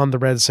did don the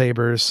red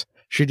sabers.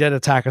 She did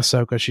attack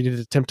Ahsoka. She did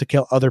attempt to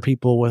kill other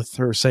people with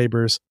her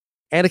sabers.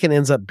 Anakin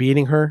ends up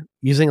beating her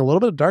using a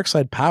little bit of dark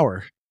side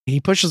power. He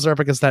pushes her up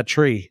against that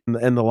tree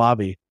in the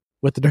lobby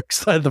with the dark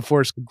side of the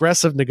Force,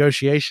 aggressive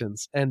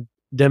negotiations, and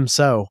dim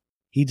so.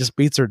 He just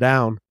beats her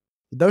down,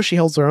 though she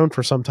holds her own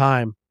for some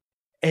time.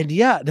 And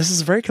yeah, this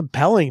is very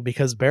compelling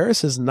because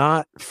Barriss is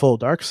not full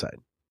dark side.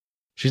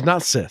 She's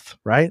not Sith,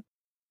 right?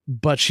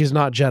 But she's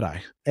not Jedi.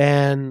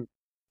 And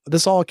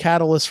this is all a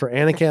catalyst for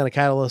Anakin and a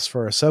catalyst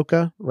for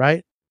Ahsoka,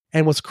 right?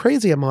 And what's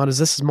crazy, Amon, is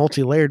this is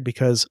multi-layered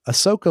because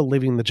Ahsoka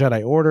leaving the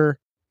Jedi Order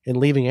and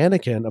leaving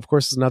Anakin, of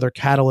course, is another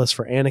catalyst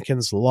for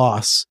Anakin's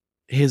loss.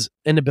 His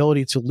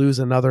inability to lose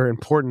another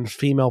important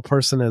female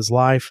person in his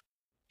life.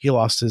 He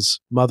lost his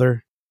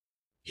mother.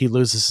 He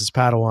loses his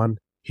Padawan.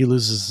 He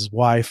loses his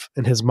wife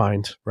and his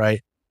mind,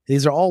 right?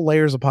 These are all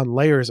layers upon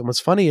layers. And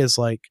what's crazy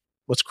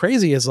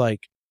is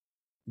like,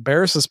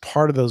 Barriss is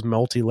part of those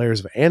multi-layers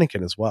of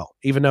Anakin as well.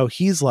 Even though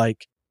he's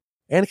like,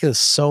 Anakin is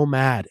so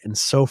mad and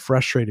so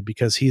frustrated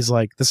because he's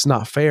like, this is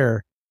not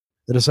fair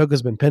that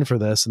Ahsoka's been pinned for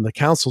this. And the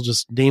council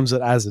just deems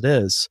it as it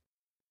is.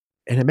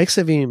 And it makes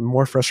him even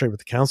more frustrated with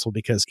the council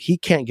because he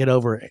can't get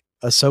over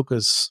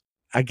Ahsoka's,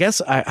 how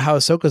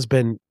Ahsoka's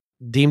been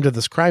deemed of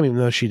this crime, even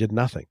though she did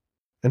nothing.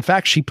 In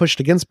fact, she pushed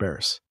against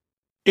Barriss.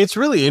 It's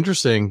really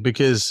interesting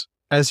because,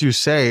 as you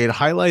say, it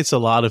highlights a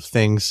lot of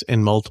things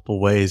in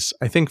multiple ways.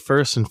 I think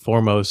first and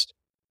foremost,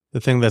 the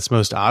thing that's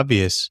most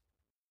obvious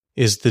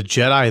is the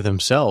Jedi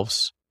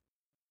themselves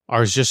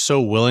are just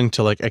so willing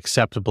to like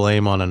accept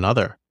blame on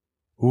another.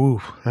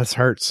 Ooh, that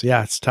hurts.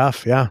 Yeah, it's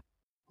tough. Yeah.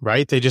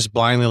 Right? They just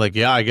blindly like,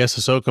 yeah, I guess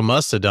Ahsoka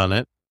must have done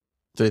it.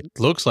 It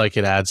looks like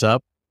it adds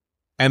up.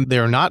 And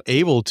they're not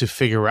able to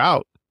figure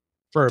out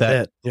for a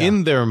bit. Yeah.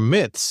 In their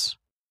midst,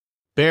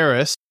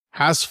 Barriss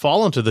has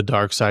fallen to the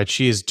dark side.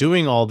 She is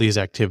doing all these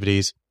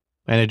activities,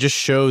 and it just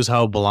shows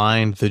how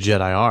blind the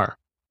Jedi are.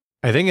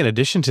 I think in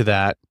addition to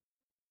that,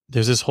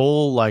 there's this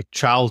whole like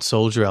child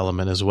soldier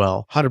element as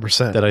well.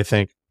 100%. That I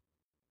think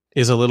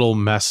is a little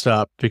messed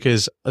up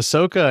because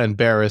Ahsoka and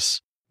Barriss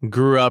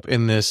grew up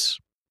in this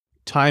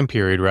time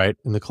period, right?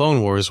 In the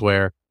Clone Wars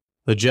where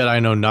the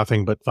Jedi know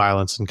nothing but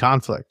violence and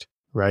conflict,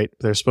 right?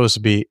 They're supposed to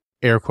be,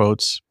 air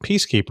quotes,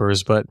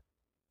 peacekeepers, but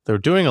they're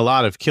doing a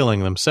lot of killing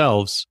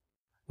themselves,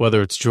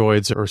 whether it's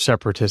droids or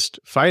separatist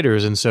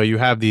fighters. And so you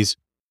have these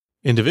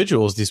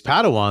individuals, these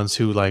Padawans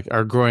who like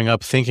are growing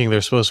up thinking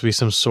they're supposed to be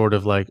some sort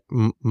of like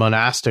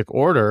monastic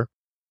order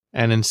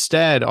and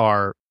instead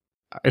are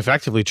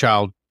effectively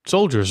child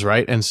soldiers,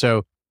 right? And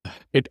so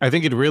I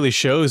think it really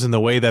shows in the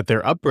way that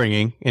their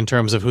upbringing in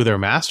terms of who their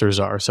masters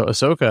are. So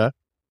Ahsoka,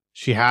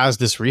 she has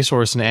this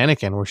resource in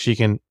Anakin where she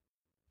can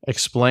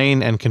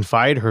explain and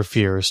confide her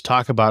fears,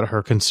 talk about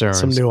her concerns.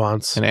 Some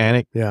nuance.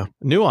 And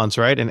nuance,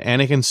 right? And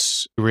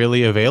Anakin's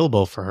really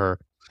available for her.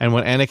 And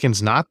when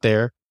Anakin's not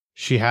there,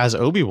 she has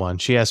Obi-Wan,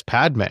 she has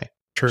Padme.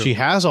 True. She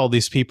has all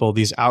these people,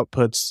 these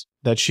outputs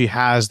that she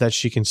has that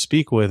she can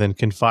speak with and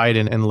confide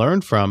in and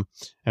learn from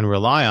and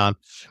rely on.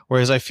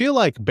 Whereas I feel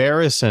like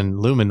Barriss and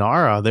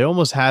Luminara, they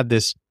almost had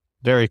this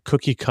very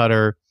cookie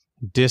cutter,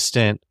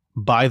 distant,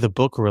 by the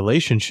book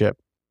relationship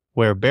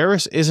where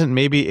Barriss isn't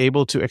maybe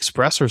able to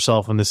express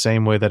herself in the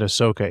same way that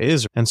Ahsoka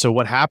is. And so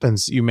what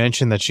happens, you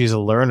mentioned that she's a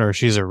learner,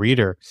 she's a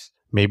reader.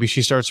 Maybe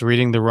she starts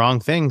reading the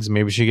wrong things.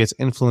 Maybe she gets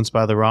influenced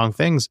by the wrong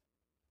things.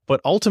 But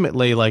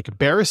ultimately, like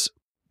Barriss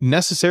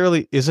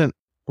necessarily isn't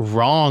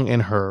wrong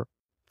in her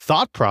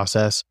thought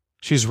process.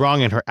 She's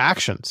wrong in her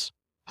actions.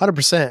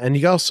 100%. And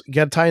you also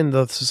got to tie in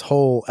this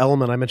whole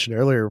element I mentioned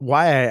earlier,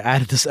 why I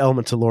added this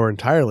element to lore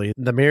entirely.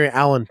 The Mary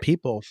Allen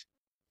people,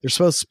 they're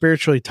so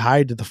spiritually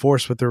tied to the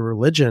Force with their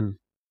religion,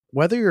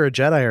 whether you're a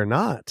Jedi or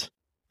not.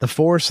 The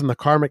Force and the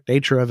karmic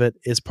nature of it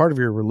is part of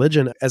your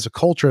religion as a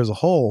culture as a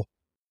whole.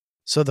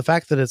 So the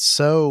fact that it's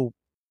so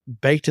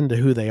baked into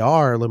who they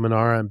are,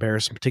 Luminara and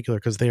Barriss in particular,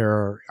 because they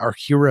are our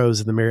heroes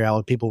and the Mary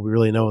Allen people we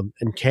really know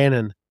in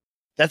canon,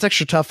 that's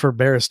extra tough for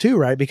Barriss too,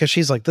 right? Because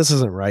she's like, this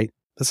isn't right.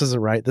 This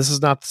isn't right. This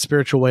is not the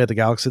spiritual way of the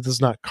galaxy. This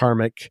is not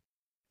karmic.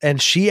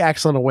 And she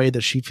acts in a way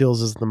that she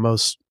feels is the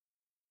most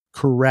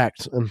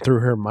correct and through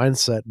her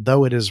mindset,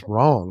 though it is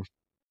wrong.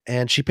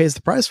 And she pays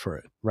the price for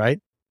it, right?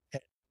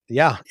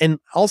 Yeah. And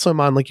also,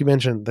 Mon, like you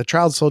mentioned, the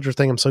child soldier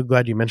thing, I'm so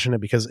glad you mentioned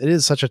it because it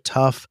is such a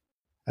tough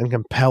and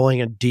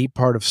compelling and deep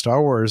part of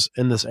Star Wars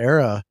in this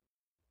era.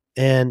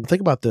 And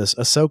think about this,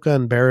 Ahsoka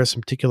and Barriss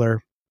in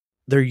particular,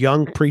 they're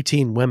young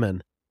preteen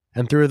women.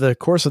 And through the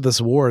course of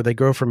this war, they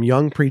grow from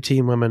young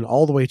preteen women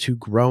all the way to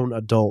grown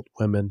adult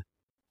women.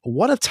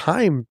 What a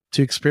time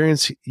to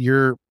experience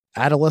your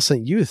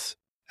adolescent youth.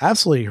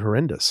 Absolutely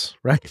horrendous,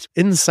 right?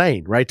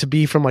 Insane, right? To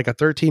be from like a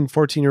 13,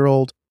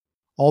 14-year-old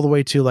all the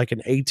way to like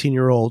an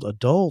 18-year-old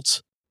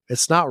adult.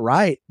 It's not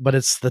right, but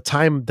it's the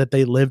time that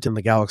they lived in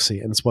the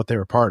galaxy and it's what they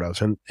were part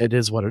of. And it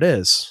is what it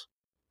is.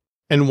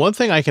 And one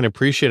thing I can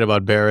appreciate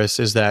about Barriss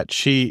is that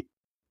she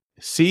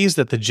sees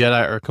that the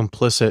Jedi are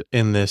complicit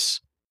in this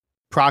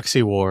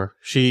proxy war.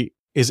 She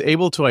is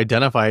able to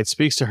identify, it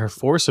speaks to her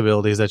Force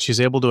abilities, that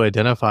she's able to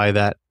identify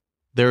that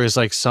there is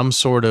like some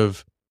sort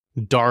of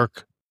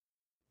dark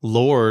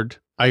lord.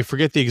 I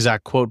forget the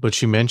exact quote, but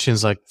she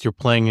mentions like you're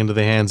playing into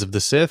the hands of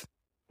the Sith.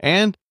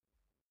 And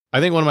I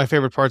think one of my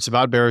favorite parts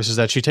about Barriss is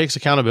that she takes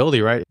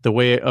accountability, right? The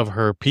way of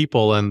her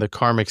people and the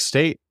karmic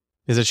state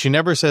is that she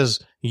never says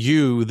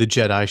you, the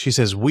Jedi. She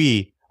says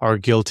we are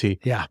guilty.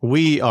 Yeah.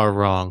 We are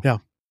wrong. Yeah.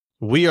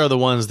 We are the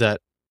ones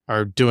that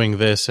are doing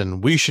this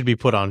and we should be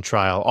put on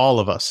trial, all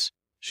of us.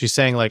 She's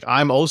saying like,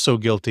 I'm also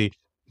guilty,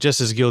 just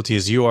as guilty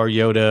as you are,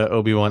 Yoda,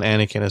 Obi-Wan,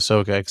 Anakin,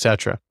 Ahsoka,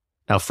 etc.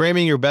 Now,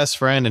 framing your best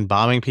friend and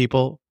bombing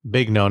people,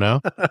 big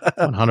no-no,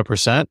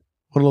 100%. Went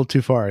a little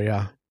too far,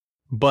 yeah.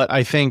 But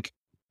I think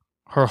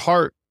her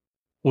heart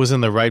was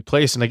in the right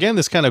place. And again,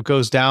 this kind of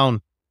goes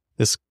down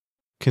this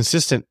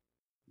consistent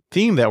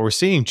theme that we're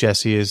seeing,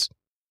 Jesse, is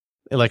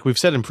like we've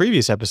said in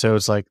previous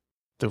episodes, like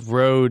the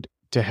road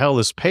to hell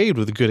is paved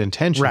with good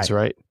intentions,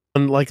 right?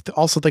 And like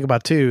also think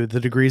about too, the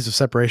degrees of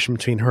separation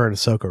between her and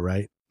Ahsoka,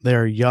 right?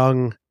 They're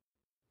young,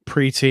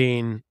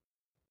 preteen,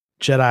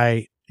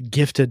 Jedi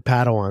gifted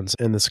Padawans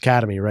in this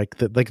academy, right?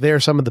 Like they are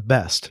some of the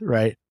best,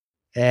 right?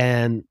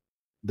 And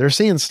they're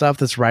seeing stuff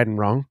that's right and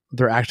wrong.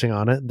 They're acting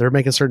on it. They're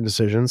making certain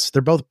decisions.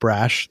 They're both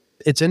brash.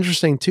 It's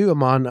interesting too,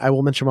 Amon, I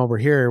will mention while we're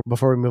here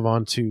before we move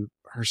on to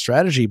her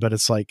strategy, but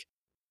it's like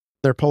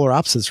they're polar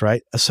opposites,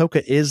 right?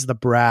 Ahsoka is the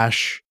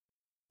brash,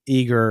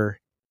 eager,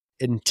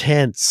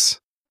 intense.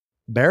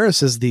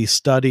 Barriss is the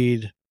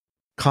studied,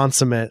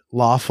 consummate,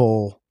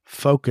 lawful,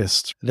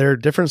 focused. They're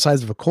different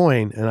sides of a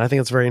coin, and I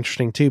think it's very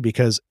interesting too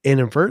because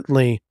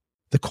inadvertently,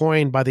 the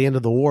coin by the end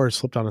of the war is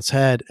flipped on its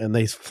head and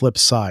they flip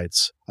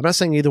sides. I'm not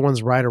saying either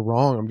one's right or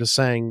wrong. I'm just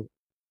saying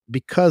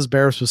because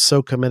Barriss was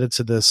so committed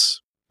to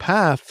this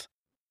path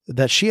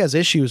that she has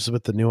issues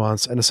with the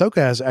nuance, and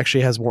Ahsoka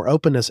actually has more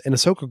openness, and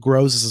Ahsoka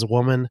grows as a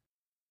woman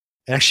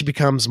and actually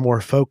becomes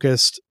more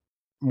focused,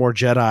 more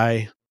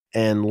Jedi,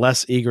 and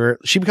less eager.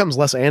 She becomes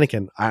less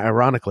Anakin,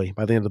 ironically,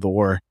 by the end of the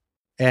war.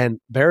 And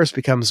Barriss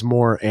becomes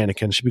more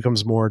Anakin. She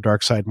becomes more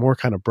dark side, more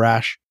kind of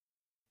brash.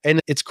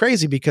 And it's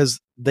crazy because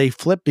they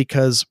flip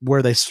because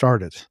where they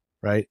started,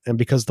 right? And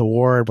because the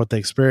war and what they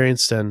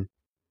experienced, and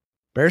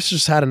Barriss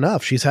just had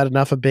enough. She's had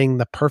enough of being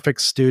the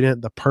perfect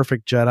student, the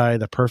perfect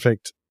Jedi,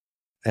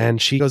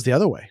 and she goes the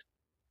other way.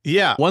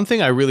 Yeah. One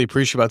thing I really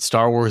appreciate about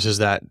Star Wars is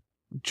that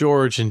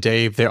George and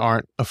Dave, they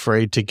aren't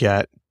afraid to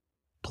get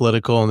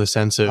political in the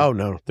sense of, oh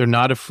no, they're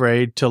not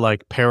afraid to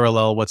like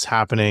parallel what's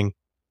happening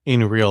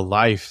in real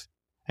life.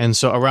 And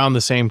so around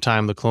the same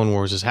time the Clone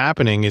Wars is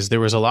happening, there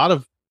was a lot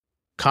of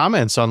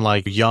comments on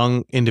like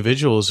young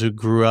individuals who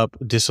grew up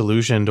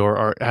disillusioned or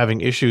are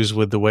having issues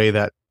with the way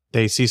that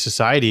they see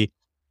society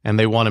and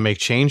they want to make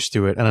change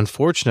through it. And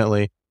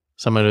unfortunately,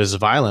 some of it is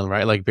violent,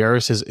 right? Like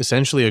Barriss is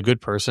essentially a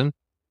good person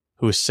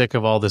who is sick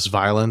of all this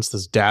violence,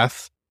 this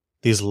death,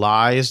 these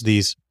lies,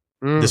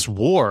 this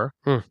war.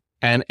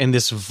 And in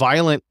this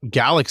violent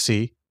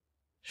galaxy,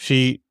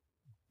 she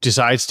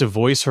decides to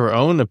voice her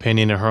own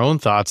opinion and her own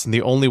thoughts in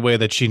the only way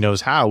that she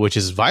knows how, which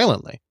is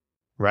violently,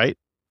 right?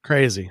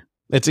 Crazy.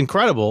 It's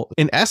incredible.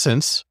 In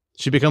essence,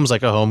 she becomes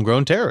like a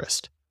homegrown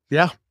terrorist.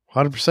 Yeah,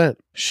 100%.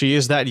 She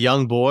is that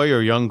young boy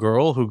or young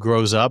girl who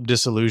grows up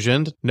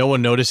disillusioned. No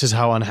one notices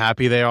how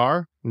unhappy they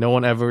are. No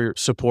one ever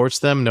supports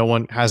them. No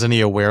one has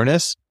any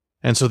awareness.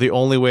 And so the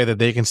only way that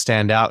they can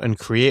stand out and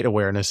create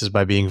awareness is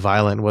by being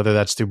violent, whether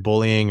that's through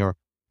bullying or...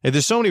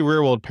 There's so many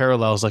real world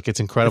parallels, like it's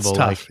incredible. It's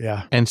tough,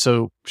 yeah. And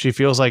so she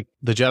feels like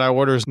the Jedi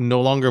Order is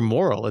no longer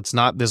moral. It's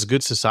not this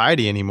good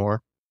society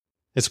anymore.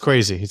 It's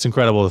crazy. It's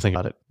incredible to think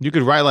about it. You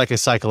could write like a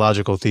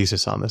psychological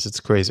thesis on this. It's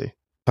crazy.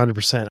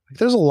 100%.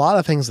 There's a lot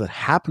of things that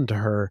happened to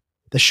her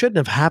that shouldn't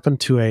have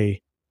happened to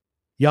a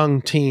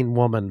young teen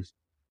woman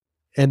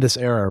in this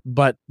era.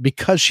 But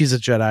because she's a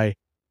Jedi,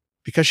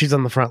 because she's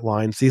on the front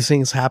lines, these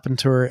things happen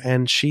to her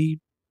and she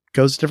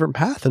goes a different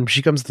path and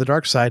she comes to the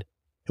dark side.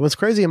 And what's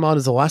crazy, Ahmad,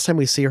 is the last time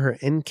we see her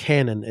in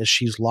canon is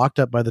she's locked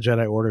up by the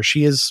Jedi Order.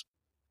 She is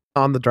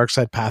on the dark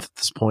side path at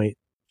this point.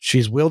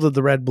 She's wielded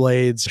the red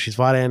blades. She's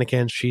fought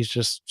Anakin. She's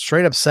just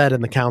straight up said in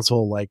the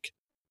council, like,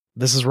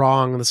 this is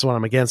wrong. This is what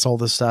I'm against, all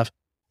this stuff.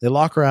 They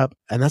lock her up,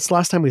 and that's the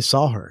last time we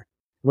saw her.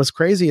 What's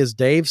crazy is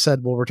Dave said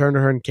we'll return to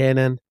her in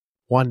canon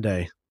one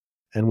day,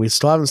 and we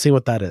still haven't seen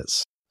what that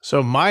is.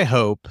 So my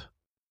hope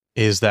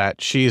is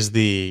that she's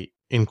the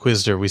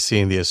Inquisitor we see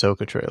in the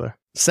Ahsoka trailer.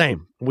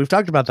 Same. We've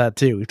talked about that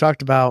too. We've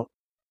talked about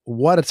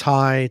what a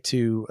tie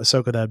to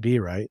Ahsoka that'd be,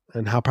 right?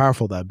 And how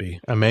powerful that'd be.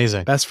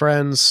 Amazing. Best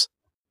friends,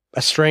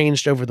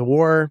 estranged over the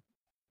war.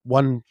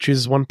 One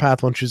chooses one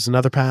path, one chooses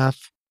another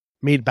path.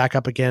 Meet back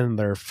up again in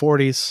their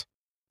 40s.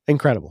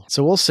 Incredible.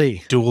 So we'll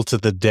see. Duel to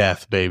the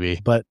death, baby.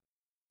 But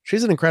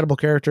she's an incredible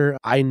character.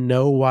 I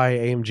know why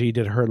AMG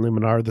did her and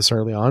Luminara this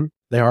early on.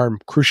 They are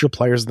crucial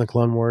players in the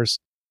Clone Wars.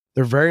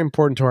 They're very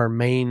important to our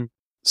main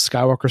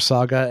Skywalker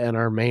saga and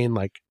our main,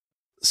 like,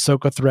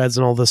 Ahsoka threads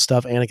and all this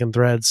stuff, Anakin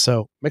threads.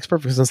 So makes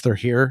perfect sense they're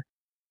here.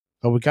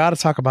 But we got to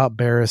talk about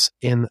Barriss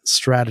in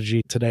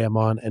strategy today,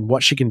 Amon, and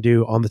what she can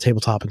do on the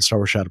tabletop in Star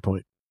Wars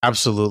Shatterpoint.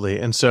 Absolutely.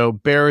 And so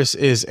Barriss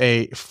is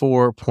a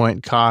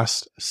 4-point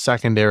cost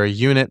secondary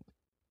unit.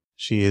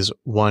 She is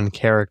one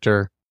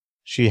character.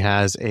 She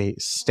has a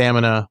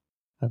stamina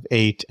of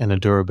 8 and a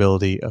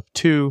durability of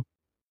 2.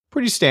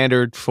 Pretty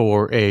standard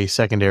for a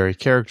secondary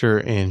character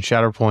in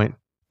Shatterpoint.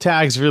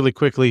 Tags really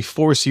quickly: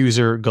 Force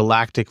user,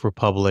 Galactic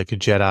Republic,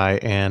 Jedi,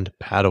 and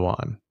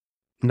Padawan.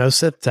 No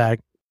Sith tag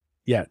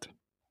yet.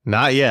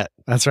 Not yet.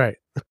 That's right.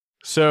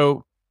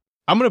 So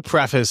I'm going to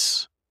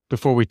preface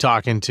before we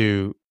talk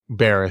into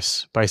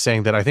Barriss by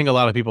saying that I think a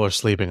lot of people are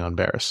sleeping on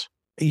Barriss.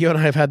 You and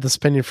I have had this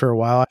opinion for a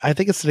while. I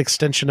think it's an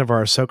extension of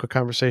our Ahsoka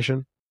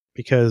conversation,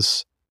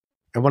 because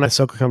I want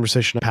Ahsoka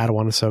conversation of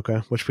Padawan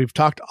Ahsoka, which we've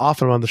talked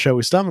often on the show.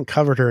 We still haven't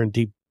covered her in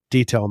deep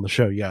detail on the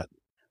show yet.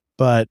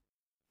 But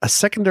a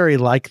secondary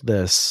like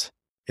this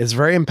is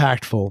very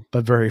impactful,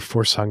 but very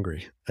Force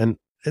hungry. And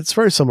it's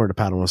very similar to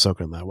Padawan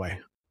Ahsoka in that way.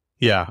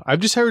 Yeah, I've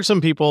just heard some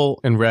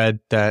people and read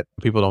that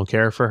people don't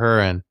care for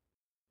her, and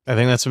I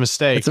think that's a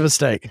mistake. It's a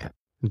mistake.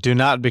 Do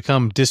not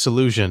become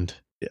disillusioned,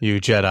 you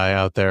Jedi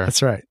out there.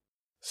 That's right.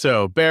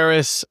 So,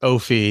 Barriss,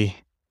 Offee,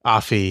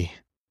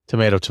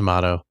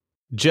 tomato,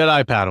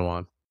 Jedi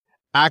Padawan.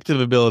 Active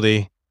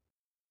ability.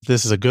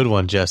 This is a good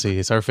one, Jesse.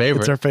 It's our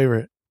favorite. It's our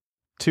favorite.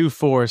 2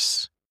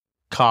 Force,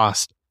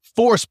 cost,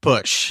 Force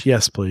push.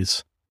 Yes,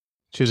 please.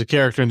 Choose a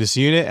character in this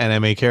unit, an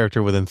enemy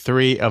character within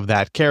 3 of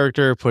that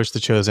character. Push the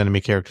chosen enemy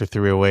character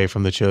 3 away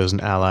from the chosen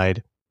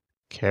allied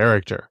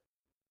character.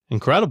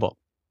 Incredible.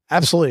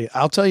 Absolutely.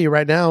 I'll tell you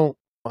right now,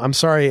 I'm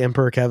sorry,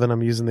 Emperor Kevin,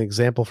 I'm using the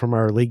example from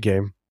our league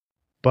game,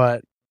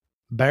 but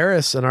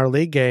Barriss in our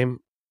league game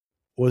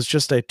was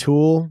just a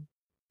tool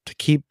to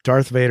keep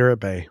Darth Vader at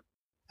bay.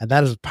 And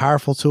that is a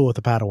powerful tool with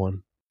the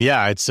Padawan.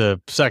 Yeah, it's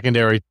a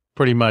secondary,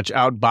 pretty much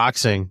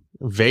outboxing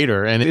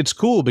Vader. And it's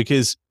cool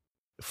because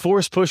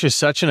Force Push is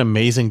such an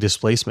amazing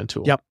displacement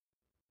tool. Yep.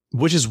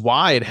 Which is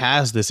why it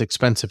has this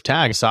expensive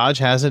tag. Asajj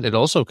has it. It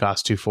also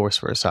costs 2 Force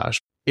for Asajj.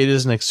 It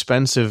is an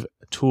expensive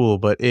tool,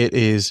 but it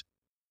is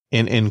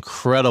an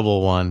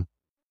incredible one.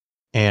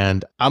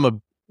 And I'm a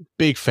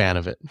big fan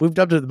of it. We've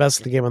dubbed it the best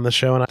of the game on this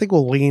show, and I think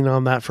we'll lean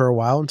on that for a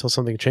while until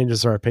something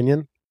changes our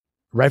opinion.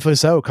 Rightfully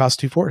so, it costs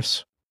 2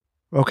 Force.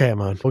 Okay,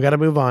 Amon, we got to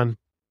move on.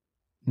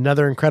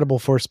 Another incredible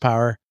Force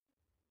power.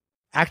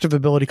 Active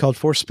ability called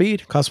Force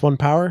Speed, costs 1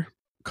 power,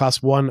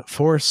 costs 1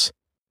 Force.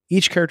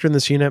 Each character in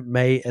this unit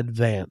may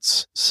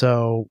advance.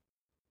 So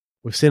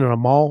we've seen it on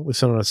Maul, we've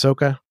seen it on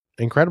Ahsoka.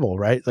 Incredible,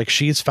 right? Like,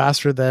 she's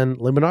faster than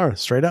Luminara,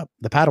 straight up.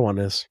 The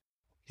Padawan is.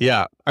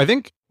 Yeah, I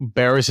think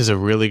Barriss is a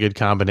really good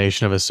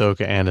combination of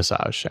Ahsoka and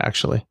Asajj,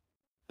 actually.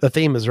 The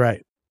theme is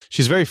right.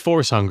 She's very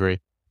Force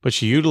hungry, but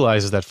she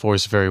utilizes that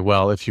Force very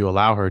well if you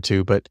allow her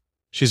to. But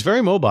she's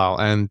very mobile,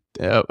 and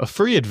a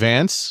free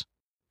advance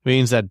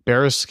means that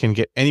Barriss can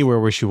get anywhere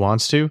where she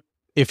wants to,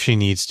 if she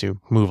needs to,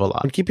 move a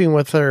lot. And keeping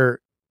with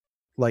her,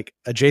 like,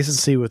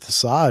 adjacency with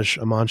Asajj,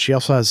 Amon, she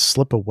also has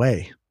Slip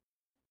Away,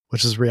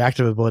 which is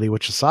reactive ability,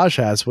 which Asajj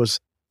has, was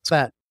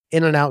that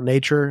in and out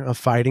nature of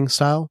fighting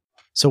style.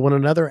 So when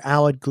another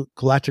allied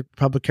Galactic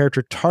Republic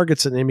character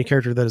targets an enemy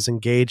character that is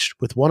engaged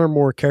with one or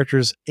more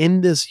characters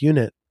in this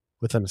unit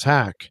with an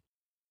attack,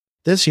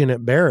 this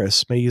unit,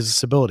 Barriss, may use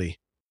this ability.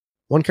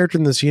 One character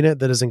in this unit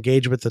that is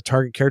engaged with the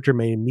target character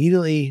may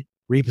immediately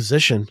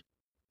reposition.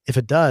 If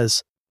it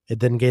does, it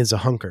then gains a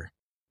hunker.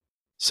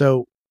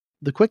 So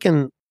the quick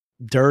and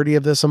dirty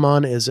of this,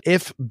 Amon, is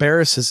if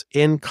Barriss is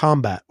in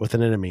combat with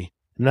an enemy,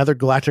 another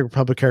Galactic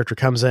Republic character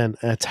comes in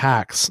and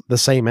attacks the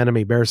same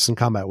enemy Barriss is in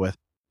combat with,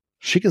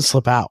 she can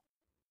slip out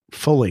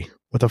fully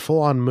with a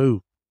full-on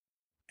move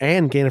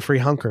and gain a free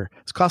hunker.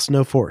 It's cost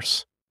no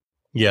Force.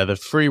 Yeah, the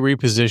free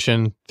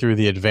reposition through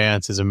the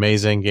advance is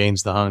amazing,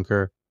 gains the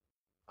hunker.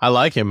 I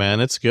like it, man.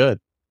 It's good.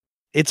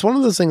 It's one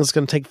of those things that's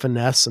going to take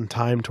finesse and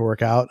time to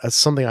work out. That's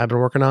something I've been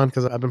working on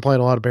because I've been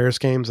playing a lot of Barriss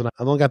games, and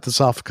I've only got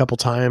this off a couple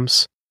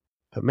times.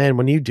 But man,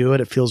 when you do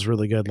it, it feels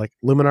really good. Like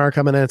Luminara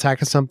coming in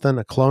attacking something,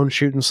 a clone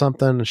shooting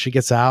something, and she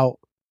gets out.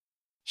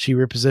 She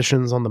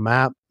repositions on the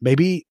map.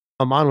 Maybe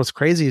Amon, what's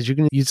crazy is you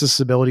can use this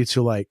ability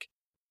to like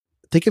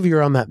think if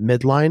you're on that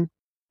midline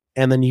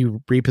and then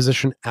you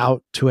reposition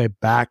out to a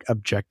back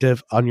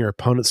objective on your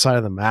opponent's side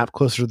of the map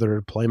closer to their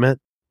deployment,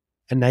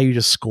 and now you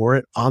just score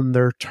it on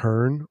their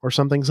turn or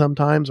something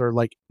sometimes, or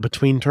like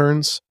between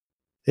turns.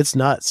 It's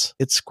nuts.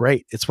 It's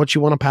great. It's what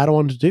you want a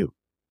Padawan to do,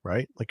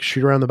 right? Like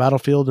shoot around the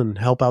battlefield and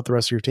help out the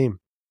rest of your team.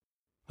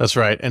 That's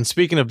right. And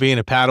speaking of being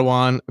a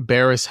Padawan,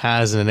 Barriss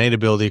has an innate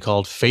ability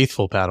called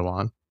Faithful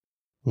Padawan.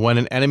 When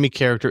an enemy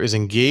character is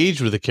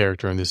engaged with a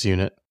character in this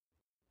unit,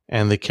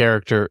 and the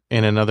character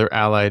in another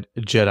allied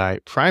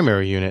Jedi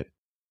primary unit,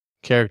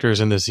 characters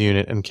in this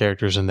unit and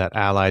characters in that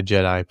allied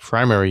Jedi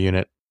primary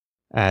unit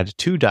add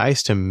 2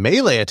 dice to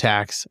melee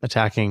attacks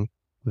attacking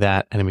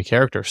that enemy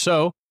character.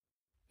 So,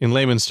 in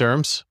layman's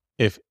terms,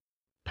 if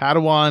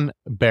Padawan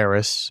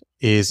Barriss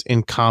is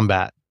in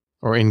combat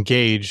or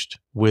engaged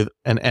with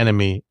an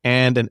enemy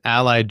and an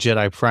allied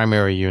Jedi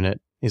primary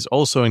unit is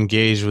also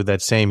engaged with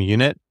that same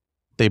unit,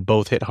 they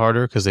both hit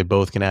harder because they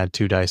both can add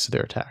 2 dice to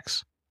their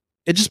attacks.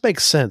 It just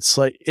makes sense.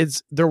 Like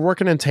they're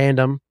working in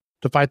tandem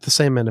to fight the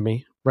same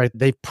enemy, right?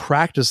 They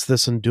practice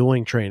this in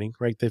dueling training,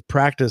 right? They've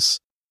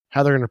practiced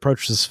how they're going to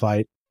approach this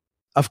fight.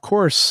 Of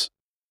course,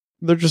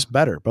 they're just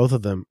better, both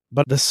of them.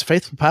 But this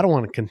Faithful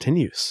Padawan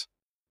continues.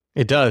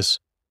 It does.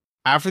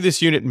 After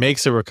this unit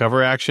makes a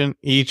recover action,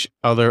 each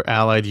other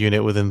allied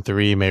unit within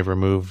 3 may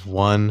remove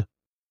 1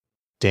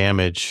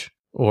 damage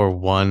or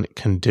 1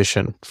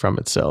 condition from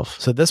itself.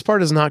 So this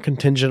part is not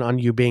contingent on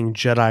you being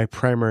Jedi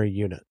primary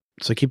unit.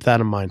 So keep that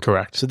in mind.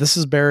 Correct. So this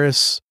is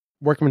Barriss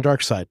working with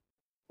dark side.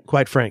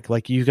 Quite frank,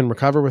 like you can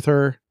recover with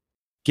her,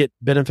 get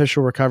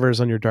beneficial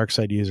recovers on your dark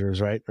side users,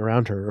 right?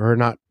 Around her or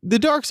not. The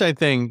dark side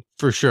thing,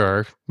 for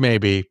sure,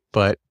 maybe,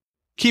 but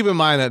keep in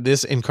mind that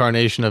this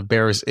incarnation of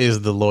Barriss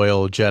is the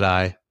loyal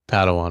Jedi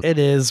Padawan. It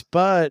is,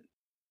 but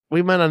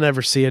we might not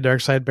ever see a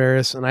dark side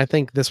Barriss, and I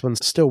think this one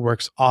still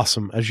works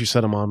awesome as you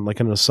set them on,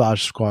 like an Asajj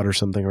squad or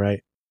something,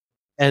 right?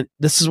 And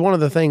this is one of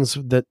the things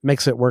that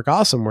makes it work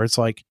awesome, where it's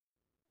like,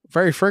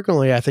 very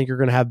frequently, I think you're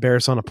going to have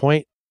Barriss on a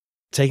point,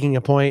 taking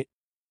a point,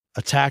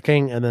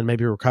 attacking, and then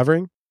maybe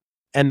recovering.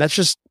 And that's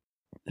just,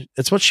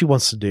 it's what she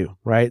wants to do,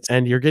 right?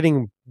 And you're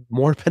getting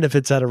more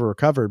benefits out of a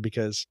recover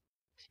because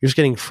you're just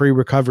getting free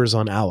recovers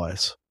on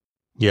allies.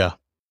 Yeah,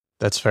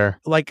 that's fair.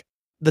 Like,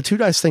 the 2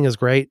 dice thing is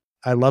great.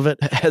 I love it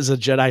as a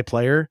Jedi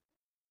player,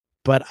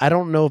 but I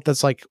don't know if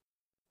that's like,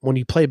 when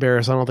you play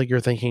Barriss, I don't think you're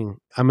thinking,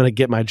 I'm going to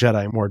get my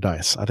Jedi more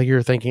dice. I think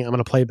you're thinking, I'm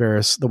going to play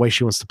Barriss the way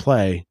she wants to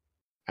play.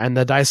 And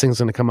the dice thing's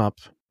going to come up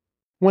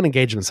when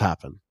engagements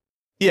happen.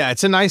 Yeah,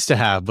 it's a nice to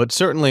have, but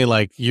certainly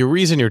like your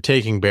reason you're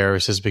taking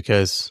Barriss is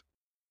because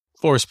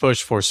force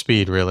push, force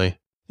speed, really.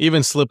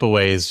 Even slip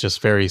away is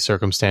just very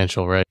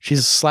circumstantial, right? She's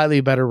a slightly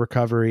better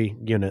recovery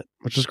unit,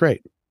 which is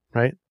great,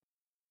 right?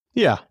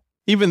 Yeah.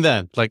 Even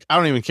then, like, I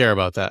don't even care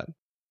about that.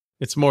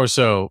 It's more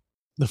so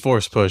the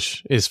force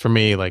push is for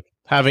me, like,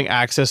 having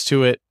access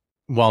to it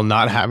while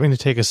not having to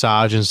take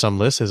Asajj in some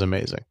lists is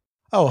amazing.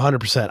 Oh,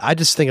 100%. I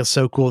just think it's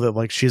so cool that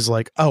like she's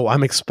like, oh,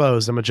 I'm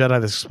exposed. I'm a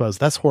Jedi that's exposed.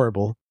 That's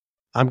horrible.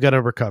 I'm going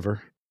to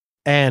recover.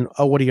 And,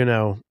 oh, what do you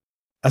know?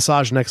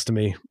 Asajj next to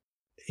me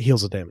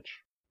heals the damage.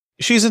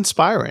 She's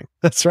inspiring.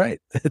 That's right.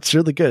 It's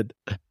really good.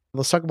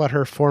 Let's talk about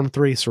her Form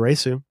 3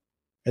 Soresu.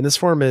 And this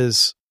form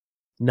is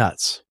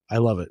nuts. I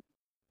love it.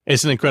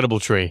 It's an incredible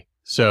tree.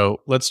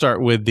 So let's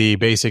start with the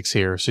basics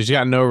here. So she's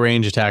got no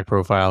range attack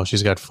profile.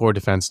 She's got 4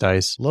 defense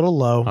dice. A little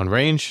low. On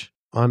range?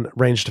 On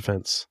range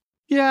defense.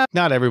 Yeah,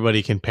 not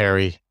everybody can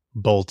parry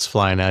bolts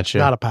flying at you.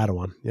 Not a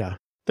Padawan, yeah.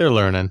 They're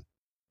learning.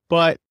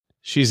 But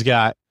she's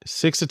got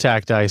 6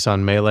 attack dice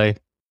on melee,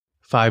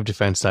 5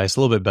 defense dice,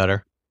 a little bit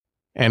better.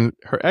 And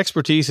her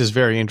expertise is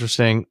very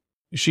interesting.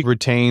 She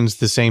retains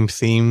the same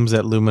themes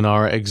that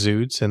Luminara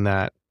exudes, and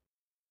that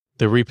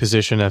the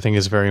reposition, I think,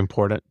 is very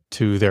important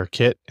to their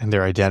kit and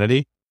their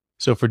identity.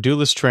 So for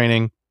duelist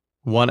training,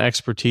 1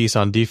 expertise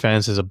on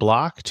defense is a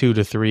block, 2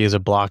 to 3 is a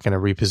block and a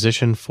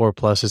reposition,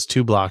 4+ is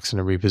 2 blocks and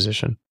a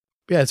reposition.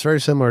 Yeah, it's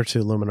very similar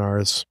to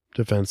Luminara's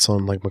defense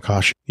on like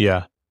Makashi.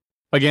 Yeah.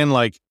 Again,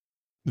 like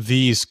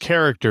these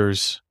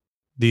characters,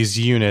 these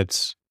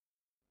units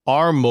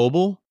are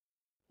mobile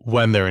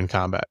when they're in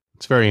combat.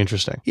 It's very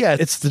interesting. Yeah,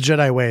 it's the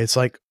Jedi way. It's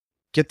like,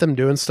 get them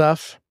doing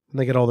stuff and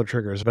they get all their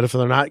triggers. But if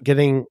they're not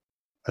getting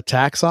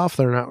attacks off,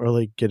 they're not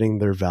really getting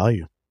their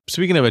value.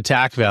 Speaking of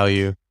attack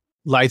value,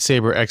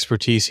 lightsaber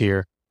expertise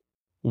here.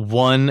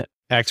 1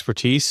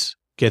 expertise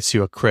gets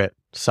you a crit.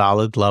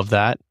 Solid. Love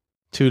that.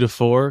 2 to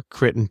 4,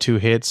 crit and 2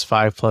 hits,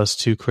 5+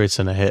 2 crits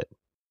and a hit.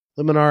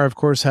 Luminara, of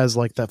course, has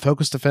like that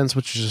focus defense,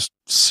 which is just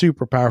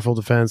super powerful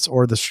defense,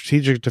 or the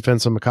strategic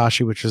defense on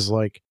Makashi, which is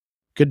like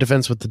good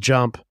defense with the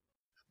jump.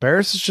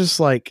 Barriss is just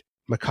like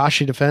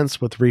Makashi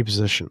defense with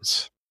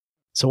repositions.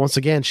 So once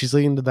again, she's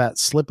leading to that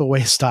slip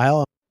away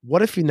style.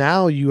 What if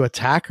now you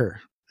attack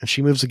her and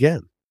she moves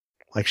again?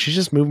 Like she's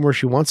just moving where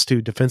she wants to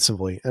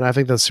defensively. And I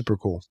think that's super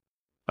cool.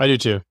 I do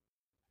too.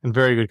 And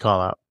very good call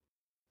out.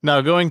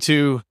 Now going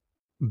to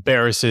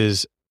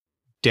Barriss's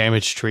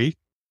damage tree.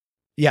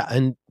 Yeah,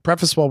 and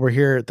preface while we're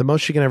here, the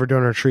most she can ever do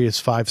on her tree is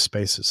 5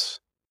 spaces.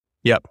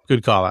 Yep,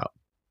 good call out.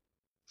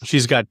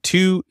 she's got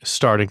 2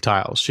 starting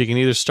tiles. She can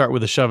either start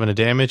with a shove and a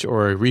damage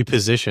or a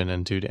reposition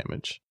and 2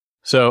 damage.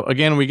 So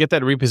again, we get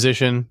that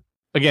reposition.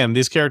 Again,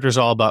 these characters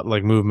are all about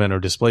like movement or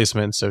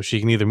displacement, so she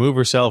can either move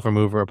herself or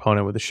move her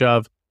opponent with a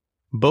shove.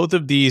 Both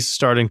of these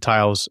starting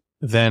tiles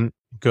then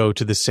go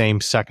to the same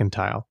second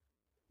tile,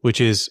 which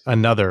is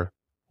another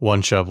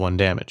 1 shove, 1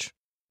 damage.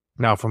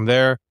 Now from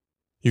there,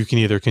 you can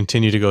either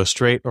continue to go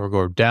straight or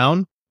go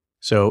down.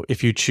 So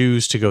if you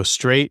choose to go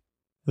straight,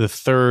 the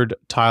third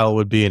tile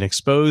would be an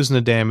expose and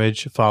a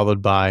damage,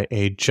 followed by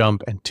a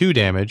jump and 2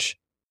 damage.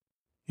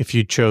 If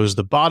you chose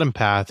the bottom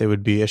path, it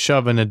would be a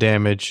shove and a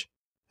damage,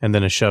 and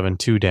then a shove and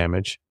 2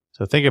 damage.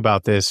 So think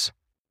about this.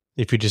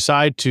 If you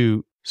decide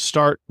to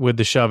start with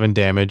the shove and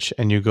damage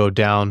and you go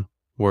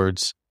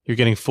downwards, you're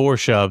getting 4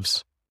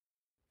 shoves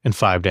and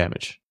 5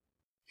 damage.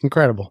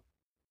 Incredible.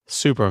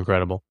 Super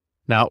incredible.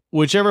 Now,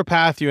 whichever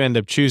path you end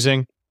up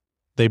choosing,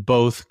 they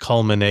both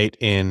culminate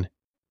in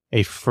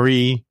a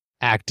free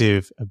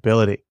active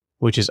ability,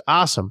 which is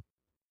awesome,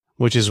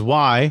 which is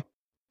why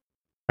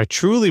I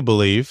truly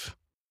believe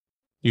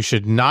you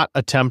should not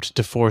attempt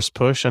to force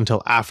push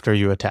until after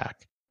you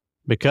attack,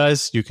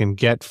 because you can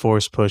get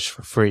force push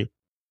for free.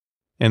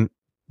 And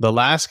the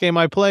last game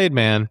I played,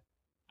 man,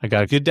 I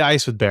got good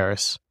dice with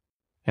Barriss,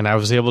 and I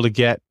was able to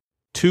get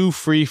 2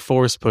 free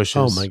force pushes.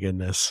 Oh my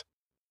goodness.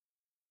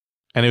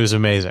 And it was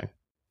amazing.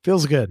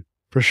 Feels good,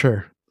 for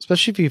sure.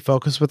 Especially if you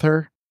focus with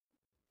her,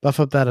 buff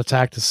up that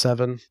attack to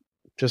 7,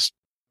 just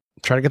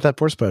try to get that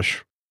force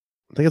push.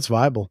 I think it's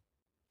viable.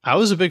 I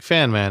was a big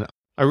fan, man.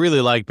 I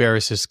really like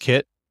Barriss's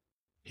kit.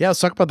 Yeah,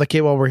 let's talk about the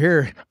kit while we're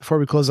here before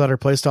we close out our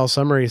playstyle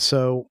summary.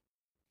 So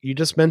you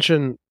just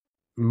mentioned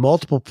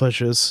multiple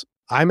pushes.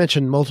 I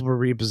mentioned multiple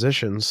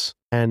repositions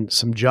and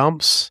some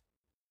jumps,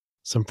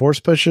 some force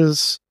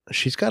pushes.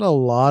 She's got a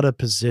lot of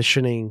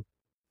positioning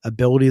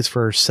abilities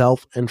for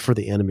herself and for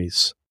the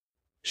enemies.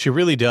 She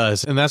really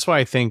does. And that's why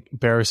I think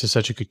Barriss is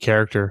such a good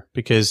character,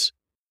 because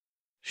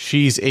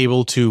she's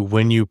able to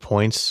win you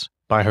points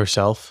by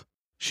herself.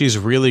 She's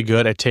really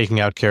good at taking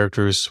out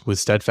characters with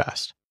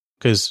steadfast,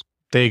 because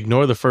they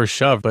ignore the first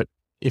shove, but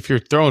if you're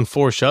throwing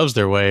 4 shoves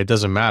their way, it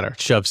doesn't matter.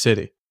 Shove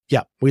City.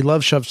 Yeah, we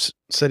love Shove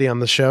City on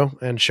the show,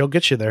 and she'll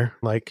get you there.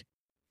 Like,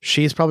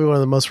 she's probably one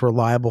of the most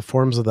reliable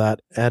forms of that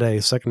at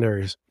a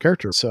secondary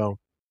character. So,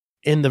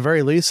 in the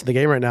very least, in the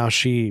game right now,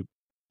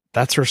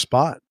 that's her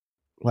spot.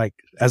 Like,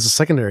 as a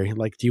secondary,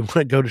 like, do you want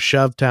to go to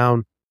Shove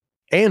Town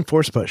and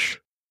Force Push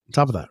on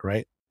top of that,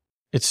 right?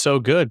 It's so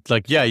good.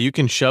 Like, yeah, you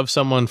can shove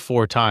someone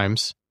 4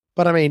 times.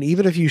 But I mean,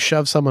 even if you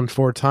shove someone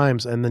 4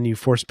 times and then you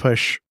Force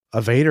Push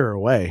a Vader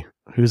away,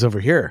 who's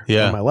over here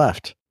on my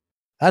left,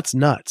 that's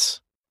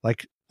nuts.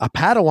 Like, a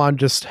Padawan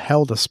just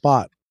held a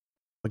spot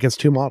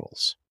against 2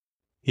 models.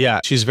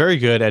 Yeah, she's very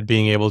good at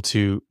being able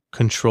to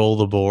control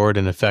the board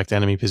and affect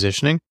enemy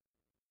positioning.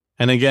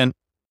 And again,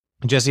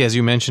 Jesse, as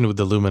you mentioned with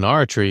the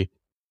Luminara tree,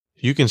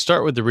 you can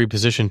start with the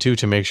reposition too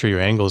to make sure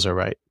your angles are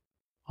right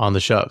on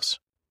the shoves.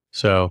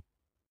 So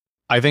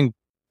I think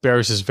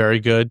Barriss is very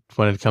good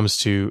when it comes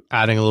to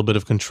adding a little bit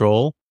of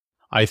control.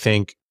 I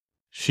think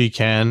she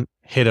can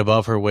hit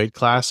above her weight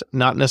class,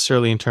 not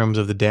necessarily in terms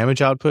of the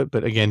damage output,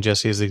 but again,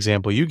 Jesse, as the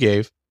example you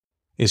gave,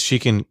 is she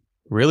can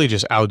really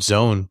just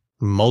outzone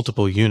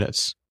multiple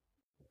units,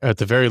 at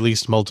the very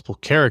least multiple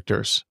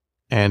characters.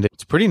 And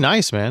it's pretty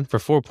nice, man. For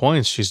 4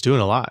 points, she's doing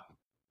a lot.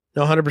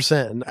 No,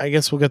 100%. And I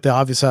guess we'll get the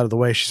obvious out of the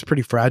way. She's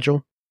pretty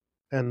fragile.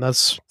 And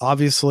that's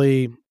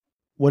obviously,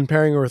 when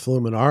pairing her with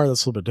Luminara,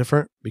 that's a little bit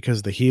different because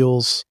of the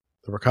heals,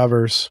 the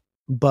recovers.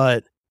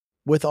 But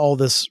with all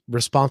this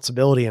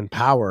responsibility and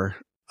power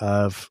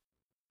of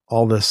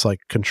all this like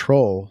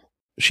control,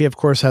 she of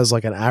course has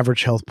like an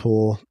average health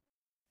pool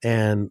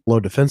and low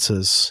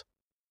defenses.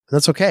 And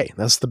that's okay.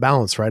 That's the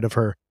balance, right? Of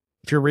her.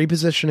 If you're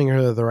repositioning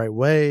her the right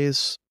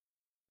ways,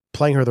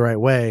 playing her the right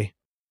way,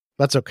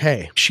 that's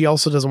okay. She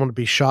also doesn't want to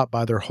be shot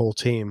by their whole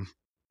team.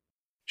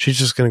 She's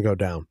just going to go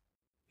down.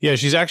 Yeah,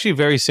 she's actually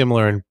very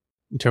similar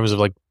in terms of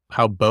like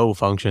how Bo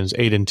functions.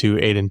 8 and 2,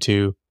 8 and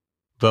 2.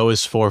 Bo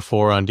is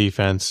 4-4 on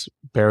defense.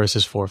 Barriss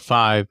is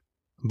 4-5.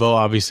 Bo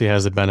obviously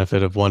has the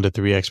benefit of 1 to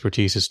 3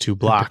 expertise is 2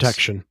 blocks. And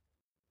protection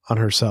on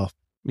herself.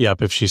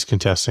 Yep, if she's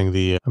contesting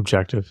the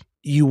objective.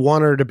 You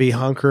want her to be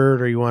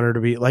hunkered, or you want her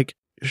to be like,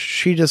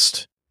 she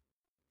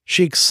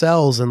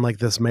excels in like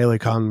this melee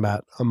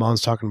combat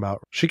Amon's talking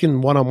about. She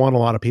can one-on-one a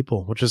lot of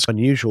people, which is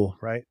unusual,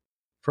 right?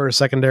 For a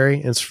secondary.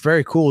 And it's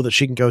very cool that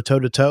she can go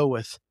toe-to-toe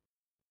with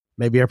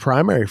maybe a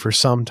primary for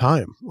some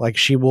time. Like,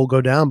 she will go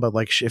down, but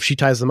like if she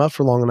ties them up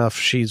for long enough,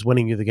 she's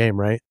winning you the game,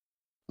 right?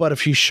 But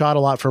if she shot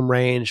a lot from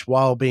range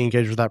while being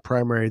engaged with that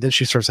primary, then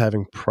she starts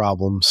having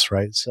problems,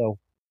 right? So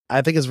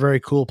I think it's a very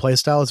cool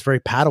playstyle. It's very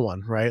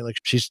Padawan, right? Like,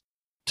 she's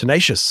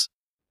tenacious.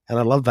 And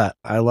I love that.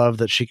 I love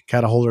that she can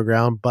kind of hold her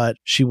ground, but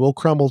she will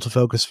crumble to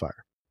focus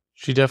fire.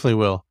 She definitely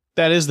will.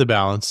 That is the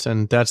balance,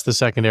 and that's the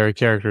secondary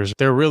characters.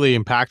 They're really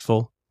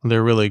impactful.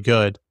 They're really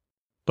good,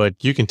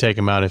 but you can take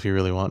them out if you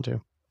really want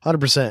to.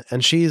 100%.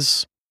 And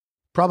she's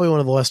probably one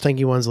of the less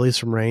tanky ones, at least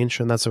from range,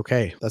 and that's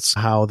okay. That's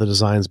how the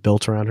design's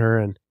built around her.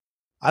 And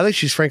I think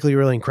she's frankly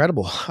really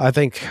incredible. I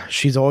think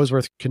she's always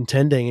worth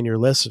contending in your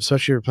list,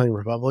 especially if you're playing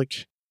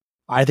Republic.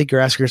 I think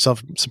you're asking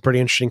yourself some pretty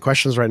interesting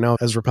questions right now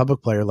as a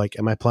Republic player. Like,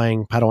 am I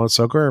playing Padawan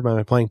Ahsoka or am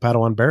I playing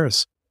Padawan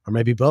Barriss? Or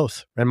maybe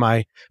both in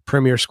my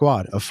premier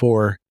squad of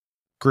 4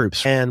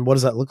 groups. And what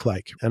does that look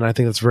like? And I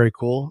think that's very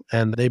cool.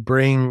 And they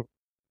bring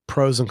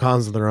pros and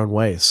cons in their own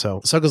ways. So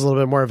Ahsoka's a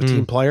little bit more of a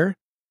team player.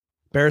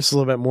 Barriss is a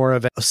little bit more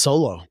of a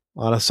solo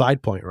on a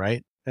side point,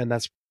 right? And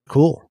that's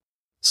cool.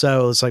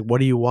 So it's like, what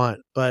do you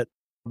want? But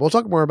we'll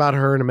talk more about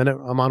her in a minute.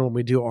 I'm on when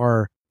we do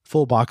our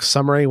full box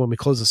summary, when we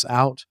close this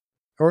out.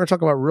 We're going to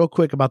talk about real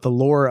quick about the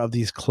lore of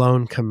these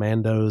clone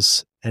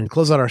commandos and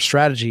close out our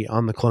strategy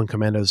on the clone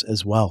commandos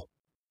as well.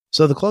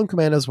 So the clone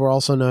commandos were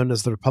also known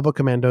as the Republic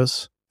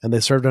Commandos, and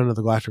they served under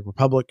the Galactic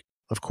Republic,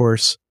 of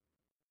course.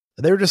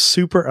 They were just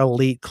super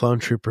elite clone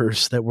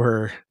troopers that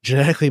were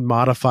genetically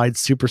modified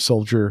super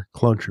soldier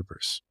clone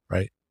troopers,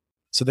 right?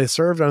 So they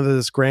served under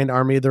this Grand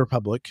Army of the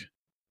Republic,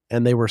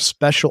 and they were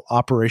special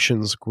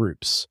operations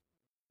groups.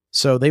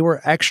 So they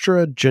were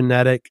extra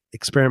genetic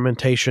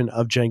experimentation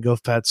of Jango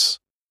Fett's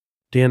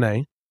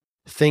DNA.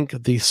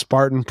 Think the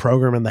Spartan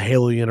program in the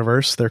Halo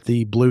universe. They're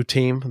the blue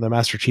team the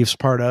Master Chief's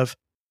part of.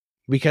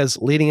 Because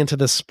leading into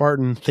this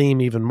Spartan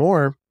theme even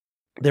more,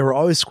 there were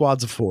always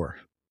squads of 4,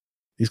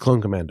 these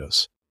clone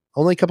commandos.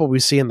 Only a couple we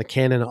see in the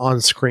canon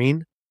on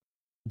screen,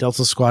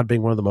 Delta Squad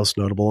being one of the most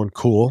notable and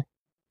cool.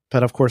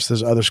 But of course,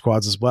 there's other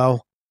squads as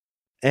well.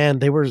 And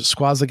they were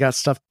squads that got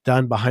stuff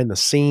done behind the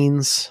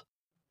scenes,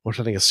 which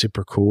I think is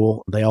super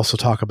cool. They also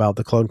talk about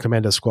the clone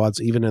commando squads,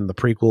 even in the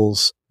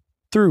prequels,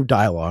 through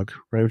dialogue,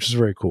 right? Which is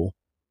very cool.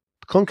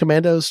 Clone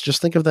commandos,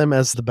 just think of them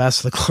as the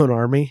best of the clone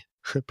army.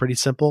 Pretty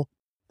simple.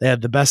 They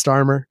had the best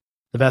armor,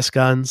 the best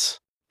guns,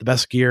 the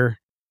best gear,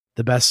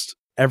 the best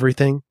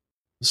everything.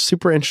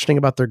 Super interesting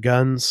about their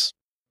guns.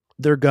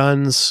 Their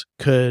guns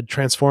could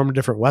transform to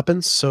different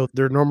weapons. So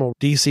their normal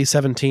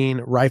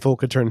DC-17 rifle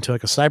could turn into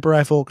like a sniper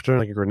rifle, could turn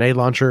like a grenade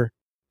launcher,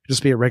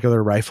 just be a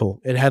regular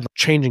rifle. It had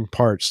changing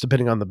parts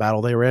depending on the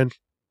battle they were in.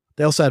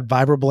 They also had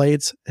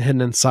vibroblades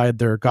hidden inside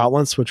their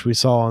gauntlets, which we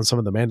saw on some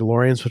of the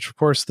Mandalorians, which of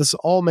course, this is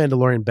all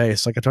Mandalorian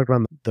based. Like I talked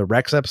about in the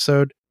Rex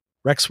episode.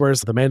 Rex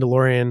wears the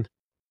Mandalorian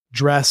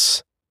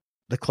dress.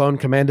 The clone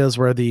commandos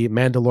wear the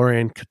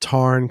Mandalorian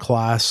Katarn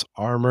class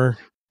armor.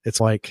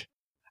 It's like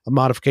a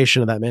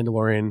modification of that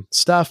Mandalorian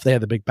stuff. They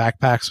had the big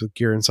backpacks with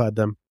gear inside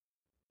them.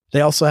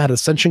 They also had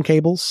ascension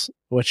cables,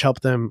 which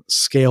helped them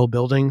scale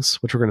buildings,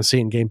 which we're going to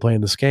see in gameplay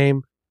in this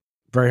game.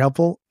 Very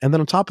helpful. And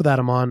then on top of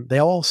that, they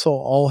also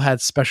all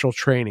had special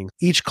training.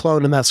 Each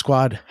clone in that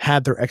squad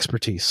had their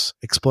expertise,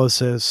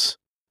 explosives,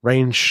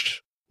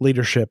 ranged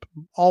leadership,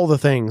 all the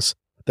things.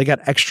 They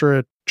got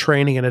extra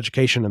training and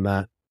education in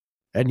that.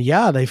 And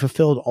yeah, they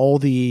fulfilled all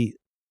the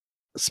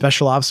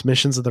special ops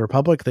missions of the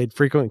Republic. They'd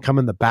frequently come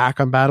in the back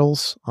on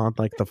battles, on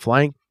like the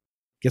flank,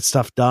 get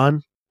stuff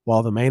done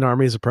while the main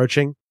army is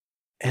approaching.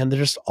 And they're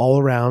just all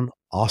around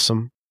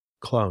awesome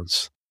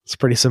clones. It's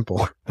pretty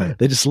simple.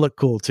 They just look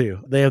cool too.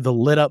 They have the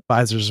lit up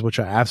visors, which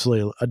I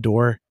absolutely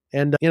adore.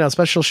 And,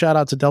 special shout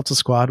out to Delta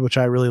Squad, which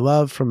I really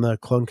love from the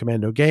Clone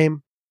Commando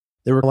game.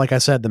 They were, like I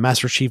said, the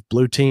Master Chief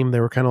Blue Team. They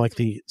were kind of like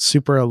the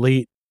super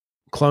elite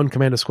Clone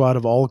Commando Squad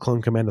of all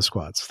Clone Commando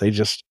Squads.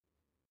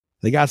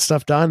 They got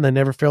stuff done. They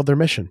never failed their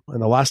mission.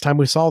 And the last time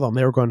we saw them,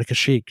 they were going to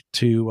Kashyyyk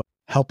to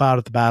help out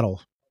at the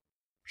battle,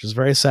 which is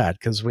very sad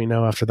because we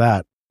know after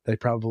that, they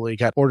probably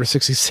got Order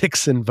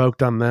 66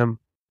 invoked on them.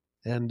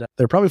 And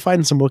they're probably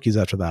fighting some Wookiees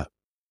after that.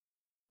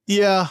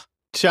 Yeah.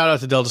 Shout out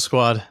to Delta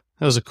Squad.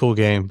 That was a cool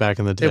game back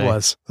in the day. It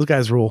was. Those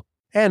guys rule.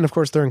 And of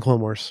course, they're in Clone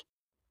Wars.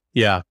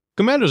 Yeah.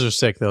 Commandos are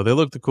sick, though. They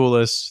look the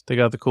coolest. They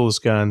got the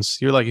coolest guns.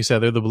 Like you said,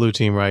 they're the blue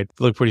team, right?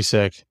 They look pretty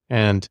sick.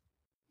 And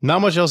not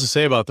much else to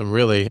say about them,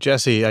 really.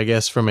 Jesse, I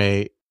guess from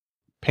a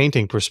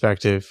painting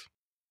perspective,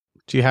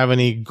 do you have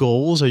any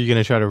goals? Are you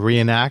going to try to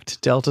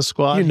reenact Delta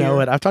Squad? You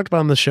know it. I've talked about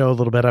it on the show a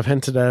little bit. I've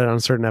hinted at it on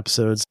certain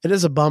episodes. It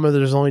is a bummer that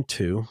there's only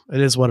 2.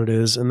 It is what it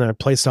is in the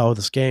playstyle of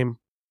this game.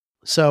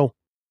 So,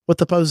 with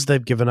the poses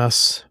they've given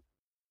us,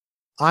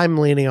 I'm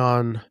leaning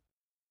on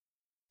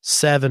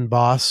Sev and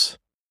Boss.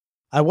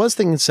 I was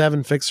thinking Sev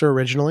and Fixer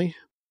originally,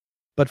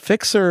 but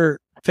Fixer's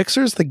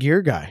the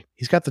gear guy.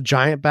 He's got the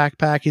giant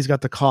backpack. He's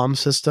got the comm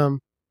system.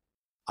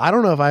 I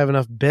don't know if I have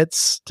enough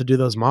bits to do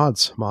those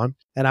mods, Mon.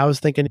 And I was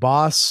thinking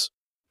Boss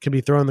can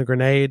be throwing the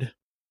grenade.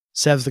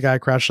 Sev's the guy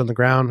crouched on the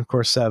ground. Of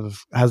course,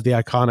 Sev has the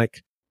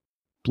iconic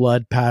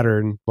blood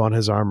pattern on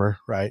his armor,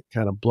 right?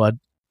 Kind of blood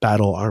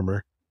battle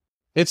armor.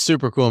 It's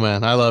super cool,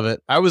 man. I love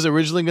it. I was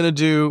originally going to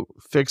do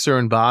Fixer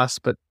and Boss,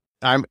 but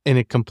I'm in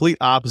a complete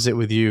opposite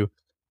with you,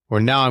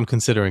 where now I'm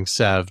considering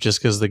Sev,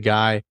 just because the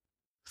guy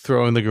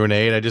throwing the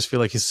grenade, I just feel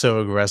like he's so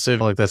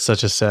aggressive. Like, that's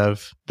such a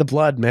Sev. The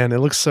blood, man. It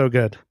looks so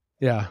good.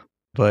 Yeah.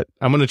 But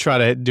I'm going to try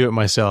to do it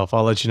myself.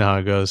 I'll let you know how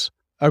it goes.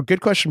 A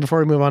good question before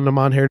we move on to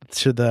Mon here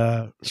to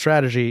the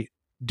strategy.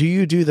 Do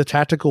you do the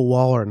tactical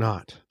wall or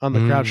not on the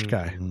crouched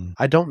guy?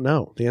 I don't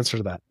know the answer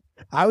to that.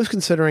 I was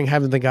considering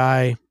having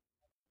the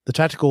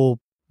tactical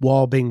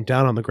wall being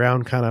down on the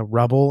ground, kind of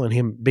rubble, and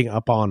him being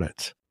up on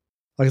it.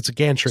 Like it's a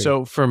gantry.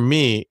 So for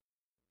me,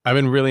 I've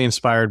been really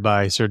inspired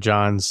by Sir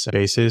John's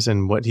bases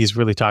and what he's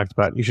really talked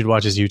about. You should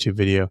watch his YouTube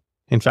video.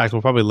 In fact,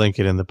 we'll probably link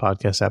it in the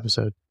podcast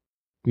episode.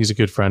 He's a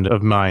good friend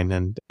of mine,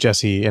 and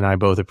Jesse and I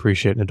both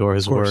appreciate and adore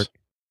his work.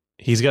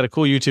 He's got a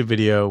cool YouTube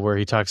video where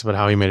he talks about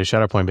how he made a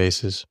Shatterpoint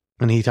bases.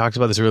 And he talks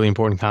about this really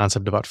important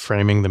concept about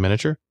framing the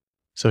miniature.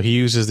 So he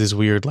uses this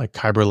weird like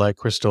kyber-like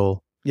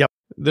crystal. Yep.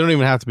 They don't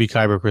even have to be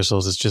kyber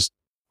crystals. It's just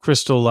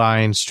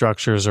crystalline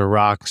structures or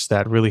rocks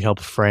that really help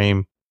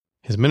frame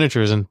his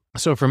miniatures. And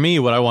so for me,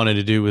 what I wanted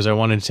to do was I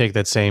wanted to take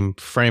that same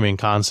framing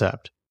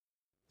concept,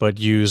 but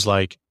use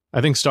like, I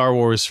think Star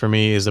Wars for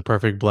me is the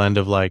perfect blend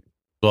of like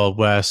Wild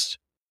West,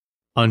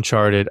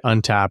 uncharted,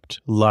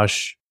 untapped,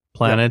 lush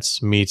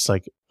planets meets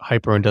like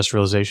hyper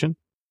industrialization.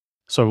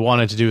 So what I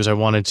wanted to do is I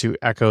wanted to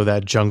echo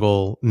that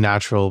jungle,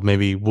 natural,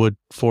 maybe wood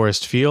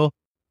forest feel,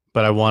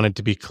 but I wanted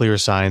to be clear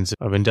signs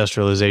of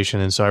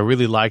industrialization. And so I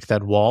really like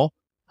that wall.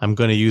 I'm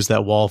going to use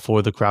that wall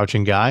for the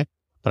crouching guy,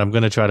 but I'm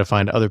going to try to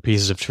find other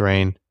pieces of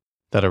terrain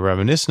that are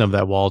reminiscent of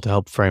that wall to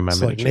help frame my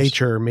miniatures. Like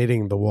nature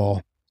meeting the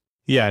wall.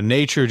 Yeah,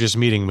 nature just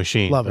meeting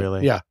machine. Love it.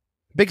 Really. Yeah.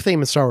 Big theme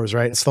in Star Wars,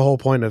 right? It's the whole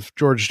point of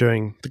George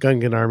doing the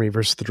Gungan army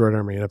versus the droid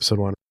army in episode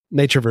 1.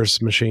 Nature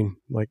versus machine.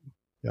 Like,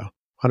 yeah,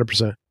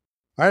 100%.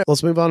 All right,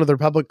 let's move on to the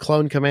Republic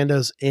clone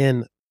commandos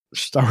in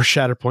Star Wars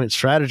Shatterpoint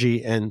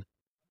strategy. And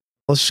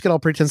let's just get all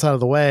pretense out of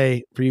the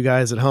way for you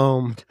guys at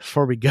home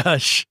before we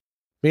gush.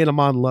 Me and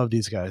Amon love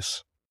these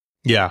guys.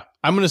 Yeah.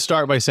 I'm going to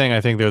start by saying I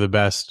think they're the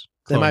best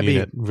clone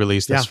unit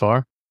released thus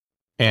far.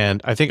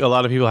 And I think a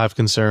lot of people have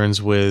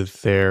concerns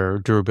with their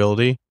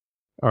durability,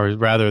 or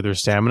rather their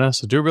stamina.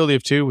 So durability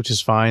of 2, which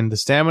is fine. The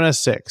stamina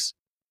 6.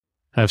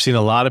 I've seen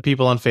a lot of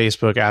people on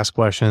Facebook ask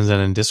questions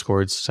and in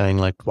Discords saying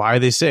like, why are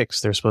they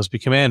 6? They're supposed to be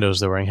commandos.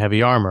 They're wearing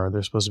heavy armor.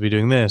 They're supposed to be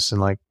doing this. And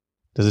like,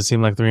 does it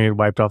seem like they're going to get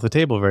wiped off the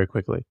table very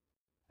quickly?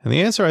 And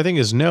the answer I think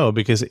is no,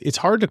 because it's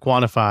hard to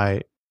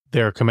quantify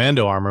their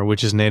commando armor,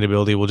 which is innate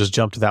ability. We'll just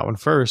jump to that one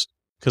first,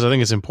 because I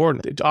think it's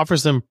important. It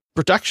offers them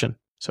protection.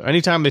 So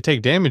anytime they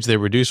take damage, they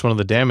reduce one of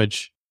the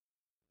damage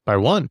by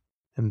 1.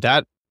 And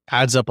that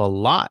adds up a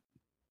lot.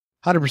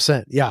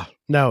 100%. Yeah.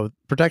 No,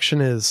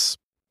 protection is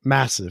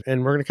massive.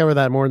 And we're going to cover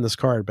that more in this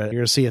card, but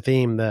you're going to see a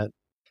theme that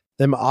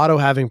them auto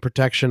having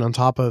protection on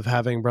top of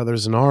having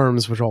brothers in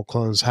arms, which all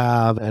clones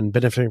have, and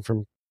benefiting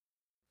from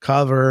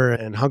cover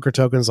and hunker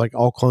tokens like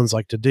all clones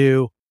like to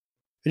do.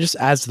 It just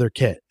adds to their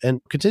kit. And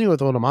continuing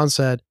with what Amon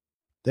said,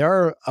 they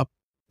are a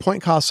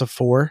point cost of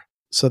 4.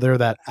 So they're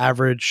that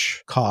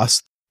average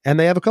cost. And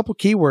they have a couple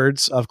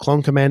keywords of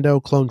Clone Commando,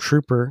 Clone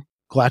Trooper,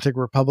 Galactic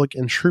Republic,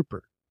 and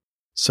Trooper.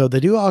 So they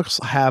do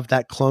also have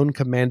that Clone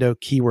Commando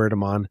keyword,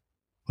 Amon,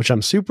 which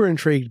I'm super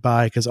intrigued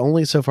by because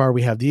only so far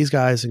we have these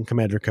guys and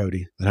Commander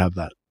Cody that have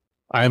that.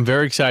 I am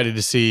very excited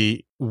to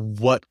see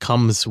what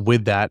comes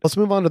with that. Let's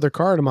move on to their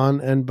card,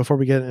 Amon. And before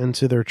we get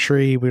into their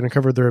tree, we're going to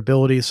cover their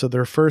abilities. So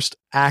their first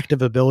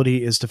active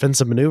ability is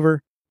Defensive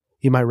Maneuver.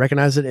 You might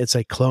recognize it. It's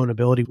a clone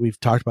ability we've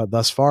talked about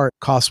thus far. It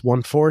costs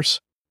 1 force.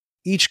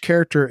 Each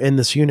character in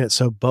this unit,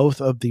 so both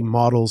of the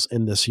models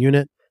in this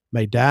unit,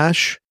 may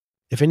dash.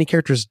 If any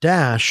characters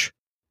dash,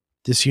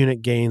 this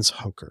unit gains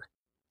hunker.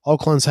 All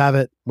clones have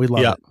it. We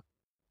love it.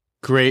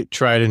 Great,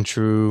 tried and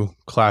true,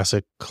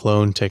 classic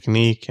clone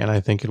technique. And I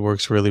think it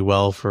works really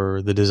well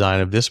for the design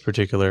of this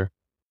particular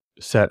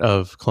set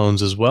of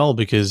clones as well,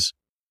 because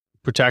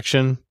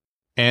protection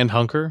and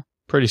hunker,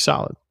 pretty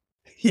solid.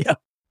 Yeah,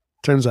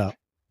 turns out.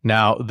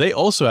 Now, they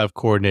also have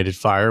coordinated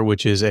fire,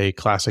 which is a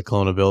classic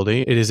clone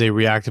ability. It is a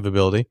reactive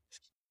ability.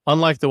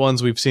 Unlike the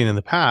ones we've seen in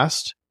the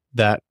past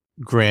that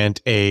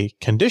grant a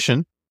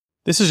condition,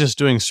 this is just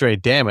doing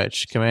straight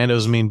damage.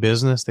 Commandos mean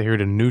business. They're here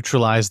to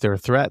neutralize their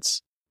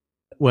threats.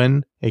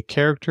 When a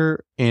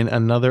character in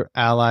another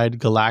allied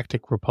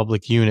Galactic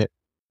Republic unit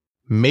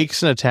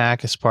makes an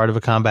attack as part of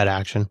a combat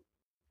action,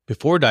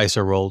 before dice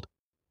are rolled,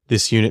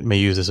 this unit may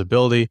use this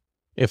ability.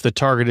 If the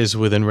target is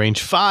within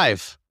range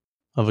 5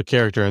 of a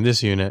character in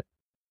this unit,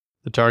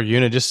 the target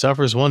unit just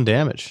suffers 1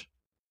 damage.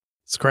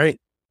 It's great.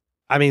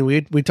 I mean,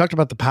 we talked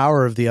about the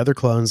power of the other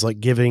clones,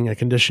 like giving a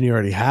condition you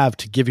already have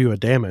to give you a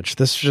damage.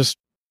 This is just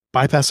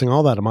bypassing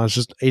all that. It's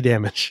just a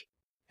damage.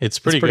 It's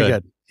pretty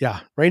good.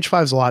 Yeah. Range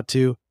 5 is a lot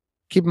too.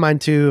 Keep in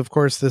mind too, of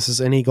course, this is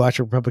any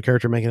Galactic Republic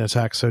character making an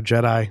attack. So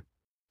Jedi,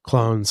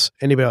 clones,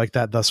 anybody like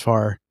that thus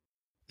far,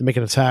 they make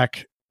an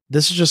attack.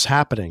 This is just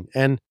happening.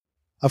 And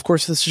of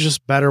course, this is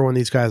just better when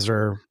these guys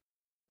are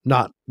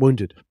not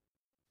wounded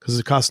because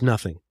it costs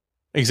nothing.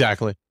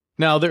 Exactly.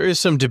 Now, there is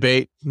some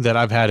debate that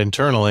I've had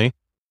internally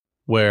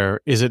where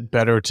is it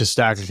better to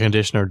stack a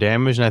condition or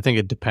damage? And I think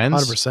it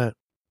depends. 100%.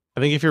 I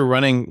think if you're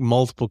running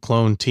multiple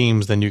clone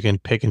teams, then you can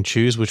pick and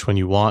choose which one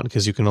you want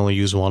because you can only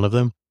use one of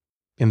them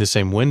in the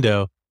same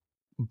window.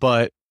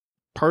 But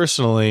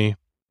personally,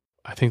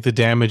 I think the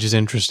damage is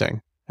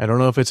interesting. I don't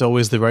know if it's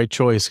always the right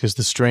choice because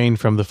the strain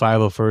from the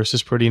 501st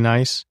is pretty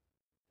nice.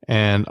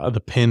 And the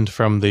pinned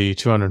from the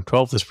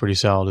 212th is pretty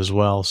solid as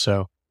well.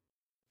 So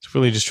it's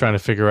really just trying to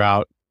figure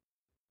out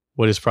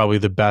what is probably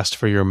the best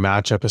for your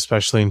matchup,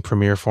 especially in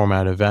premier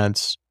format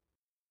events.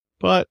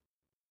 But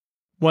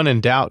When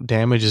in doubt,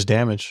 damage is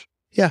damage.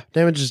 Yeah,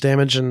 damage is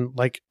damage. And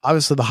like,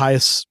 obviously the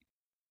highest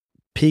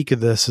peak of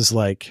this is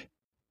like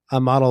a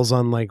model's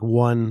on like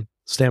 1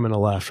 stamina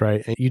left,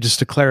 right? And you just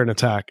declare an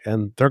attack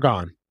and they're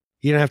gone.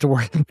 You don't have to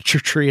worry about your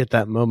tree at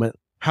that moment,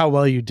 how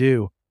well you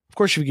do. Of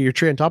course, if you get your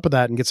tree on top of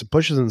that and get some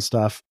pushes and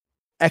stuff,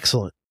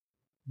 excellent.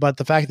 But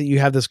the fact that you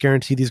have this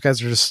guarantee, these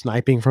guys are just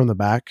sniping from the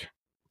back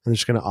and they're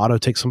just going to auto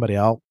take somebody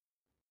out.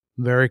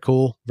 Very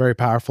cool, very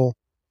powerful.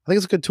 I think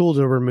it's a good tool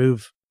to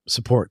remove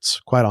supports,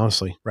 quite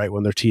honestly, right,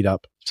 when they're teed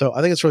up. So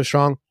I think it's really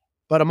strong.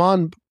 But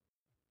Amon,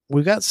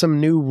 we've got some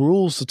new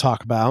rules to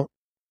talk about,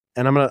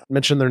 and I'm going to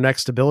mention their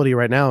next ability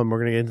right now, and we're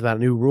going to get into that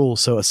new rule.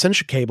 So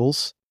Ascension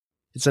Cables,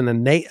 it's an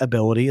innate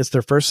ability. It's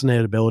their first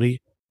innate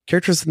ability.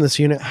 Characters in this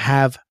unit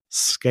have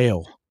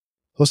scale.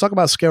 Let's talk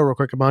about scale real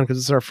quick, Amon, because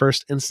it's our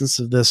first instance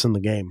of this in the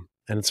game,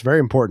 and it's very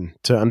important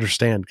to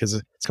understand because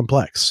it's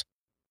complex.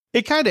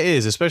 It kind of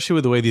is, especially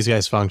with the way these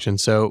guys function.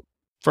 So,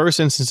 first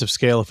instance of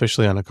scale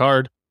officially on a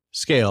card,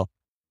 scale.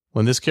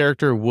 When this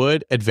character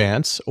would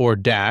advance or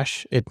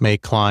dash, it may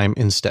climb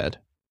instead.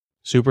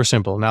 Super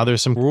simple. Now,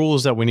 there's some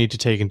rules that we need to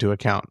take into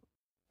account.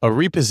 A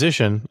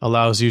reposition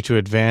allows you to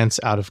advance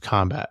out of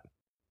combat,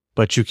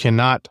 but you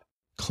cannot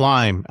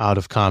climb out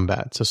of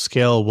combat. So,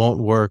 scale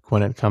won't work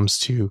when it comes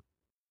to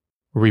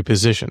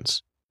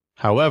repositions.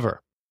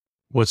 However,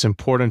 what's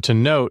important to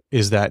note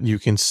is that you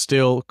can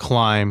still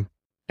climb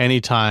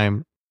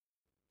anytime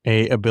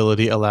a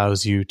ability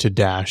allows you to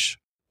dash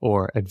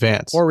or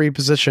advance. Or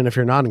reposition if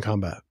you're not in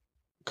combat.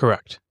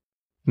 Correct.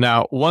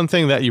 Now, one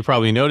thing that you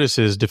probably notice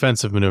is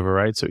defensive maneuver,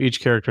 right? So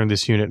each character in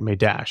this unit may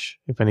dash.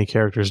 If any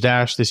characters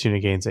dash, this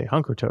unit gains a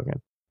hunker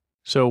token.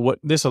 So what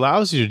this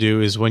allows you to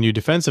do is when you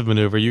defensive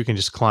maneuver, you can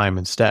just climb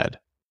instead.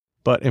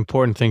 But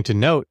important thing to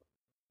note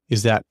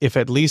is that if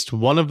at least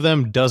one of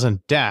them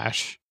doesn't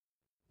dash,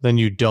 then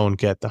you don't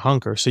get the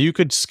hunker. So you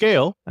could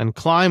scale and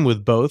climb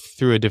with both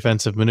through a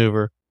defensive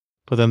maneuver,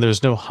 but then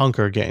there's no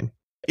hunker gain.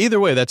 Either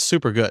way, that's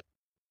super good.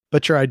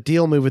 But your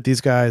ideal move with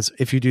these guys,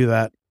 if you do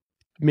that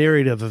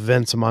myriad of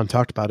events Amon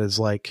talked about, is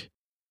like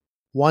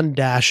 1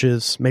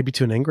 dashes maybe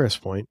to an ingress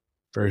point,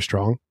 very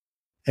strong,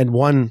 and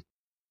 1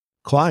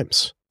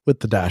 climbs with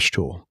the dash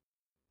tool.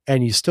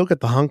 And you still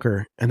get the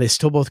hunker, and they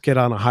still both get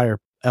on a higher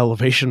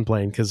elevation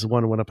plane because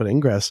one went up an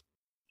ingress.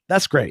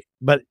 That's great.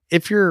 But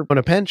if you're on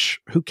a pinch,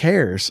 who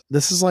cares?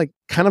 This is like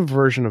kind of a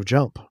version of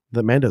jump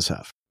that Mandos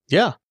have.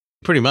 Yeah,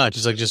 pretty much.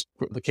 It's like just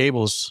the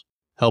cables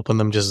helping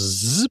them just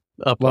zip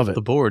up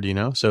the board, you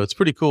know? So it's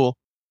pretty cool.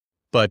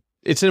 But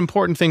it's an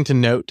important thing to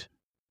note.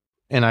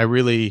 And I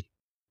really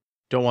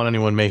don't want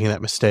anyone making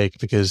that mistake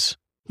because,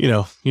 you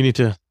know, you need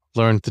to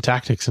learn the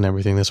tactics and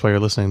everything. That's why you're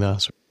listening to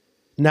us.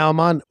 Now,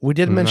 Amon, we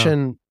did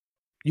mention,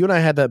 you and I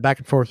had that back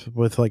and forth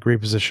with like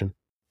reposition.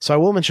 So I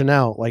will mention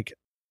now, like,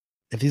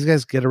 if these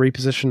guys get a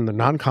reposition and they're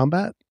not in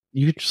combat,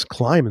 you could just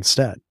climb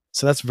instead.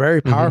 So that's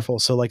very powerful.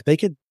 So like they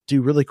could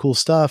do really cool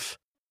stuff.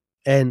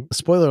 And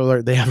spoiler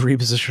alert, they have a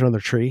reposition on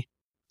their tree.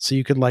 So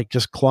you could like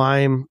just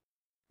climb,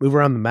 move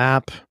around the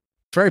map.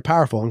 Very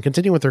powerful. And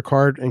continuing with their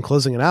card and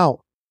closing it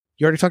out,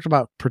 you already talked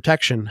about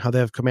protection, how they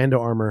have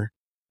commando armor.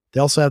 They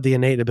also have the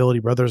innate ability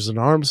Brothers in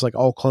Arms, like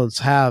all clones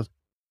have.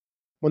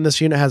 When this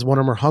unit has 1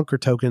 or more hunker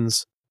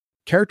tokens,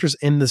 characters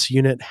in this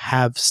unit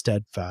have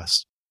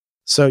steadfast.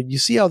 So you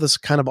see how this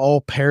kind of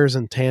all pairs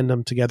in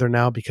tandem together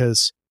now,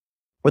 because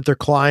with their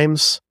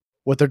climbs,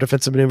 with their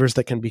defensive maneuvers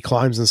that can be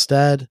climbs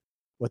instead,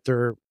 with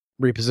their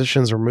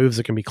repositions or moves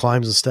that can be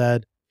climbs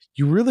instead,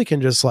 you really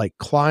can just like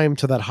climb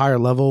to that higher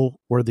level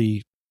where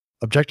the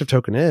objective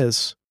token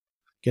is,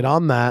 get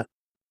on that.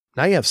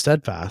 Now you have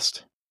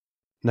steadfast.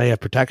 Now you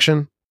have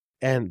protection.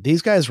 And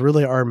these guys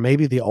really are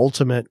maybe the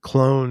ultimate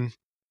clone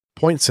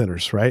point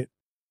centers, right?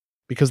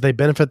 Because they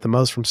benefit the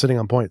most from sitting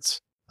on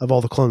points of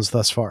all the clones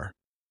thus far.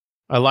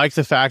 I like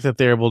the fact that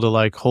they're able to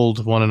like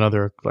hold one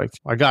another, like,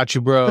 I got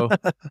you, bro.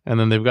 And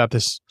then they've got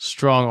this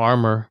strong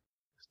armor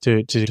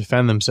to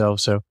defend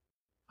themselves. So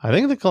I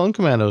think the Clone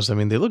Commandos, I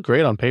mean, they look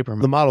great on paper.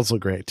 The models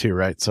look great too,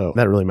 right? So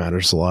that really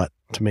matters a lot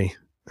to me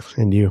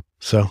and you.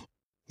 So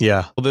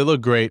yeah, well, they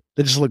look great.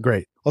 They just look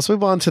great. Let's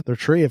move on to their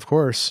tree, of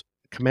course.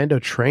 Commando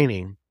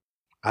training.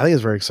 I think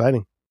it's very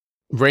exciting.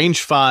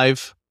 Range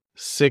 5,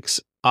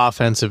 6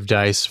 offensive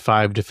dice,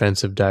 5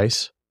 defensive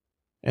dice.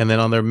 And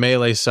then on their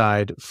melee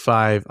side,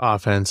 5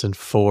 offense and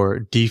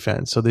 4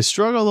 defense. So they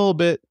struggle a little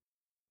bit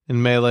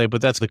in melee,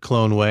 but that's the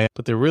clone way.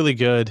 But they're really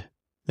good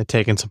at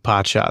taking some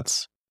pot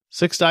shots.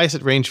 6 dice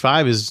at range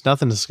 5 is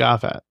nothing to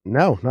scoff at.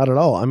 No, not at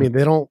all. I mean,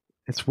 they don't,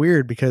 it's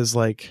weird because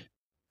like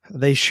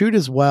they shoot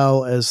as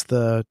well as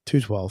the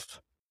 212th.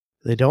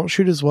 They don't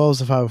shoot as well as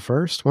the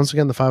 501st. Once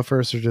again, the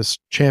 501st are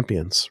just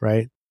champions,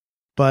 right?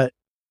 But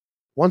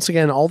once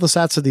again, all the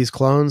stats of these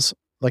clones,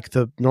 like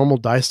the normal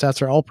dice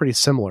stats, are all pretty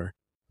similar.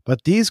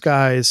 But these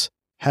guys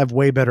have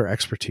way better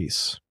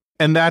expertise.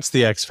 And that's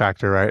the X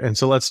factor, right? And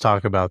so let's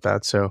talk about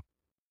that. So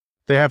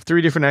they have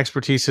 3 different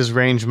expertises,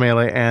 range,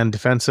 melee, and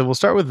defensive. We'll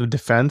start with the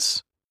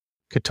defense.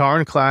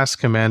 Katarn class,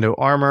 commando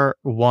armor,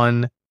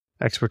 1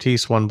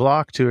 expertise, 1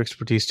 block, 2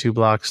 expertise, 2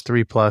 blocks,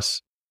 3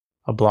 plus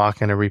a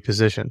block and a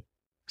reposition.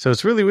 So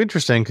it's really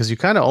interesting because you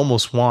kind of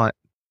almost want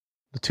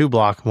the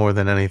 2-block more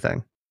than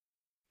anything.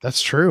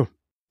 That's true.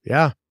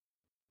 Yeah.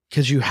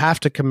 Because you have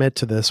to commit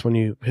to this when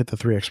you hit the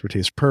 3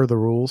 expertise per the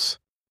rules.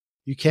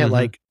 You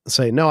can't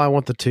say, no, I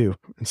want the 2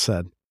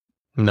 instead.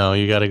 No,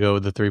 you got to go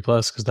with the 3+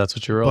 because that's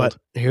what you rolled.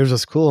 But here's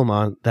what's cool,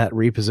 Amon. That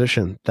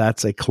reposition,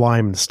 that's a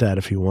climb instead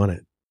if you want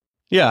it.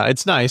 Yeah,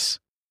 it's nice.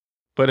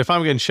 But if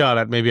I'm getting shot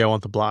at, maybe I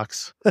want the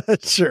blocks.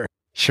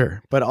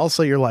 Sure. But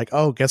also you're like,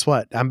 oh, guess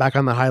what? I'm back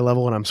on the high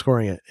level and I'm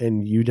scoring it.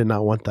 And you did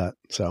not want that.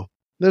 So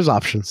there's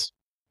options.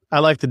 I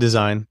like the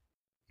design.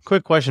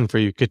 Quick question for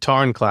you.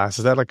 Katarn class,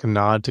 is that like a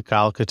nod to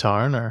Kyle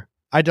Katarn? Or?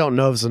 I don't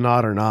know if it's a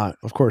nod or not.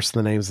 Of course,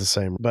 the name's the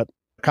same. But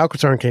Kyle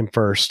Katarn came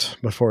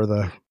first before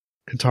the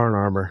Katarn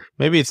armor.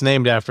 Maybe it's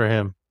named after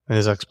him and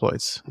his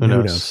exploits. Who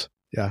knows?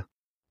 Yeah.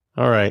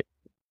 All right.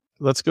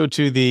 Let's go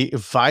to the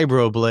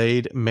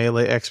Vibroblade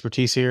melee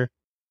expertise here.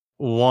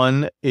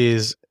 1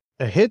 is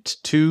a hit,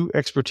 2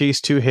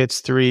 expertise, 2 hits,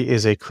 3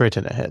 is a crit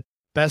and a hit.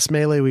 Best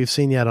melee we've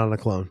seen yet on a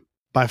clone.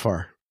 By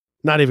far.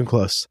 Not even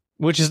close.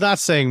 Which is not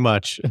saying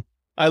much.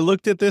 I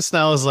looked at this and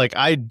I was like,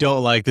 I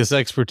don't like this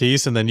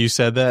expertise. And then you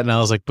said that and I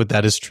was like, but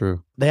that is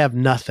true. They have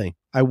nothing.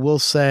 I will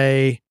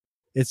say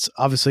it's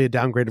obviously a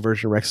downgraded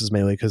version of Rex's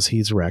melee because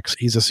he's Rex.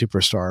 He's a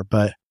superstar.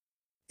 But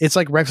it's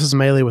like Rex's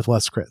melee with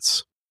less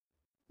crits.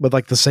 With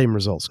like the same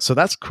results. So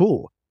that's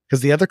cool.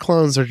 Because the other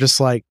clones are just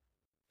like,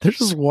 they're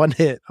just 1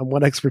 hit on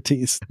 1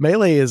 expertise.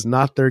 Melee is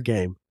not their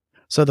game.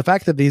 So the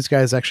fact that these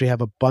guys actually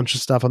have a bunch of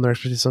stuff on their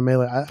expertise on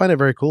melee, I find it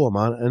very cool,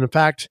 Amon. And in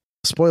fact,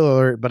 spoiler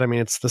alert, but I mean,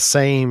 it's the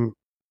same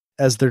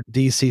as their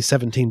DC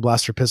 17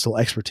 blaster pistol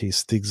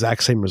expertise, the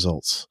exact same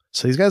results.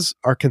 So these guys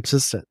are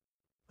consistent.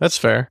 That's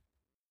fair.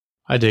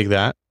 I dig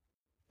that.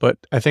 But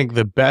I think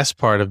the best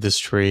part of this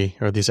tree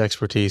or this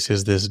expertise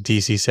is this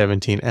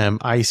DC-17M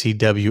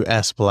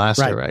ICWS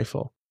blaster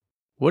rifle.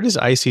 What does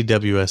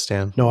ICWS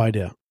stand for? No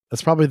idea.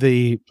 That's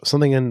probably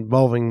something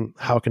involving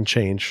how it can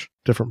change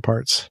different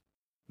parts.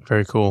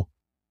 Very cool.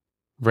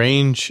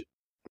 Range,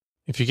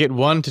 if you get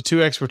 1 to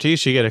 2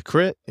 expertise, you get a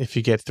crit. If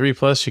you get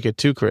 3+, you get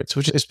 2 crits,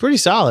 which is pretty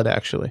solid,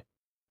 actually.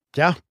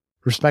 Yeah,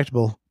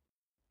 respectable.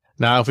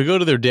 Now, if we go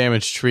to their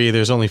damage tree,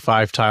 there's only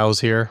 5 tiles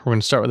here. We're going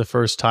to start with the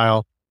first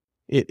tile.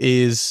 It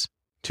is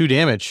 2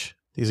 damage.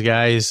 These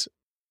guys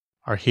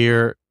are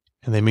here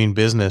and they mean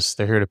business.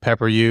 They're here to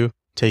pepper you,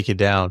 take you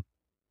down.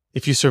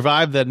 If you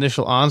survive that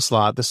initial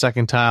onslaught, the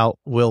second tile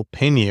will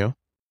pin you,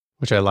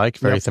 which I like,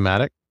 very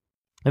thematic.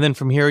 And then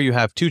from here, you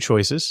have 2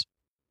 choices.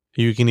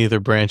 You can either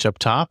branch up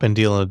top and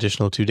deal an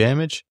additional 2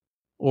 damage,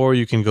 or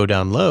you can go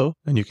down low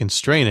and you can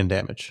strain and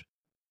damage.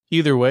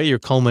 Either way, you're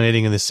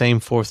culminating in the same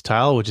 4th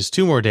tile, which is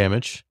 2 more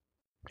damage,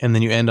 and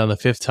then you end on the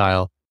 5th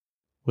tile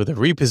with a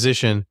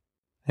reposition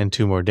and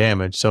 2 more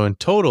damage. So in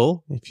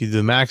total, if you do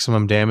the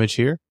maximum damage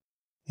here,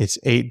 it's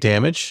 8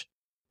 damage,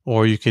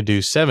 or you could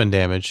do 7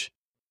 damage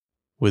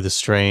with a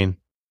strain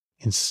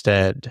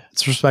instead.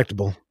 It's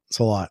respectable. It's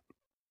a lot.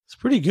 It's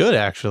pretty good,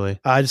 actually.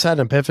 I just had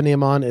an epiphany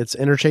on its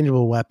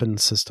interchangeable weapon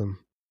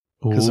system.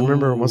 Because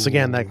remember, once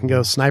again, that can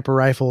go sniper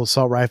rifle,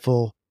 assault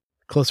rifle,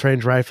 close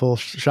range rifle,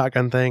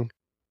 shotgun thing.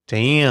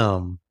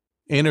 Damn.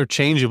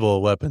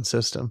 Interchangeable weapon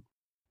system.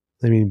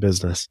 They mean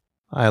business.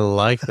 I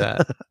like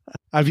that.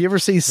 Have you ever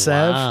seen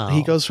Sev? Wow.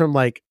 He goes from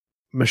like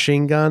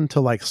machine gun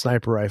to like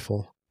sniper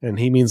rifle, and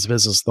he means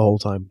business the whole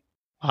time.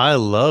 I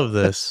love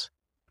this.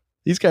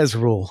 These guys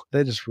rule.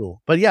 They just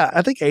rule. But yeah,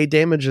 I think 8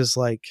 damage is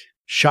like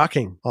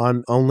shocking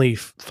on only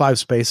 5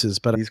 spaces,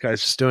 but these guys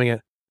just doing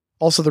it.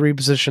 Also, the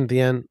reposition at the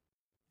end,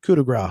 coup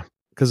de grace,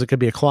 because it could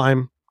be a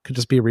climb, could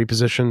just be a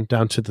reposition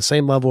down to the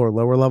same level or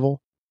lower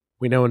level.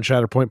 We know in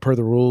Shatterpoint, per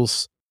the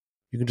rules,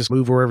 you can just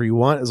move wherever you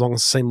want as long as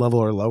it's the same level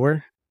or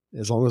lower,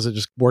 as long as it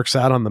just works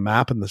out on the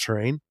map and the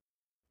terrain.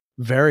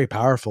 Very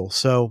powerful.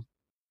 So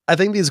I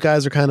think these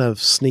guys are kind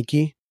of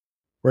sneaky,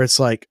 where it's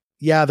like,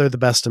 yeah, they're the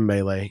best in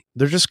melee.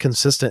 They're just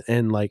consistent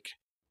in like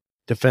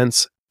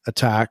defense,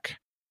 attack.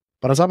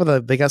 But on top of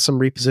that, they got some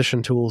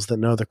reposition tools that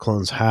no other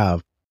clones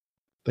have.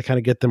 They kind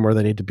of get them where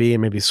they need to be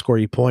and maybe score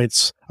you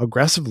points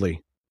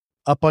aggressively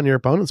up on your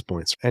opponent's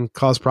points and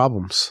cause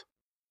problems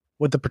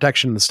with the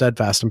protection and the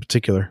steadfast in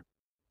particular.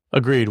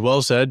 Agreed.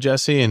 Well said,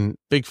 Jesse, and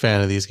big fan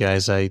of these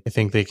guys. I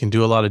think they can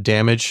do a lot of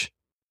damage.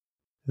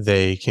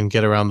 They can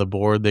get around the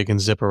board. They can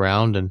zip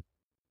around, and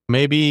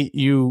maybe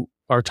you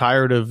are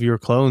tired of your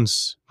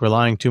clones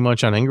relying too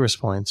much on Ingress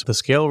points. The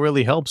scale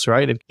really helps,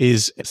 right? It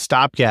is a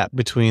stopgap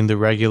between the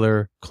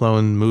regular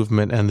clone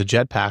movement and the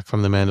jetpack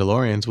from the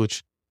Mandalorians,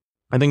 which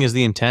I think is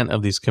the intent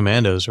of these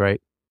commandos,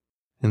 right?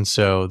 And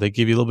so they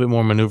give you a little bit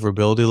more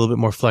maneuverability, a little bit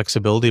more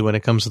flexibility when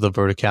it comes to the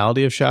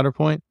verticality of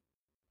Shatterpoint.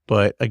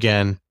 But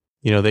again,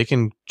 you know, they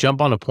can jump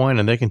on a point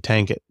and they can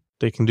tank it.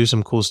 They can do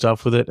some cool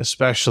stuff with it,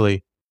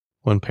 especially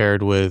when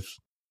paired with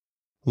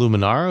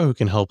Luminara, who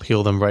can help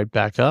heal them right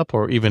back up,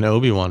 or even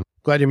Obi-Wan.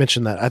 Glad you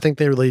mentioned that. I think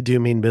they really do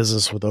mean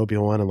business with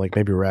Obi-Wan and like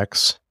maybe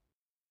Rex.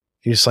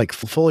 You just like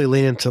fully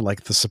lean into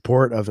like the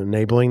support of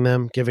enabling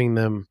them, giving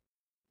them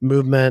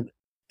movement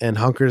and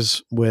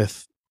hunkers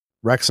with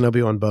Rex and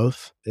Obi-Wan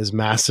both is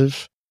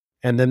massive.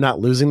 and then not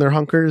losing their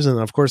hunkers. And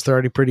of course, they're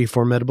already pretty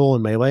formidable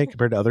in melee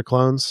compared to other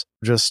clones.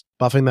 Just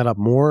buffing that up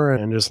more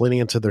and just leaning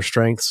into their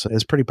strengths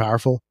is pretty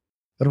powerful.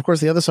 But of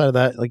course, the other side of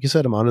that, like you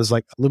said, Amon, is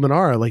like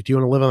Luminara. Like, do you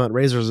want to live on that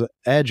razor's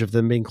edge of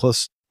them being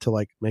close to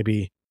like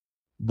maybe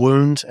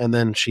wound and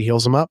then she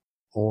heals them up?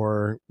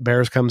 Or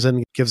Barriss comes in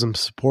and gives them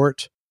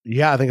support?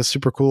 Yeah, I think it's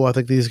super cool. I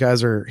think these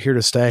guys are here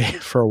to stay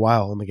for a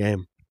while in the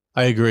game.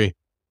 I agree.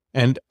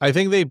 And I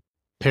think they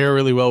pair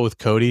really well with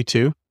Cody,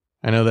 too.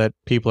 I know that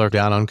people are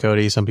down on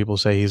Cody. Some people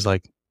say he's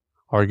like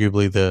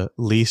arguably the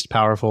least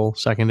powerful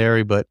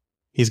secondary, but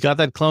he's got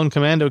that clone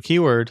commando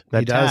keyword,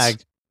 that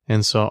tag.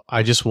 And so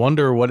I just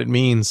wonder what it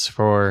means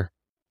for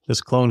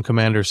this clone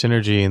commander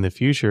synergy in the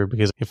future,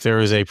 because if there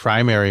is a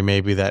primary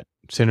maybe that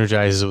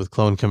synergizes with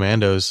clone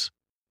commandos,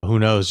 who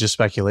knows? Just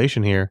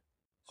speculation here.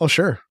 Oh,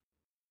 sure.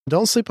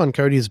 Don't sleep on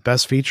Cody's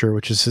best feature,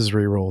 which is his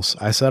rerolls.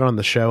 I said on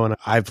the show, and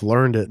I've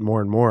learned it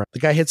more and more. The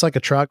guy hits like a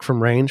truck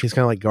from range. He's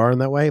kind of like Gar in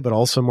that way, but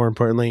also more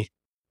importantly,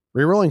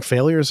 rerolling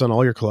failures on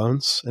all your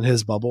clones in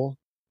his bubble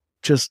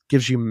just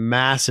gives you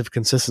massive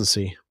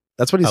consistency.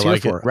 That's what he's here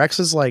for. Rex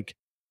is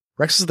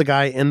the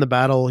guy in the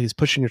battle. He's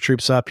pushing your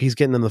troops up. He's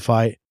getting in the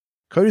fight.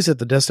 Cody's at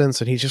the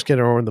distance, and he's just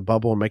getting over in the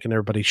bubble and making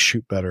everybody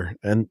shoot better.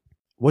 And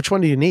which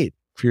one do you need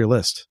for your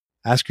list?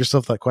 Ask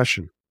yourself that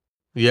question.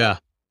 Yeah.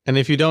 And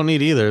if you don't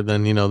need either,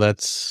 then,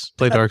 that's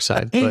play dark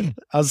side. But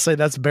I was say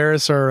that's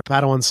Barriss or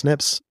Padawan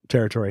Snips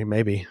territory,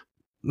 maybe.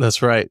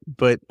 That's right.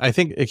 But I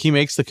think he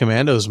makes the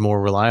commandos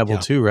more reliable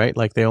too, right?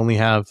 Like they only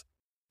have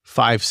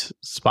 5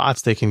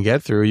 spots they can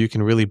get through. You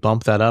can really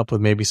bump that up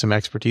with maybe some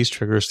expertise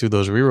triggers through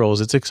those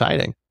rerolls. It's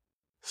exciting.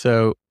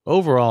 So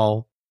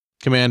overall,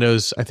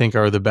 commandos, I think,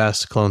 are the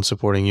best clone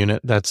supporting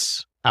unit.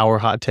 That's our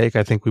hot take.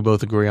 I think we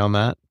both agree on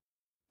that.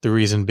 The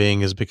reason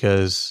being is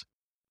because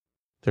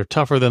they're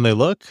tougher than they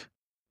look.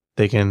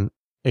 They can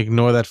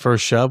ignore that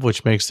first shove,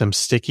 which makes them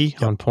sticky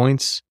on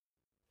points.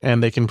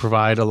 And they can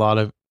provide a lot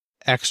of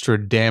extra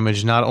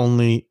damage, not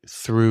only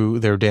through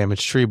their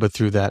damage tree, but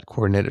through that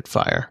coordinated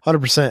fire.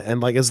 100%.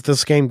 And like as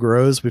this game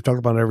grows, we've talked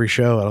about it every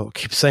show. I'll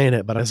keep saying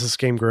it, but as this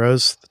game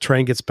grows, the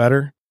terrain gets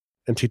better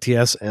in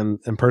TTS and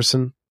in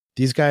person.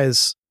 These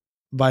guys'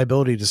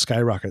 viability just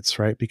skyrockets,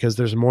 right? Because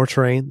there's more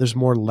terrain, there's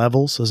more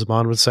levels, as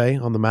Amon would say,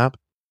 on the map.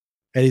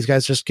 And these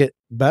guys just get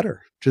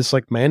better, just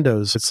like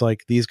Mandos. It's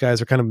like these guys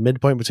are kind of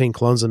midpoint between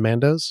clones and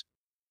Mandos.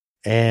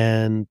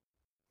 And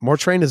more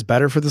terrain is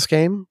better for this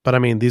game. But I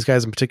mean, these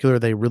guys in particular,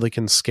 they really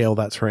can scale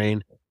that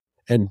terrain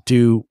and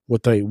do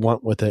what they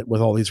want with it,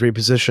 with all these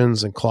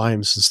repositions and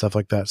climbs and stuff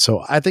like that.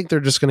 So I think they're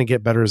just going to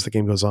get better as the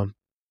game goes on.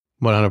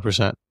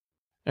 100%.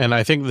 And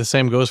I think the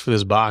same goes for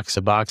this box.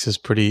 The box is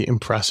pretty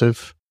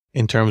impressive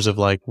in terms of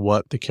like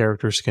what the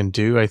characters can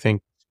do. I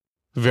think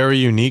very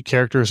unique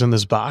characters in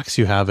this box.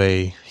 You have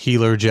a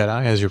healer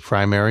Jedi as your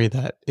primary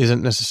that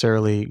isn't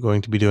necessarily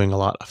going to be doing a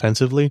lot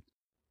offensively,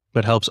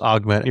 but helps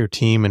augment your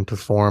team and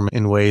perform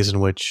in ways in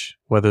which,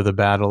 whether the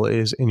battle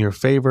is in your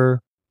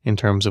favor in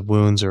terms of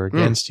wounds or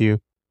against you,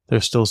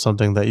 there's still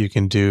something that you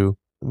can do,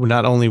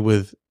 not only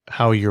with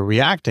how you're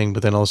reacting,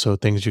 but then also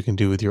things you can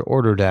do with your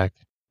order deck.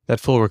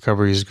 That full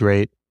recovery is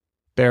great.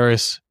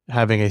 Barriss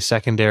having a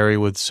secondary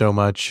with so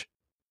much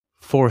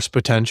force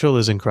potential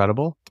is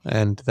incredible.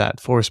 And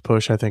that force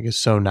push, I think, is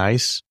so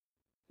nice.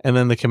 And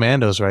then the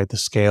commandos, right? The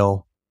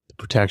scale, the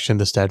protection,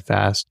 the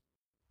steadfast.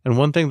 And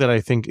one thing that I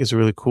think is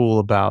really cool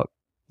about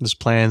this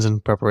plans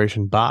and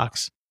preparation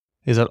box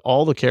is that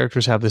all the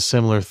characters have this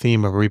similar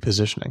theme of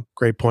repositioning.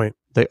 Great point.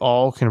 They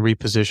all can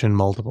reposition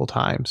multiple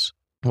times.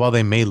 While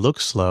they may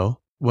look slow,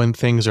 when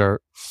things are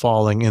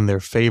falling in their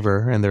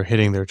favor and they're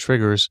hitting their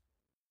triggers,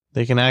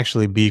 they can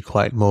actually be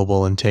quite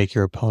mobile and take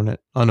your opponent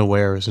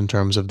unawares in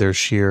terms of their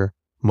sheer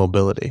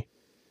mobility.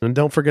 And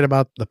don't forget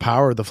about the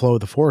power of the flow of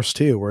the force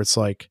too, where it's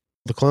like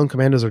the clone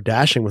commandos are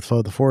dashing with flow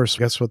of the force.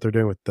 Guess what they're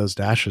doing with those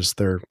dashes?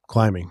 They're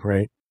climbing,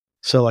 right?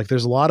 So like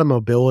there's a lot of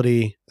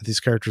mobility that these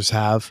characters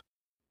have.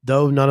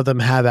 Though none of them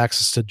have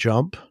access to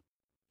jump,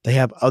 they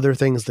have other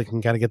things that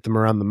can kind of get them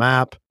around the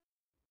map.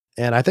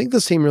 And I think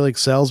this team really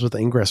excels with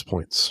ingress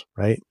points,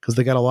 right? Because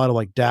they got a lot of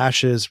like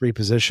dashes,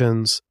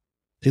 repositions,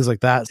 things like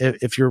that.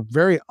 If you're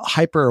very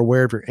hyper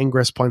aware of your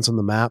ingress points on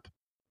the map,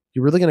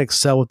 you're really going to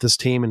excel with this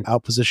team and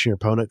outposition your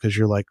opponent because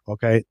you're like,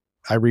 okay,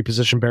 I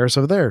reposition Barriss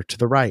over there to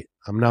the right.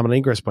 I'm now an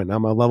ingress point. Now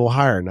I'm a level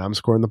higher. Now I'm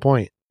scoring the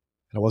point.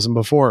 And it wasn't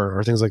before,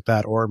 or things like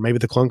that. Or maybe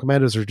the clone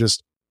commandos are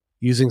just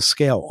using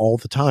scale all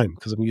the time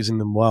because I'm using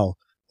them well.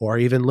 Or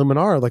even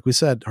Luminara, like we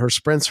said, her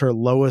sprint's her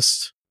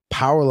lowest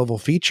power level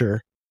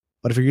feature.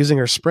 But if you're using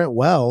her sprint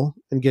well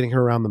and getting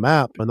her around the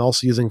map and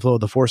also using flow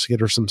of the force to get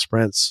her some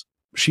sprints,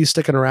 she's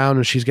sticking around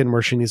and she's getting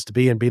where she needs to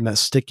be and being that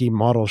sticky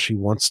model she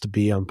wants to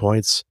be on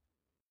points.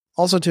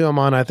 Also, too,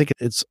 Amon, I think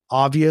it's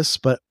obvious,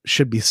 but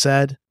should be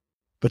said,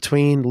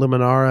 between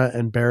Luminara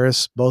and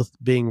Barriss both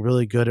being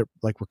really good at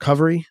like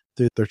recovery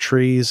through their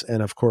trees.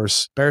 And of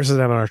course, Barriss isn't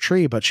on our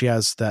tree, but she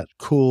has that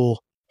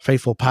cool,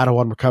 faithful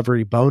Padawan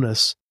recovery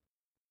bonus.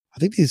 I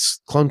think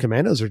these clone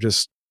commandos are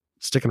just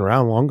sticking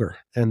around longer.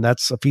 And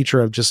that's a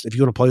feature of just, if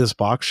you want to play this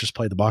box, just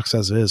play the box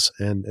as is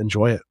and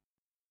enjoy it.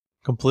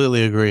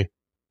 Completely agree.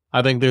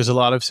 I think there's a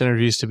lot of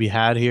synergies to be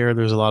had here.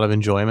 There's a lot of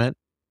enjoyment,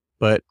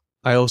 but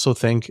I also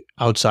think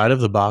outside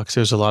of the box,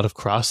 there's a lot of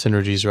cross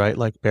synergies, right?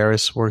 Like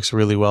Barriss works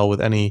really well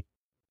with any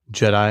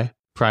Jedi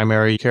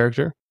primary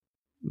character.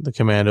 The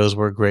Commandos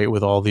work great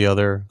with all the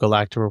other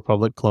Galactic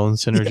Republic clone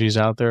synergies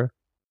out there.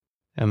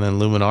 And then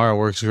Luminara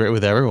works great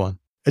with everyone.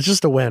 It's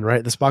just a win,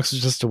 right? This box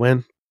is just a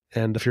win.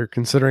 And if you're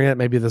considering it,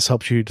 maybe this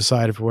helps you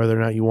decide if whether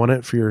or not you want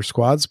it for your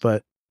squads.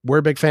 But we're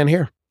a big fan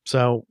here.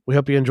 So we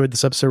hope you enjoyed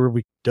this episode where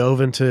we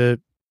dove into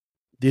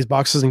these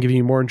boxes and give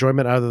you more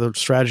enjoyment out of the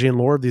strategy and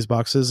lore of these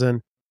boxes.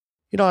 And,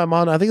 you know,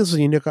 I think this is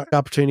a unique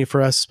opportunity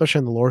for us, especially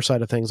on the lore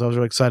side of things. I was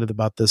really excited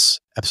about this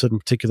episode in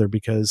particular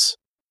because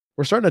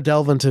we're starting to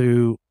delve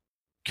into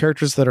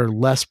characters that are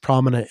less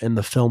prominent in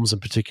the films in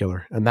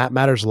particular. And that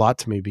matters a lot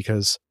to me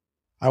because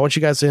I want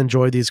you guys to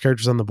enjoy these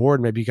characters on the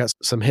board. Maybe you got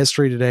some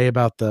history today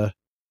about the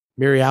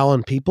Mary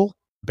Allen people,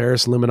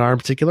 Barriss and Luminara in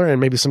particular, and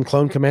maybe some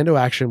clone commando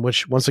action,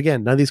 which once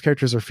again, none of these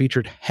characters are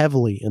featured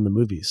heavily in the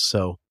movies.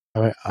 So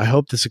I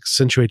hope this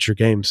accentuates your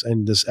games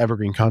and this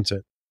evergreen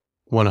content.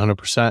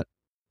 100%.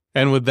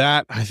 And with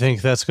that, I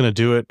think that's going to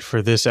do it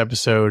for this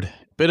episode.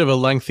 Bit of a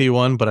lengthy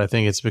one, but I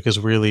think it's because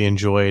we really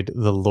enjoyed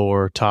the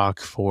lore talk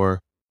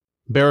for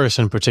Barriss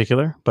in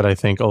particular, but I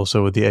think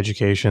also with the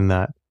education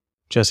that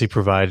Jesse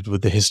provided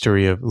with the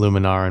history of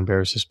Luminara and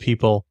Barriss's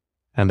people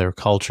and their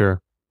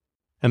culture.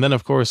 And then,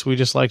 of course, we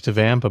just like to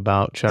vamp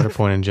about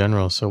Shatterpoint in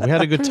general, so we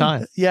had a good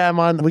time. Yeah,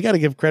 man, we got to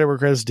give credit where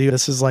credit's due.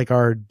 This is like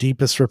our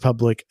deepest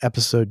Republic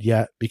episode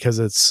yet because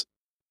it's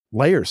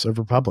layers of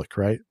Republic,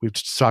 right? We've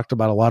talked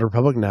about a lot of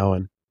Republic now,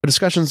 and the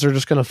discussions are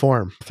just going to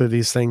form through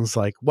these things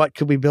like, what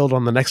could we build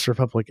on the next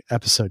Republic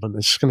episode? And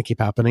it's just going to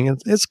keep happening.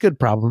 It's good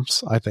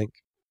problems, I think.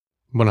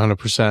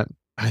 100%.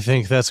 I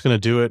think that's going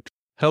to do it.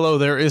 Hello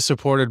There is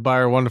supported by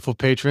our wonderful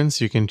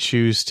patrons. You can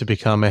choose to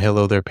become a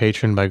Hello There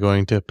patron by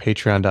going to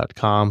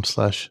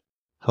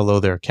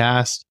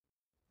patreon.com/HelloThereCast.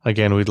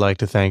 Again, we'd like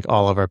to thank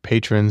all of our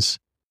patrons.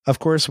 Of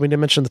course, we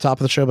didn't mention at the top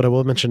of the show, but I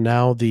will mention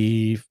now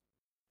the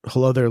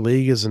Hello There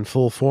League is in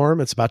full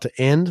form. It's about to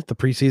end the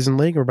preseason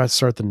league. We're about to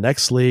start the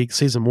next league,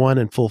 season 1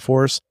 in full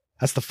force.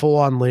 That's the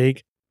full-on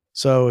league.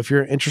 So if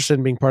you're interested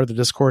in being part of the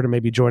Discord and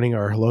maybe joining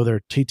our Hello There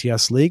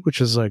TTS League,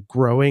 which is a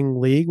growing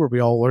league where we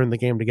all learn the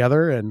game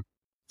together and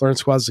learn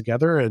squads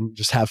together and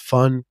just have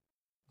fun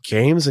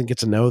games and get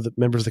to know the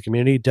members of the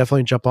community,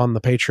 definitely jump on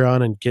the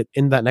Patreon and get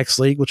in that next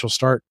league, which will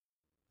start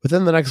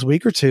within the next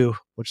week or two,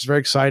 which is very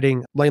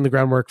exciting, laying the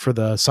groundwork for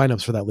the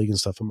signups for that league and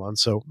stuff I'm on.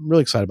 So I'm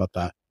really excited about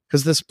that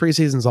because this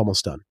preseason's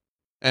almost done.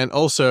 And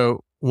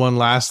also, one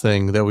last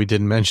thing that we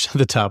didn't mention at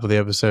the top of the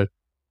episode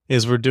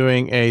is we're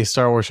doing a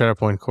Star Wars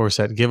Shatterpoint core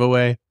set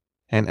giveaway,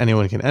 and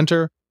anyone can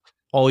enter.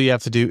 All you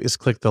have to do is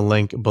click the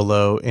link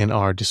below in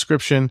our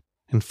description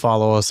and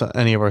follow us on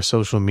any of our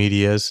social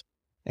medias,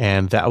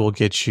 and that will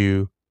get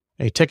you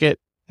a ticket.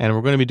 And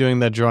we're going to be doing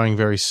that drawing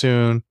very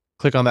soon.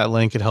 Click on that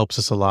link. It helps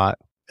us a lot.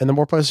 And the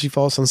more places you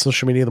follow us on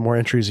social media, the more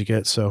entries you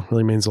get. So it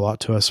really means a lot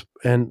to us.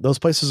 And those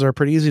places are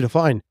pretty easy to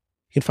find.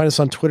 You can find us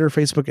on Twitter,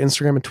 Facebook,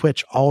 Instagram, and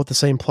Twitch, all at the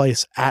same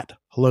place at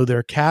Hello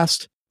There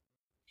Cast.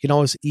 You can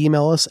always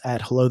email us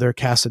at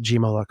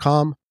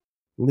hellotherecast@gmail.com.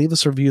 Leave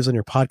us reviews on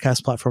your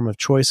podcast platform of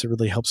choice. It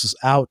really helps us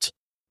out.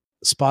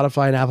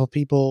 Spotify and Apple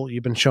people,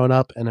 you've been showing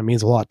up, and it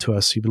means a lot to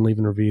us. You've been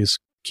leaving reviews.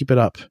 Keep it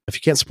up. If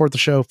you can't support the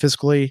show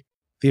physically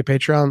via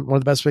Patreon, one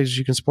of the best ways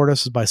you can support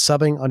us is by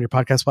subbing on your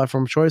podcast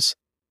platform of choice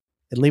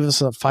and leave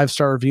us a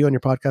 5-star review on your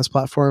podcast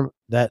platform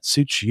that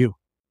suits you.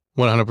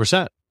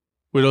 100%.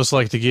 We'd also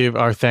like to give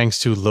our thanks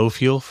to Low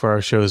Fuel for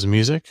our show's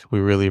music. We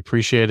really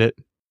appreciate it.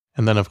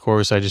 And then, of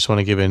course, I just want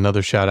to give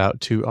another shout out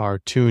to our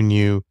 2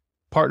 new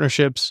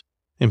partnerships,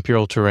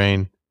 Imperial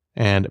Terrain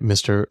and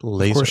Mr.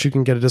 Laser. Of course, you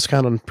can get a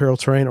discount on Imperial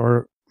Terrain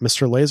or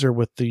Mr. Laser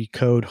with the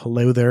code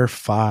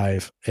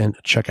HelloThere5 and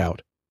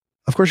checkout.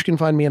 Of course, you can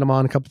find me and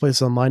Amon a couple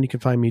places online. You can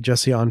find me,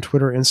 Jesse, on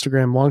Twitter,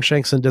 Instagram,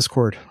 Longshanks, and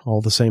Discord,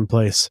 all the same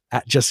place,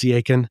 at Jesse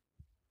Aiken.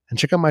 And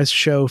check out my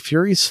show,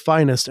 Fury's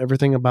Finest,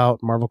 everything about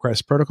Marvel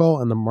Crisis Protocol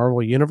and the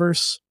Marvel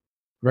Universe.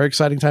 Very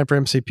exciting time for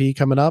MCP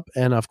coming up.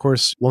 And of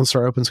course, Lone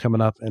Star Open's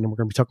coming up, and we're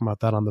going to be talking about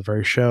that on the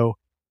very show,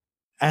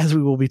 as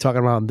we will be talking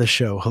about on this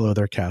show, Hello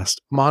There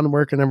Cast. Amon,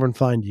 where can everyone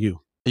find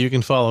you? You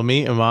can follow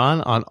me,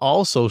 Amon, on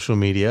all social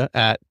media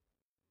at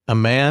A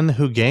Man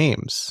Who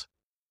Games.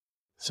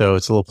 So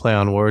it's a little play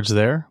on words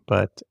there,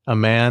 but A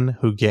Man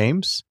Who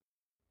Games.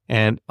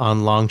 And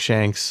on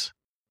Longshanks,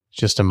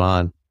 just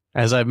Amon.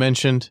 As I've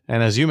mentioned,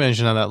 and as you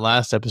mentioned on that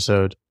last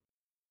episode,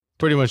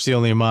 pretty much the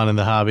only Amon in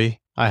the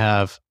hobby. I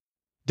have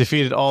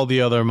defeated all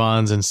the other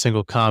Amons in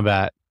single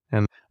combat,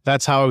 and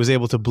that's how I was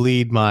able to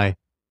bleed my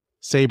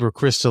saber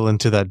crystal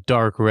into that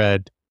dark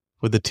red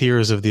with the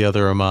tears of the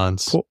other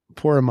Amons.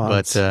 Poor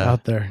Amons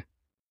out there.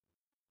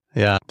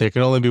 Yeah, there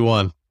can only be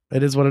one.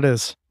 It is what it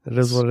is. It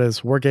is what it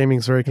is. Wargaming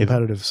is very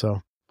competitive,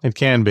 so. It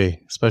can be,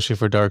 especially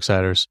for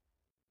Darksiders.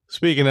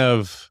 Speaking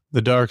of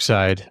the dark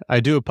side, I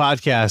do a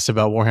podcast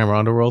about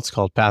Warhammer Underworlds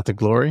called Path to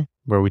Glory,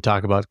 where we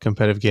talk about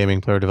competitive gaming,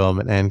 player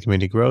development, and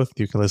community growth.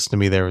 You can listen to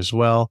me there as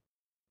well.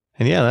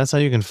 And yeah, that's how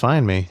you can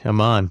find me.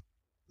 Amon.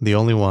 The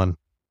only one.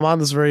 Come on,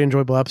 this is a very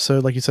enjoyable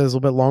episode. Like you said, it's a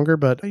little bit longer,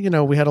 but we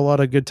had a lot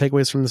of good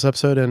takeaways from this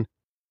episode, and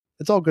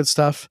it's all good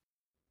stuff.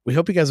 We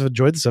hope you guys have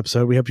enjoyed this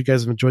episode. We hope you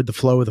guys have enjoyed the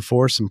flow of the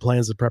Force and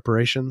plans and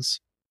preparations.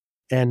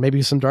 And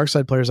maybe some dark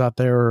side players out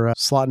there are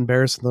slotting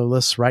Barriss in the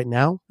lists right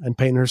now and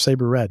painting her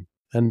saber red.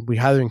 And we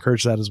highly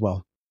encourage that as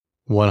well.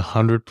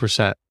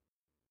 100%.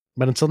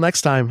 But until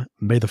next time,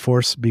 may the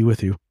Force be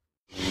with you.